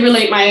just briefly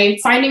relate my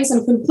findings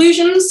and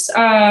conclusions.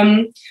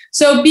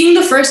 So being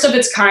the first of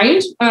its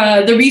kind,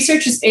 the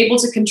research is able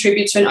to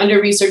contribute to an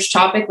under-researched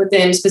topic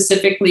within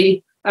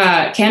specifically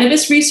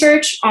cannabis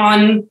research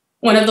on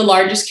one of the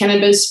largest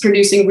cannabis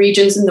producing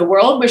regions in the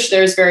world, which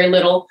there's very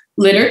little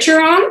literature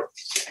on.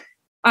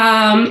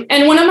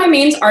 And one of my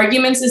main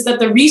arguments is that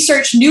the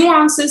research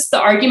nuances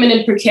the argument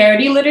in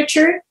precarity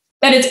literature,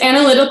 that its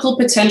analytical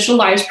potential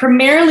lies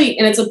primarily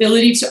in its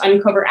ability to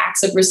uncover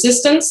acts of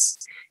resistance.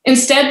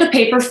 Instead, the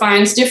paper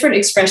finds different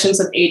expressions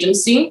of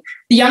agency.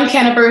 The young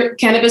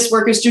cannabis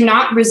workers do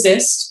not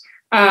resist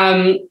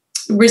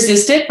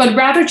it, but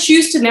rather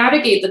choose to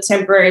navigate the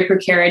temporary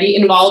precarity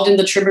involved in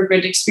the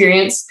trimmigrant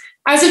experience,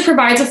 as it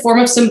provides a form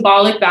of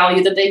symbolic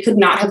value that they could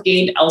not have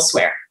gained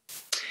elsewhere.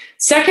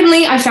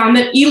 Secondly, I found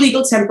that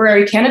illegal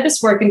temporary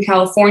cannabis work in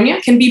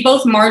California can be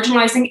both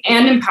marginalizing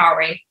and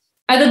empowering,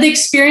 and that the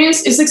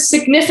experience is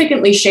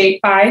significantly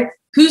shaped by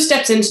who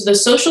steps into the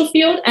social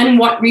field and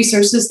what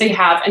resources they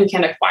have and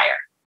can acquire.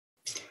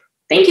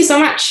 Thank you so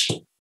much.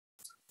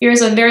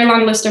 Here's a very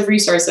long list of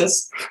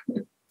resources.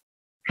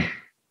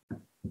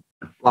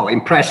 Wow,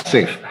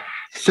 impressive.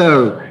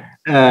 So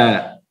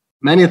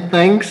many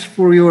thanks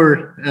for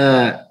your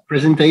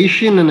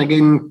presentation, and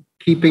again,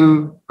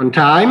 keeping on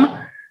time.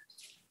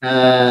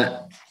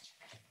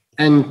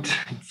 And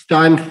it's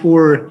time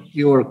for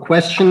your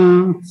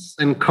questions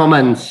and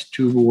comments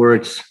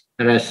towards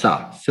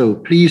Teresa. So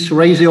please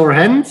raise your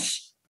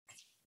hands.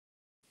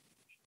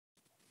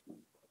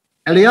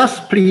 Elias,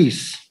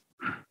 please.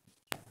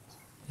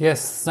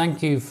 Yes,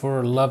 thank you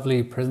for a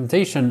lovely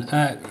presentation.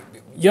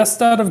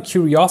 Just out of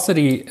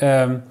curiosity,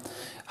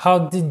 how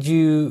did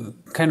you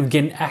kind of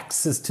gain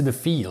access to the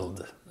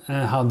field?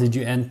 How did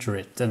you enter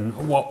it? And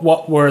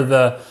what were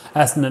the,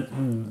 as a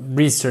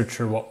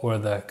researcher, what were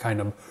the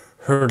kind of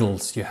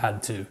hurdles you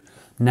had to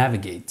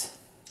navigate?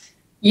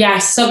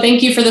 Yes. So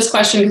thank you for this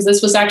question, because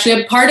this was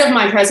actually a part of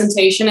my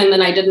presentation, and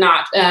then I did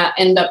not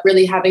end up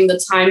really having the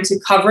time to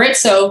cover it.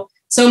 So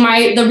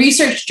the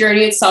research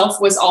journey itself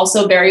was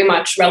also very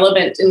much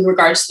relevant in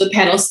regards to the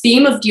panel's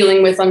theme of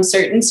dealing with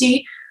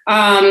uncertainty.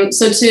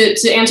 So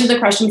to answer the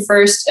question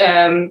first,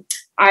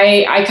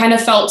 I kind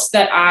of felt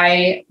that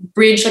I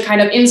bridged a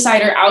kind of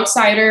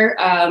insider-outsider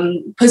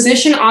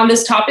position on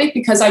this topic,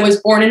 because I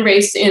was born and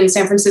raised in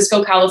San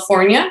Francisco,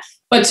 California,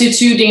 but to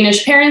two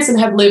Danish parents, and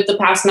have lived the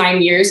past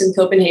 9 years in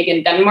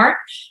Copenhagen, Denmark.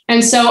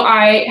 And so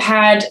I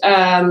had,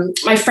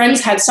 my friends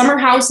had summer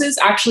houses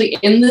actually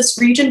in this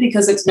region,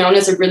 because it's known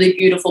as a really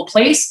beautiful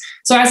place.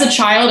 So as a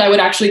child, I would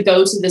actually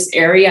go to this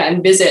area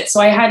and visit.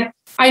 So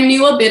I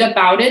knew a bit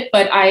about it,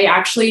 but I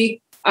actually,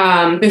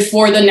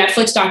 before the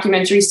Netflix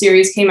documentary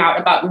series came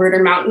out about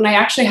Murder Mountain, I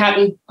actually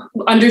hadn't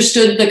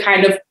understood the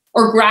kind of,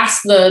 or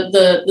grasped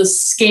the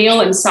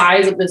scale and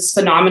size of this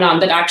phenomenon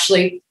that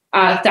actually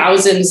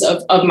thousands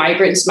of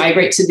migrants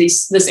migrate to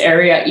this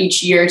area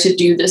each year to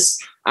do this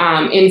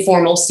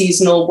informal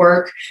seasonal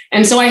work.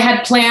 And so I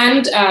had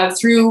planned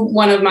through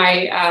one of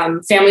my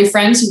family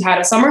friends who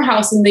had a summer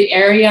house in the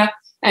area,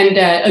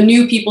 and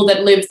knew people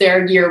that lived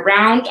there year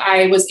round.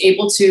 I was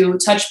able to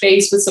touch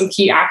base with some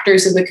key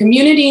actors in the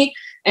community,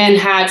 and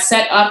had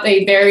set up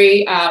a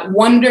very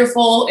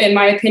wonderful, in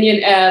my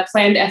opinion,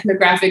 planned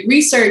ethnographic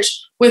research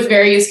with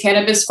various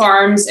cannabis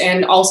farms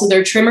and also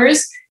their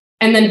trimmers.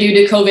 And then due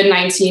to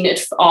COVID-19,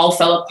 it all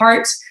fell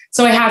apart.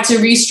 So I had to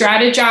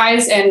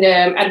re-strategize. And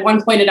at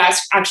one point, it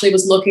actually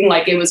was looking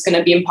like it was going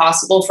to be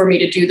impossible for me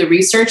to do the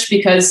research,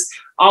 because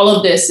all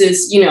of this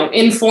is,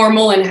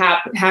 informal and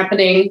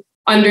happening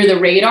under the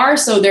radar.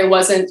 So there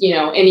wasn't,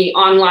 any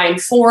online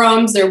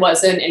forums. There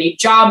wasn't any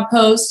job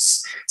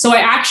posts. So I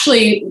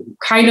actually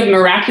kind of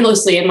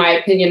miraculously, in my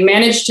opinion,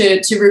 managed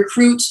to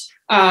recruit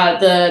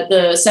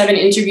the 7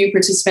 interview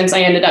participants I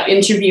ended up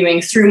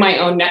interviewing through my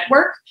own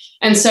network.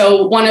 And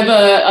so one of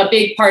a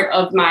big part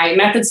of my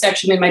method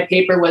section in my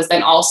paper was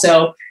then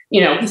also,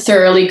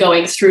 thoroughly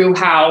going through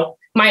how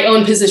my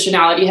own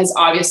positionality has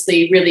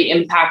obviously really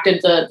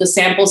impacted the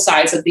sample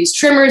size of these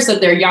trimmers,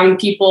 that they're young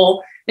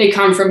people. They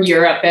come from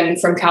Europe and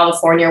from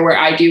California, where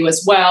I do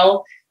as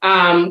well.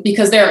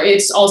 Because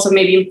it's also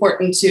maybe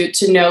important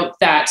to note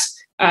that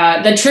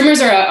the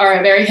trimmers are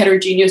a very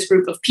heterogeneous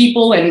group of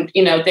people. And,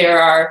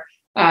 there are,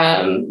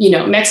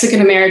 Mexican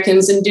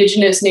Americans,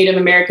 indigenous Native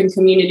American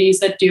communities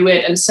that do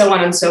it, and so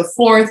on and so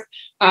forth.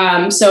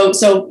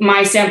 So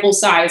my sample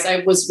size, I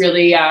was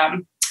really,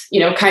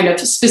 kind of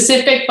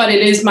specific, but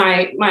it is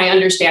my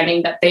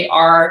understanding that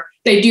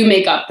they do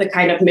make up the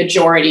kind of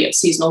majority of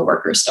seasonal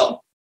workers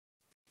still.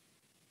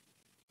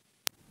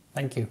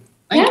 Thank you.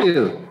 Thank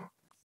you.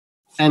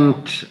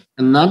 And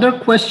another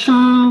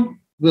question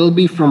will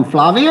be from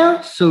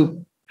Flavia.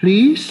 So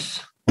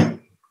please.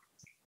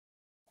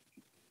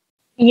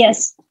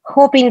 Yes,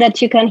 hoping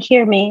that you can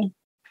hear me.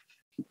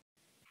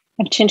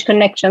 I've changed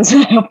connections.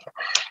 I hope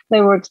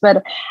that works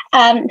better.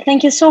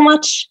 Thank you so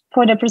much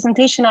for the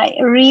presentation. I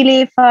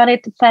really found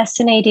it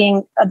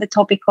fascinating, the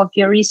topic of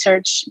your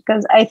research,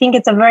 because I think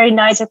it's a very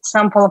nice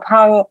example of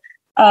how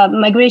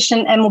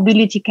migration and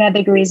mobility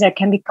categories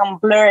can become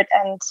blurred.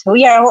 And so,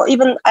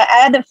 I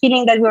had a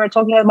feeling that we were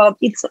talking about,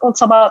 it's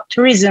also about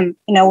tourism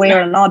in a way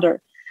or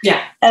another.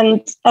 Yeah.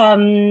 And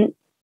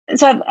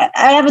so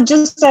I have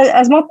just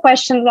a small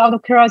question out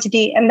of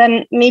curiosity, and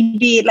then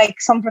maybe like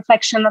some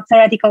reflection on the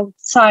theoretical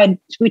side,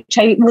 which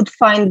I would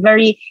find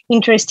very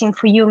interesting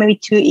for you, maybe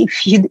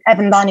if you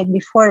haven't done it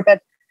before.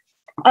 But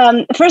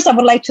first, I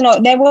would like to know,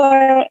 there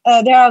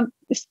are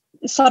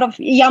sort of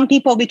young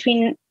people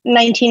between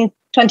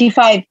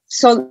 1925,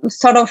 so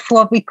sort of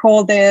what we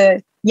call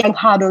the young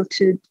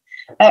adulthood.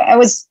 I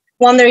was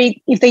wondering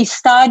if they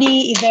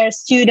study, if they're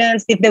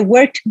students, if they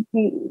worked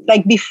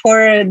like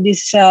before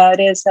this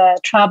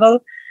travel.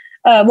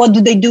 What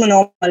do they do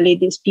normally,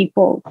 these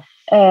people?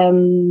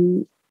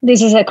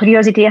 This is a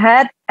curiosity I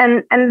had.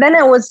 And then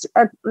I was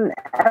a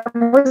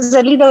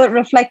little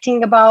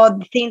reflecting about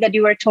the thing that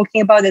you were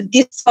talking about, that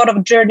this sort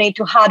of journey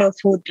to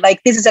adulthood,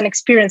 like this is an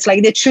experience,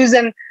 like they choose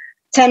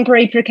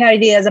temporary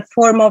precarity as a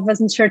form of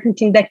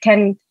uncertainty that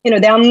can,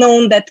 the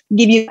unknown that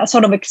give you a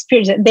sort of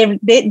experience that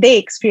they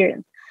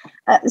experience.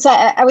 So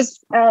I was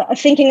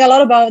thinking a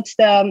lot about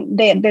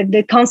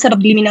the concept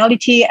of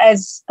liminality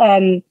as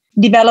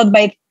developed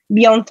by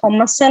Bjorn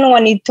Thomason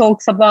when he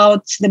talks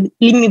about the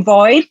limi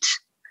void.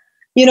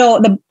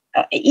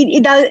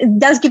 It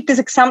does give this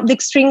the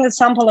extreme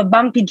example of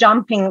bumpy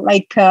jumping,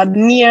 like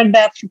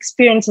near-death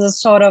experience as a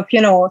sort of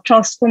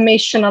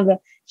transformation of the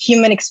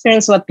human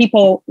experience, what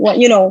people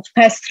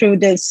pass through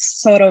this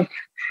sort of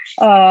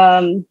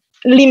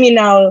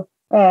liminal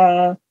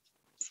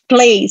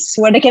place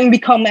where they can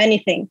become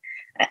anything.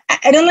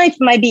 I don't know if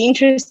it might be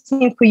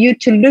interesting for you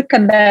to look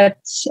at that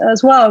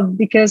as well,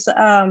 because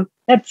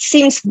that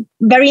seems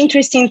very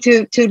interesting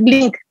to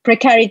link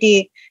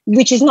precarity,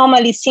 which is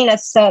normally seen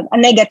as a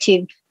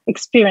negative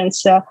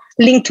experience,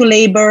 linked to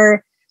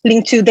labor,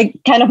 linked to the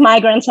kind of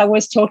migrants I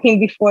was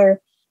talking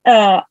before,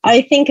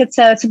 I think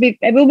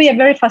it will be a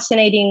very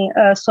fascinating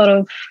sort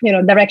of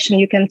direction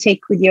you can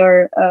take with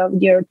your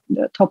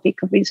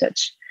topic of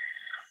research.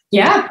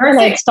 Yeah,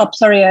 perfect. Stop.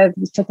 Sorry, I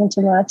was talking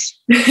too much.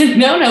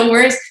 No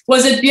worries.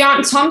 Was it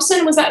Bjorn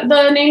Thompson? Was that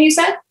the name you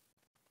said?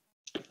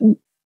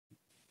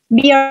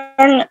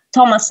 Bjorn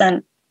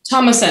Thomason.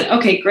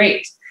 Okay,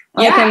 great.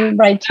 I can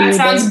write to you. That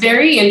sounds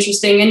very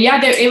interesting. And yeah,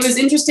 it was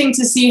interesting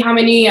to see how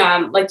many,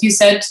 like you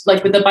said,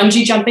 like with the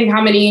bungee jumping,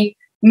 how many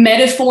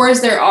metaphors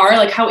there are,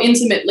 like how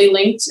intimately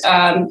linked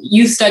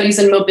youth studies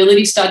and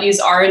mobility studies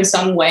are in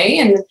some way.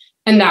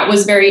 And that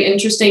was very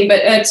interesting.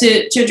 But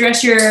to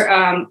address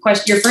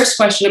your first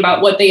question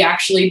about what they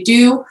actually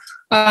do,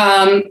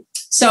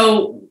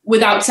 so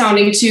without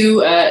sounding too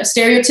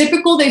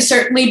stereotypical, they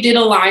certainly did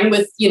align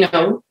with,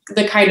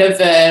 the kind of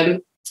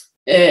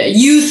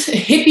youth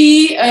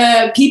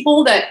hippie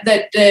people that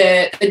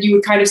you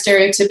would kind of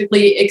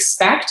stereotypically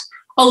expect.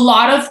 A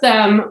lot of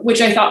them,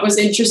 which I thought was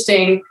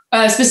interesting,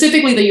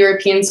 specifically the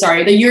European,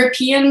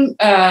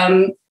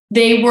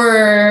 they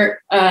were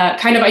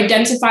kind of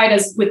identified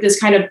as with this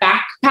kind of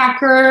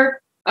backpacker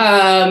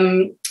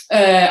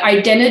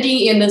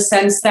identity, in the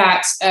sense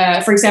that,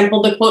 for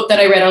example, the quote that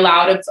I read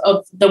aloud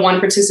of the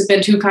one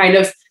participant who kind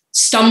of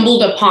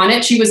stumbled upon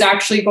it. She was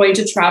actually going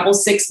to travel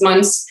 6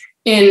 months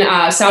in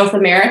South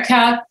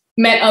America,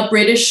 met a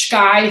British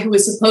guy who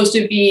was supposed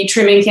to be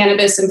trimming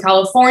cannabis in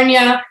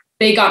California.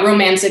 They got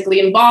romantically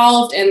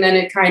involved, and then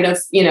it kind of,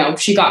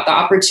 she got the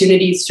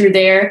opportunities through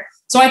there.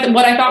 So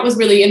what I thought was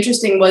really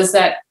interesting was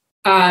that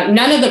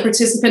none of the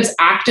participants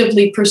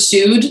actively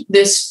pursued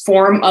this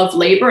form of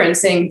labor and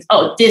saying,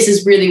 oh, this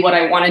is really what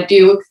I want to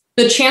do.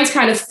 The chance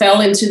kind of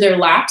fell into their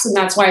laps. And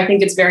that's why I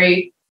think it's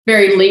very,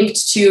 very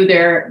linked to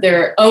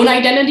their own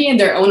identity and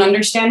their own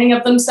understanding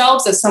of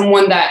themselves as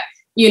someone that,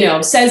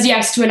 says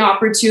yes to an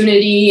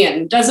opportunity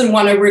and doesn't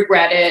want to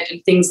regret it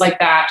and things like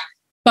that.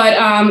 But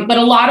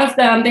a lot of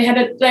them, they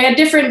had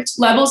different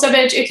levels of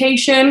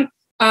education.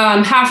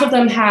 Half of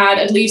them had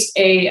at least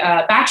a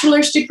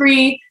bachelor's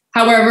degree.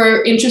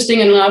 However, interesting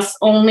enough,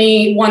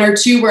 only 1 or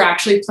 2 were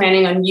actually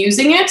planning on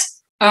using it.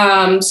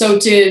 So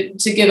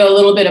to give a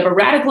little bit of a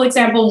radical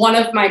example, one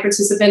of my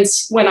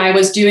participants, when I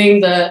was doing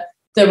the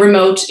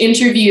remote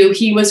interview,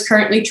 he was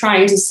currently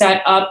trying to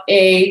set up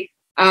a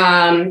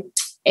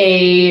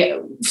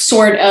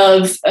sort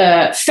of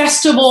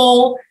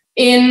festival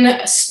in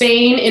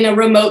Spain in a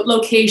remote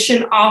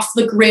location off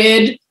the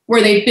grid,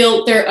 where they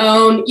built their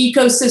own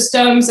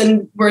ecosystems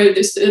and where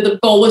the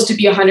goal was to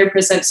be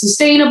 100%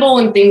 sustainable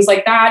and things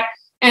like that.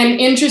 And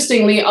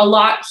interestingly,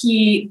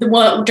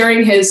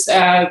 during his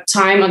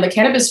time on the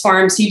cannabis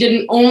farms, he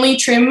didn't only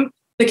trim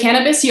the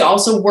cannabis, he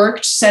also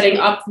worked setting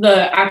up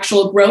the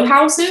actual grow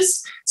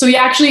houses. So he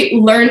actually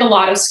learned a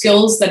lot of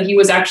skills that he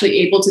was actually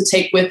able to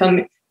take with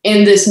him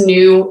in this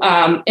new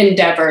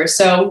endeavor.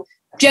 So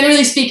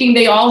generally speaking,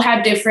 they all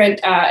had different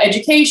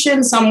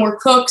education. Some were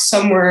cooks,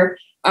 some were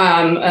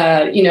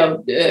had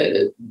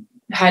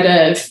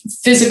a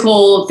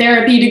physical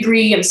therapy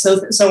degree, and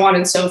so on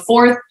and so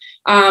forth.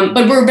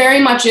 But we're very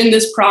much in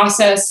this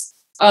process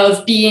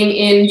of being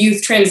in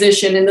youth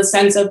transition, in the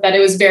sense of that it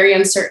was very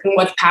uncertain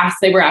what path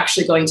they were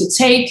actually going to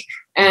take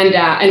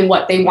and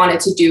what they wanted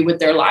to do with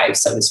their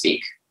lives, so to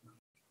speak.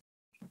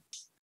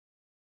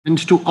 And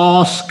to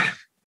ask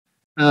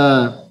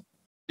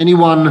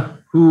anyone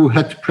who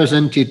had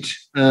presented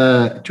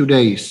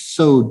today,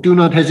 so do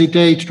not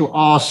hesitate to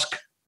ask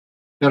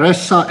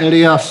Teresa,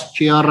 Elias,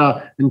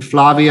 Chiara, and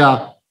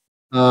Flavia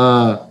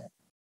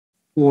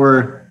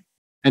for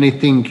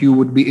anything you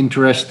would be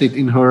interested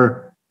in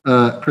her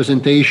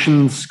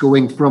presentations,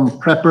 going from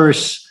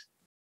preppers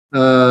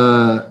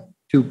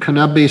to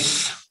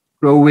cannabis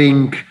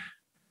growing.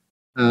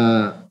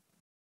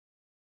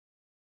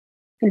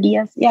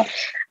 Elias, yeah.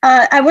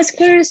 I was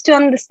curious to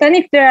understand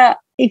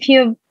if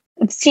you've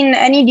seen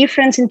any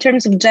difference in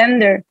terms of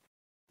gender,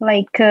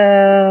 like.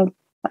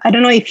 I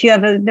don't know if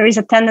there is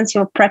a tendency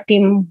of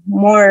prepping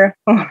more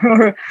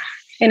or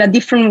in a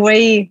different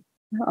way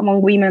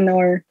among women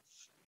or.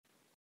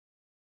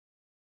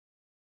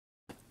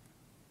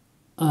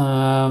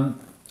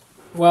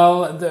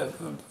 Well,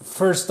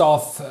 first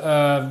off,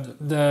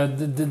 the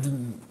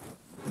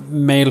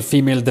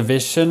male-female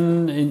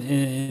division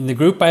in the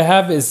group I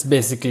have is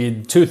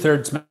basically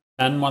 2/3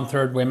 men,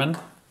 1/3 women,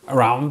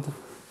 around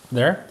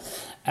there.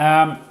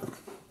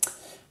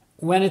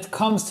 When it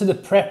comes to the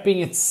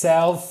prepping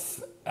itself,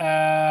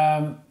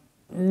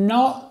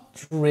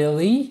 not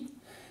really.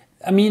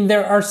 I mean,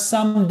 there are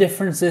some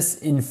differences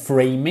in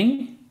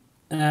framing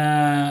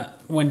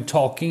when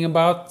talking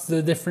about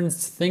the different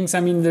things.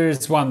 I mean,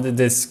 there's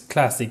this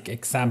classic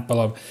example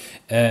of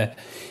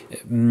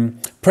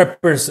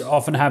preppers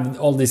often have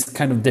all these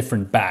kind of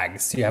different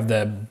bags. You have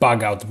the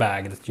bug out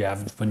bag that you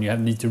have when you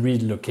need to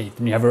relocate,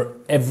 and you have an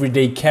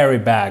everyday carry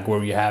bag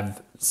where you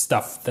have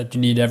stuff that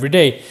you need every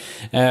day.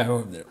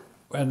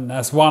 And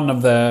as one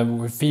of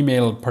the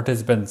female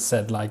participants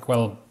said, like,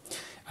 well,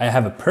 I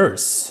have a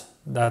purse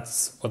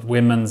that's what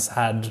women's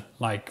had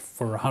like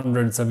for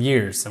hundreds of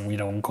years, and we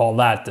don't call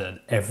that an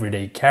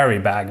everyday carry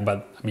bag,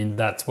 but I mean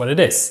that's what it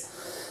is.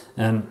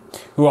 And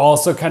who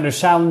also kind of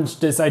challenged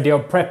this idea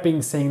of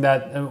prepping, saying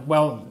that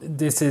well,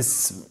 this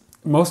is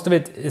most of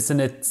it, isn't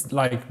it?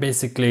 Like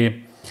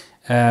basically,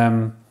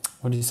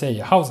 what do you say?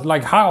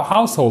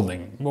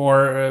 Householding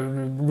or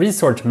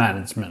resource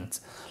management,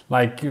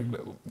 like.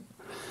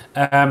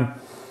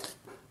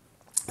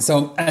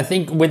 So I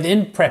think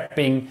within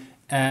prepping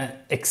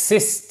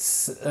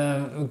exists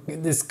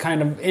this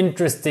kind of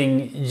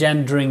interesting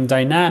gendering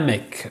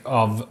dynamic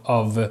of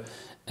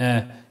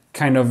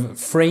kind of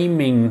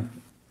framing.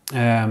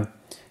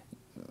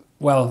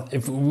 Well,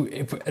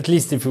 if at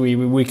least if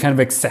we kind of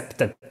accept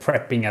that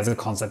prepping as a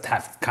concept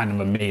has kind of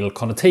a male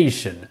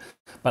connotation,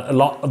 but a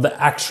lot of the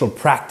actual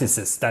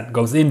practices that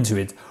goes into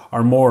it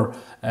are more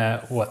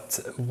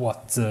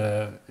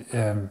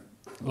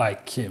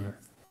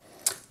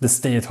the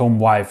stay-at-home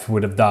wife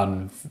would have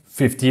done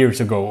 50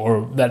 years ago,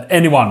 or that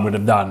anyone would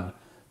have done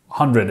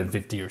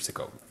 150 years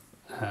ago.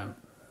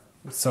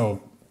 So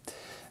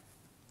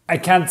I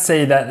can't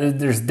say that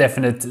there's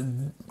definite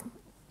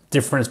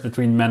difference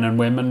between men and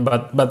women,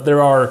 but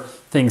there are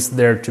things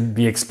there to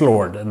be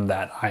explored, and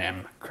that I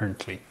am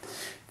currently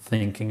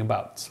thinking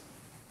about.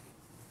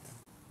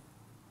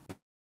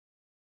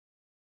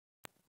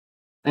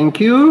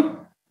 Thank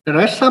you.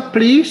 Teresa,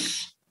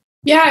 please.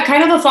 Yeah,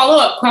 kind of a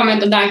follow-up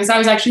comment on that, because I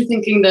was actually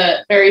thinking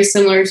that very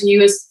similar to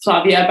you as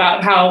Flavia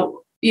about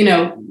how,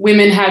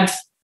 women have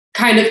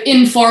kind of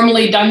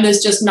informally done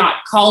this, just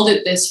not called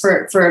it this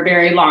for a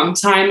very long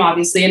time,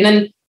 obviously. And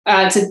then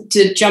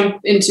to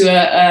jump into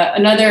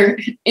another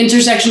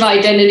intersectional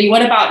identity,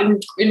 what about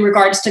in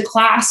regards to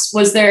class?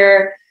 Was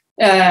there,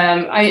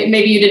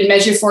 maybe you didn't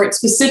measure for it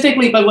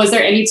specifically, but was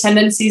there any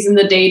tendencies in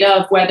the data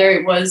of whether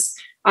it was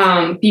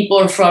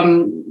people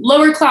from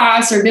lower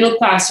class or middle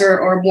class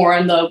or more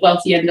on the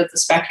wealthy end of the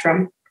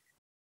spectrum?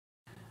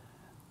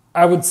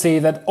 I would say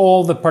that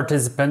all the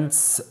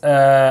participants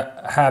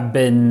have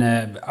been,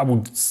 I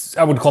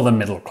would call them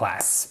middle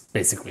class,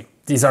 basically.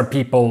 These are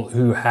people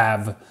who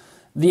have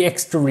the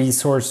extra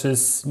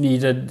resources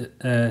needed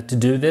to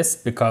do this,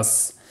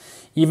 because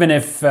even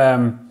if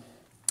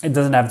it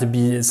doesn't have to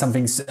be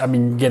something, I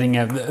mean, getting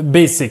a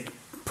basic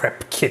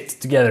prep kit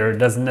together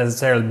doesn't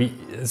necessarily be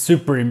a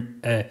super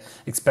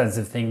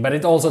expensive thing, but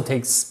it also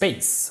takes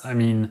space. I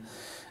mean,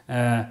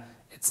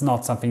 it's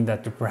not something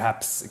that you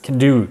perhaps can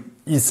do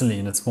easily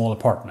in a small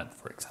apartment,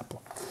 for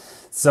example.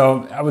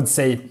 So I would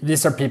say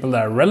these are people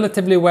that are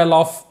relatively well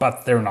off,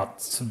 but they're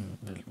not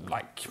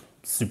like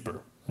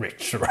super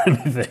rich or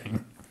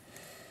anything.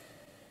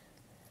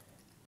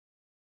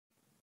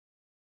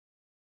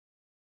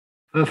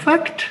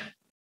 Perfect.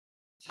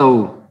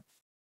 So,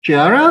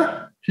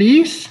 Chiara,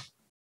 please.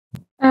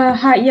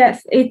 Hi,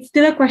 yes, it's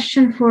still a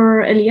question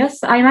for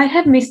Elias. I might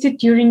have missed it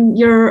during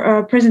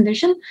your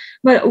presentation,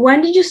 but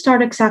when did you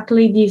start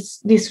exactly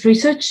this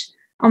research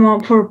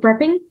for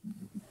prepping?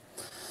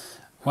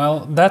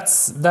 Well,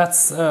 that's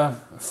a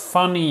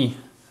funny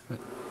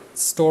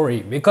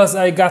story, because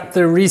I got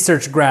the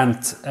research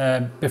grant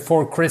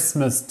before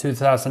Christmas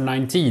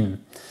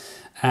 2019,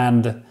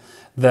 and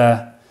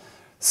the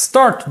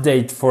start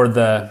date for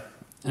the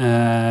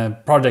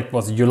project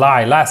was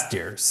July last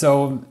year.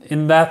 So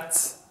in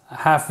that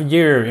half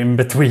year in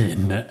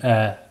between,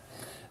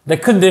 the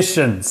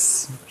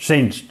conditions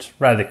changed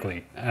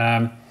radically.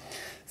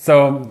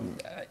 So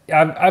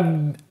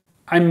I'm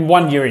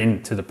 1 year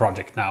into the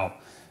project now,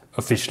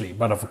 officially,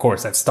 but of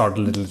course I've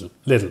started a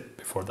little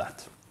before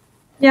that.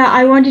 Yeah,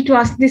 I wanted to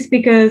ask this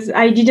because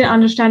I didn't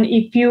understand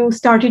if you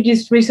started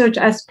this research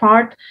as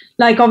part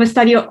of a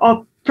study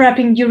of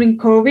prepping during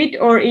COVID,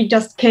 or it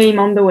just came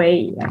on the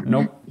way. Yeah.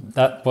 Nope,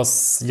 that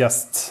was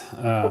just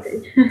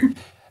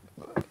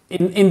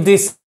in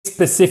this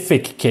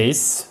specific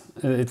case,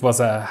 it was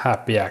a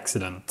happy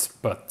accident,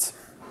 but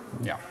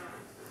yeah.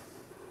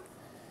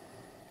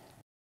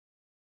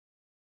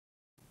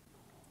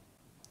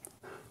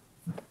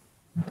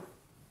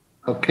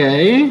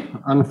 Okay,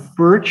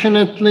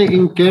 unfortunately,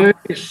 Inger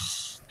is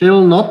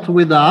still not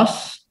with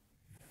us.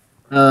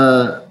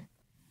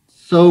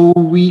 So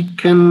we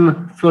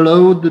can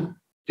follow the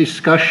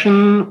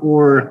discussion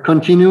or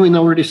continue in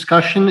our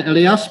discussion.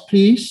 Elias,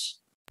 please.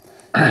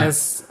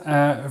 Yes.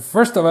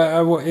 First of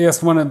all, I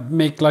just want to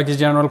make like a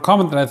general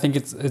comment that I think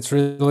it's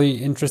really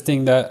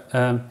interesting that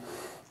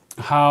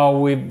how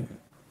we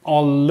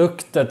all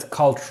looked at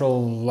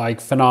cultural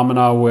like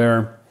phenomena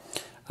where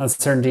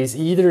uncertainty is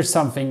either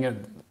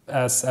something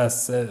as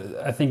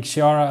I think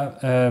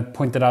Chiara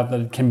pointed out,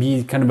 that it can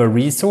be kind of a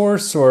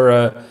resource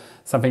or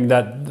something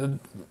that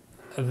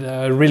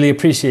really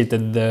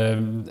appreciated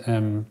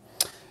the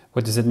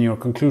what is it in your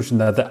conclusion,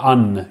 that the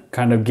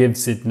kind of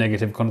gives it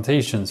negative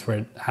connotations where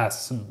it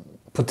has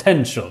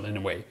potential in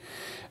a way,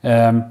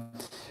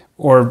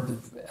 or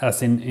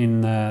as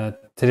in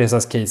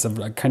Teresa's case of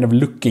like kind of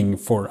looking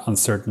for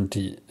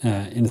uncertainty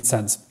in a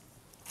sense.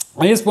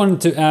 I just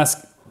wanted to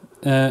ask,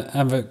 I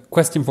have a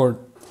question for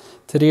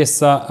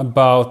Teresa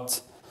about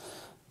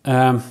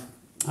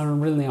I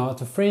don't really know how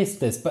to phrase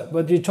this,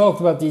 but you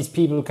talked about these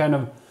people kind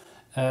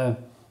of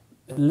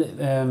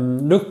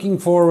looking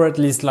forward, at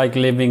least like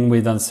living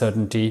with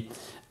uncertainty.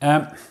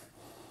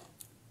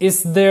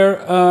 Is there,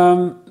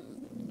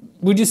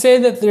 would you say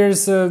that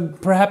there's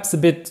perhaps a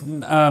bit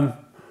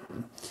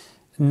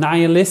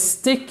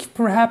nihilistic,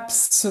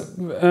 perhaps,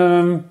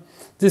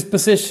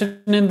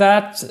 disposition in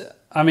that?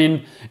 I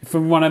mean, if we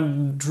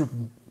want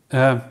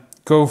to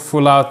go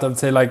full out and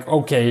say like,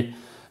 okay,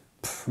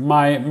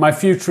 my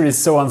future is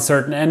so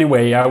uncertain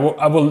anyway, I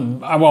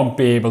won't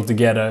be able to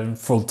get a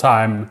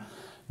full-time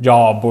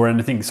job or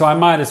anything, so I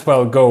might as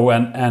well go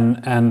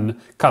and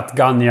cut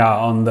Ganya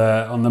on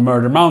the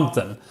murder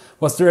mountain.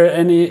 Was there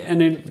any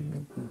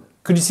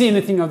could you see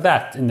anything of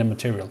that in the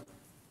material?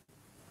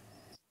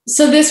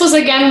 So this was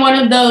again one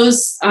of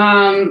those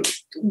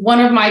one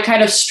of my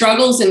kind of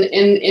struggles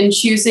in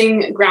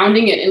choosing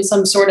grounding it in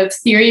some sort of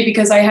theory,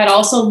 because I had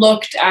also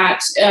looked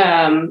at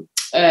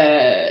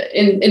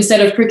instead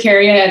of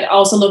precarity, I had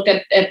also looked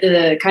at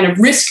the kind of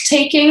risk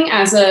taking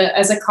as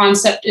a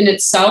concept in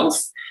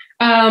itself.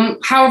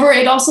 However,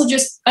 it also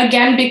just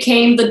again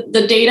became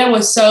the data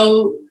was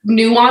so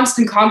nuanced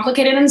and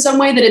complicated in some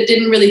way that it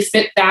didn't really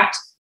fit that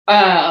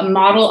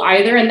model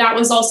either. And that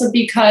was also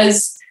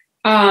because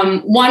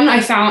one, I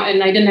found,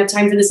 and I didn't have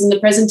time for this in the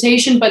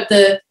presentation, but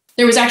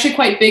there was actually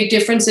quite big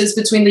differences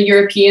between the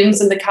Europeans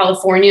and the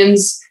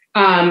Californians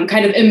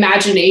kind of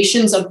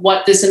imaginations of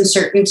what this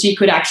uncertainty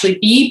could actually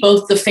be,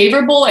 both the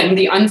favorable and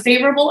the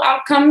unfavorable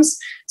outcomes.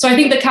 So I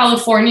think the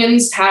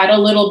Californians had a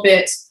little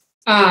bit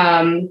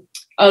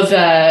of,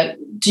 to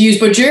use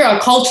Bourdieu, a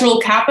cultural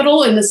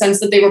capital, in the sense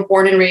that they were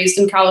born and raised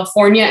in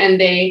California, and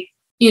they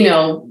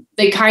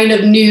kind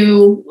of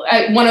knew,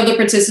 one of the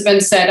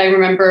participants said, I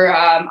remember,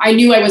 I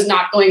knew I was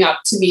not going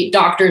up to meet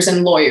doctors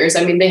and lawyers.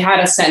 I mean, they had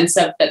a sense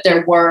of that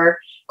there were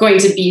going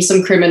to be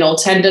some criminal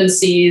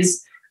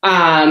tendencies.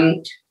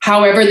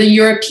 However, the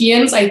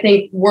Europeans, I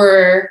think,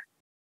 were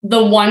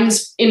the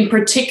ones in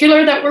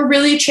particular that were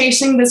really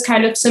chasing this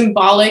kind of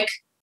symbolic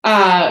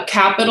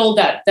capital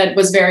that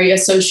was very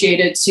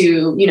associated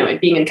to,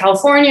 it being in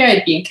California,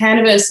 it being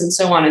cannabis, and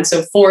so on and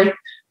so forth.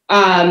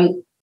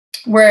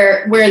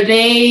 Where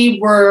they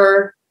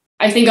were,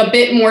 I think, a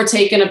bit more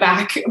taken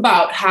aback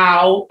about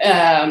how,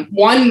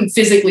 one,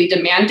 physically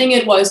demanding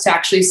it was to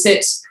actually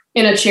sit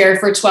in a chair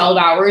for 12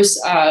 hours,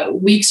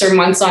 weeks or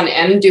months on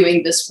end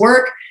doing this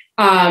work.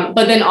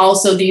 But then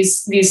also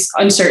these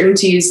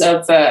uncertainties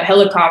of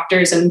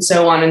helicopters and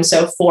so on and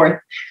so forth.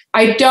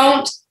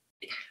 Again,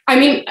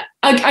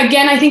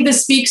 I think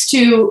this speaks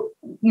to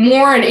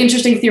more an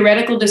interesting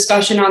theoretical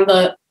discussion on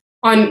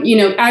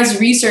as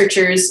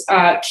researchers,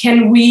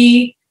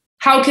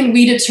 how can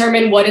we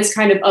determine what is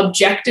kind of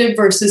objective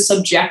versus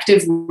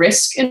subjective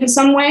risk in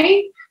some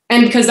way?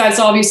 And because that's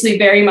obviously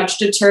very much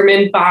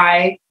determined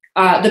by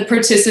the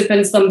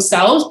participants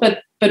themselves,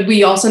 but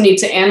we also need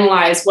to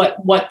analyze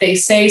what they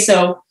say.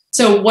 So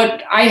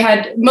what I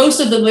had,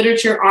 most of the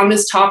literature on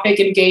this topic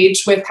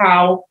engaged with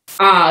how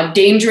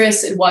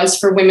dangerous it was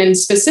for women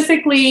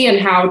specifically,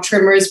 and how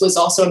trimmers was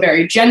also a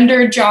very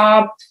gendered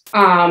job.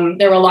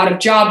 There were a lot of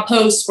job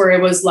posts where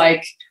it was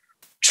like,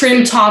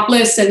 trim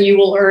topless and you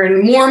will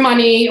earn more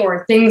money,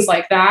 or things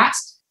like that.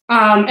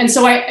 And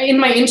so in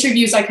my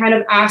interviews, I kind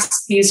of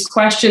asked these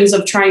questions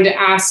of trying to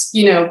ask,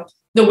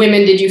 the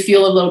women, did you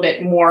feel a little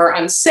bit more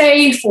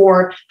unsafe,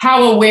 or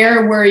how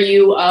aware were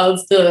you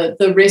of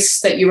the risks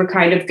that you were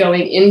kind of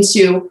going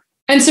into?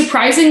 And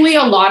surprisingly,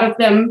 a lot of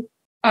them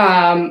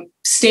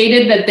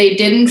stated that they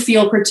didn't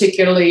feel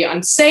particularly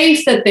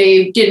unsafe, that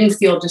they didn't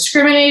feel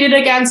discriminated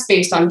against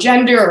based on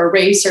gender or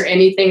race or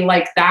anything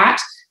like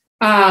that.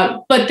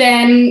 But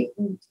then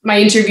my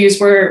interviews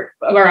were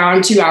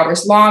around 2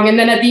 hours long. And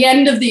then at the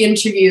end of the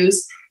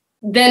interviews,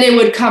 then it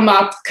would come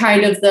up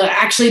kind of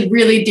actually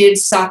really did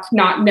suck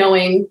not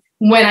knowing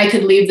when I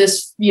could leave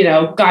this,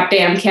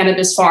 goddamn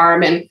cannabis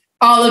farm, and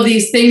all of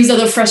these things of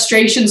the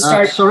frustration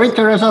started. Sorry,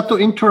 Teresa, to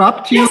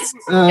interrupt you.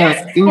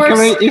 Yes,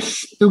 Inkari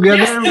is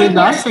together with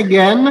us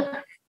again.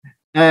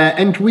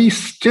 And we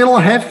still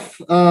have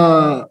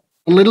a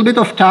little bit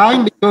of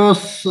time,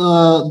 because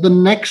the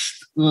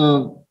next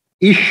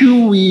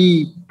issue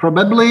we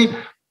probably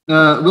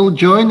will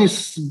join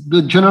is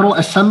the General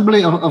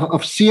Assembly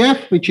of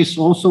SIEF, which is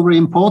also very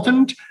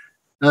important,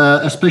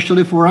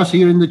 especially for us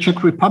here in the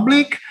Czech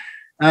Republic.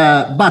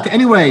 But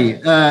anyway,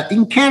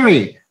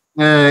 Inkari,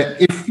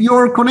 if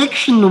your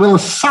connection will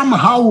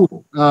somehow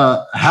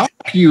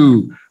help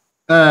you,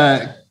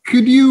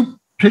 could you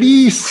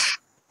please,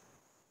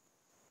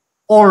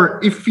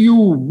 or if you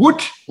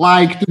would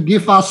like to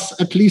give us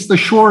at least a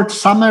short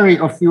summary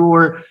of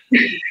your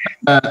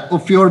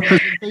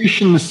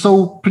presentation,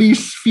 so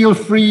please feel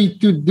free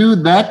to do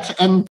that.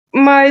 And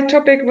my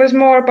topic was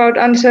more about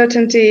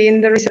uncertainty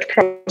in the research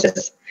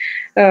process.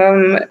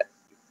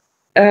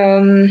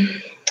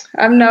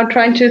 I'm now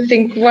trying to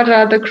think what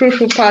are the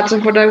crucial parts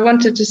of what I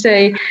wanted to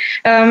say.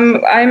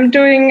 I'm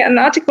doing an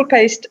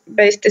article-based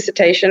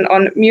dissertation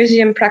on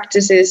museum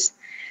practices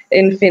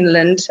in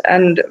Finland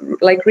and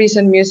like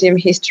recent museum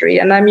history.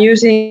 And I'm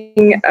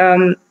using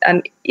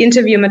an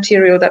interview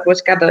material that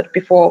was gathered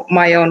before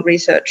my own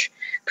research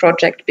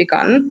project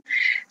began.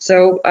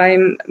 So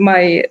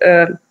my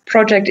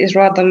project is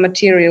rather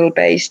material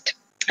based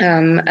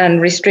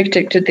and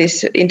restricted to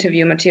this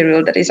interview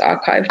material that is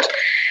archived.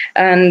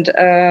 And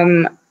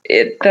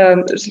it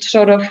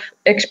sort of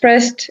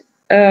expressed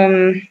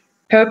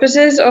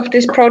purposes of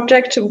this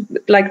project,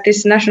 like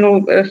this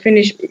National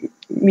Finnish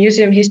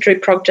Museum History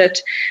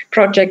project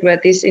where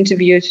these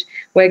interviews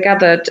were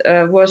gathered,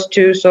 was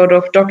to sort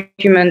of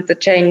document the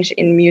change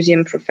in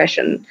museum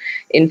profession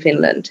in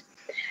Finland.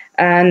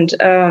 And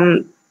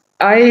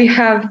I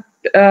have,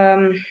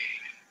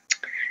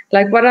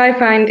 like what I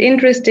find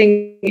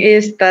interesting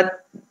is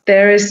that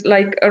there is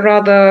like a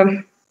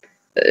rather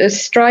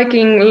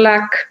striking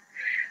lack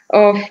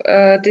of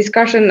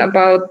discussion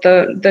about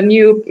the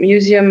new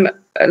museum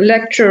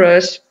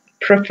lecturers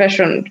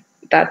profession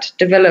that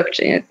developed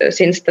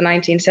since the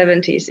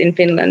 1970s in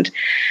Finland.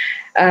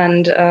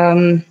 And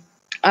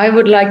I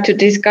would like to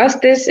discuss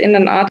this in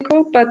an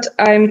article, but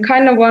I'm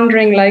kind of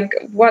wondering like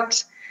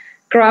what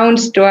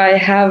grounds do I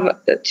have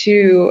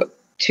to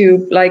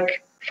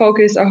like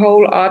focus a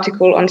whole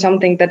article on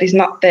something that is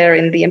not there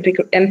in the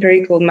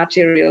empirical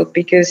material,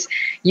 because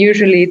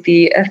usually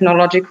the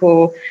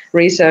ethnological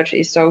research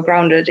is so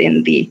grounded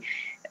in the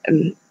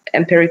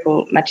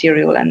empirical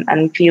material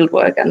and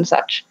fieldwork and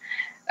such.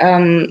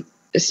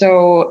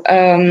 So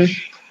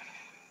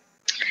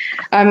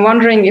I'm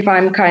wondering if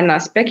I'm kind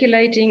of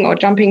speculating or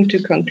jumping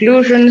to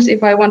conclusions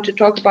if I want to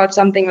talk about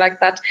something like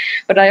that.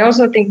 But I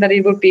also think that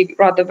it would be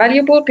rather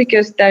valuable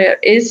because there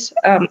is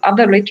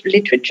other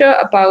literature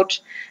about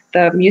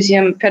the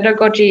museum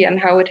pedagogy and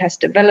how it has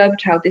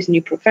developed, how this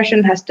new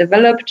profession has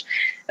developed.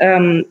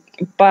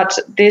 But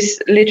this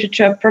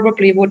literature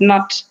probably would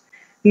not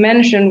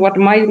mention what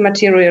my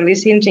material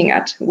is hinting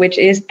at, which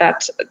is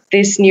that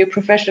this new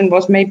profession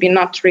was maybe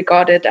not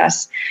regarded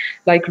as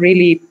like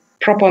really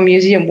proper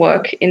museum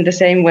work in the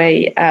same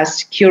way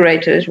as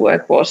curators'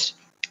 work was,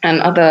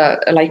 and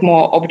other like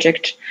more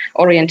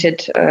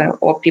object-oriented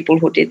or people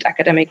who did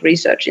academic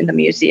research in the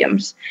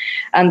museums,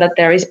 and that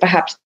there is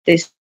perhaps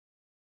this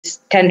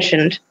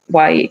tension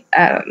why,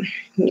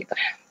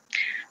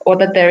 or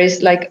that there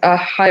is like a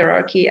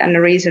hierarchy and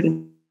a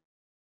reason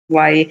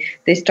why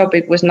this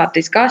topic was not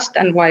discussed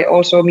and why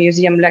also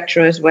museum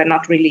lecturers were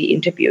not really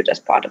interviewed as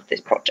part of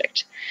this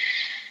project.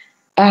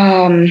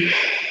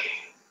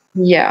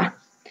 Yeah.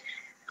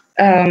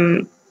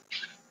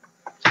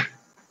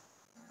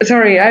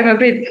 Sorry, I'm a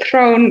bit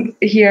thrown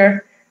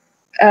here.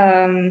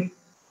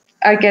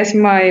 I guess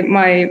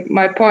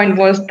my point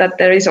was that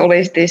there is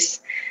always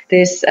this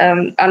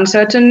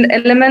uncertain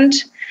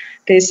element,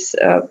 this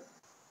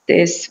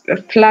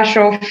flash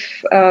of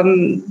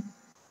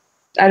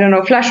I don't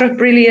know, flash of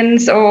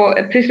brilliance or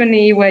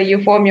epiphany where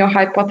you form your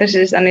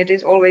hypothesis, and it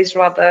is always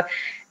rather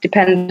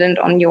dependent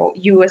on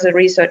you as a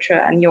researcher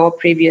and your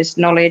previous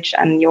knowledge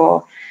and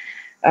your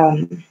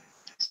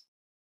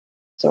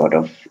sort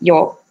of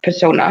your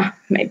persona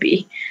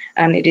maybe,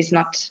 and it is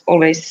not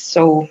always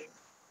so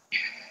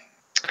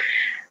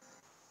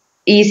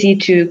easy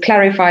to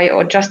clarify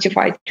or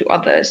justify to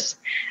others.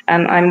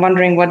 And I'm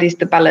wondering what is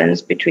the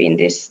balance between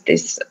this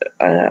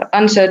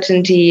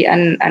uncertainty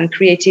and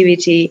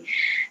creativity,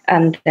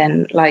 and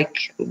then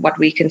like what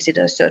we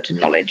consider certain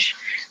knowledge.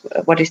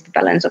 What is the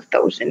balance of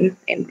those in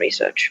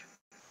research?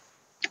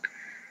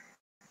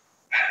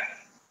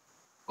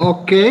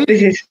 Okay.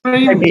 This is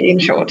maybe in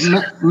short.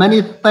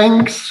 Many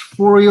thanks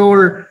for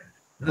your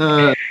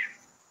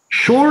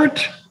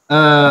short,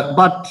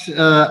 but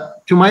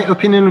to my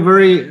opinion,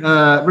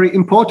 very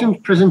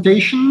important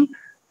presentation.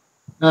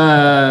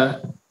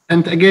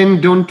 And again,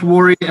 don't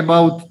worry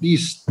about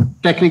these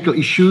technical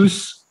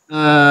issues.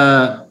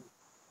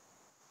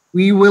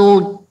 We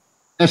will,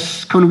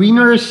 as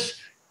conveners,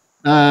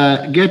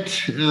 get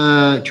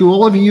to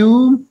all of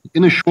you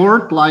in a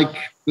short, like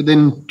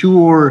within 2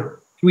 or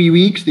 3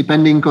 weeks,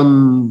 depending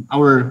on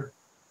our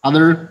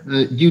other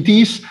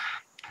duties,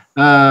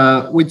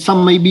 with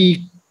some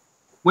maybe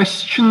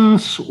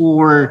questions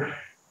or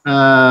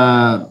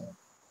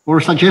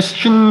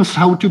suggestions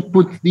how to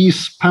put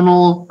this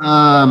panel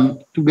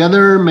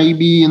together,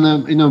 maybe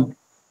in a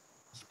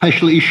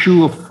special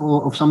issue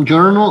of some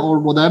journal or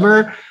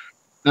whatever.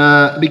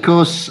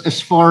 Because as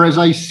far as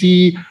I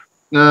see,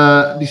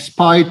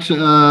 despite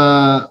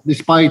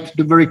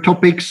the very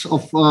topics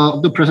of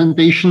the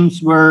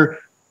presentations were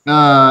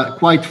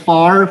quite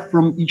far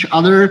from each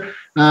other,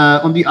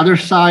 on the other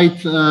side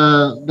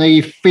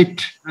they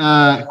fit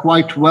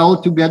quite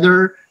well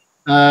together,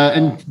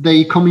 and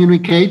they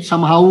communicate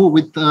somehow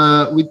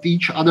with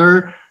each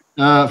other,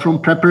 from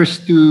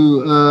preppers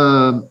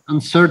to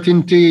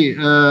uncertainty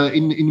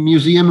in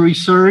museum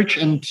research,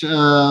 and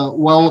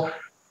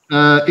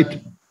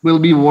it will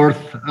be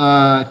worth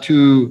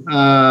to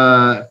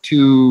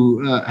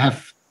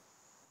have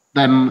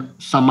them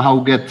somehow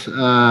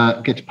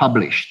get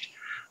published.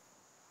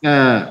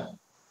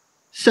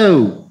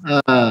 So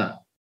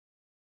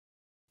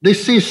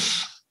this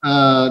is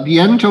the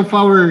end of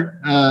our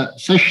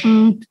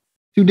session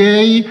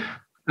today.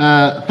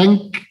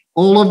 Thank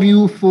all of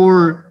you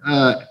for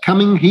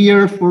coming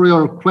here, for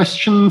your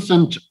questions,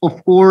 and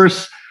of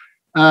course,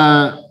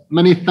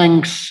 many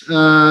thanks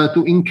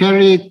to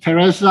Inkeri,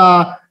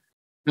 Teresa,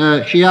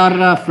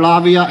 Chiara,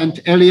 Flavia, and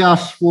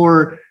Elias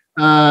for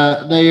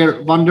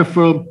their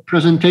wonderful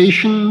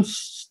presentations.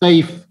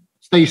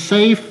 Stay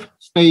safe,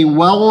 stay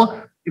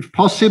well, if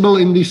possible,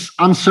 in these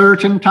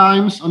uncertain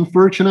times,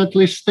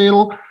 unfortunately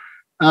still.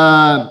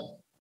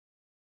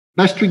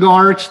 Best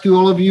regards to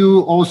all of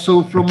you,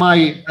 also from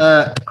my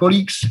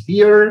colleagues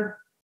here,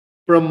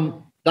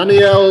 from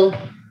Daniel,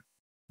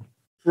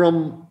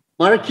 from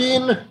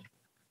Martin.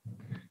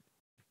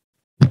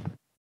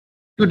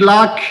 Good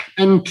luck,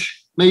 and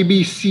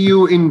maybe see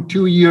you in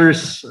 2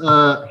 years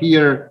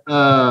here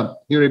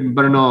in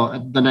Brno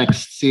at the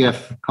next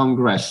CF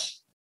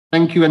Congress.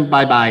 Thank you and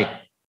bye-bye.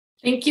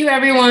 Thank you,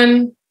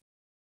 everyone.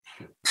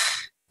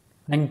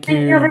 Thank you.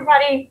 Thank you,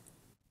 everybody.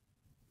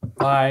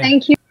 Bye.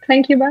 Thank you.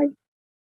 Thank you. Bye.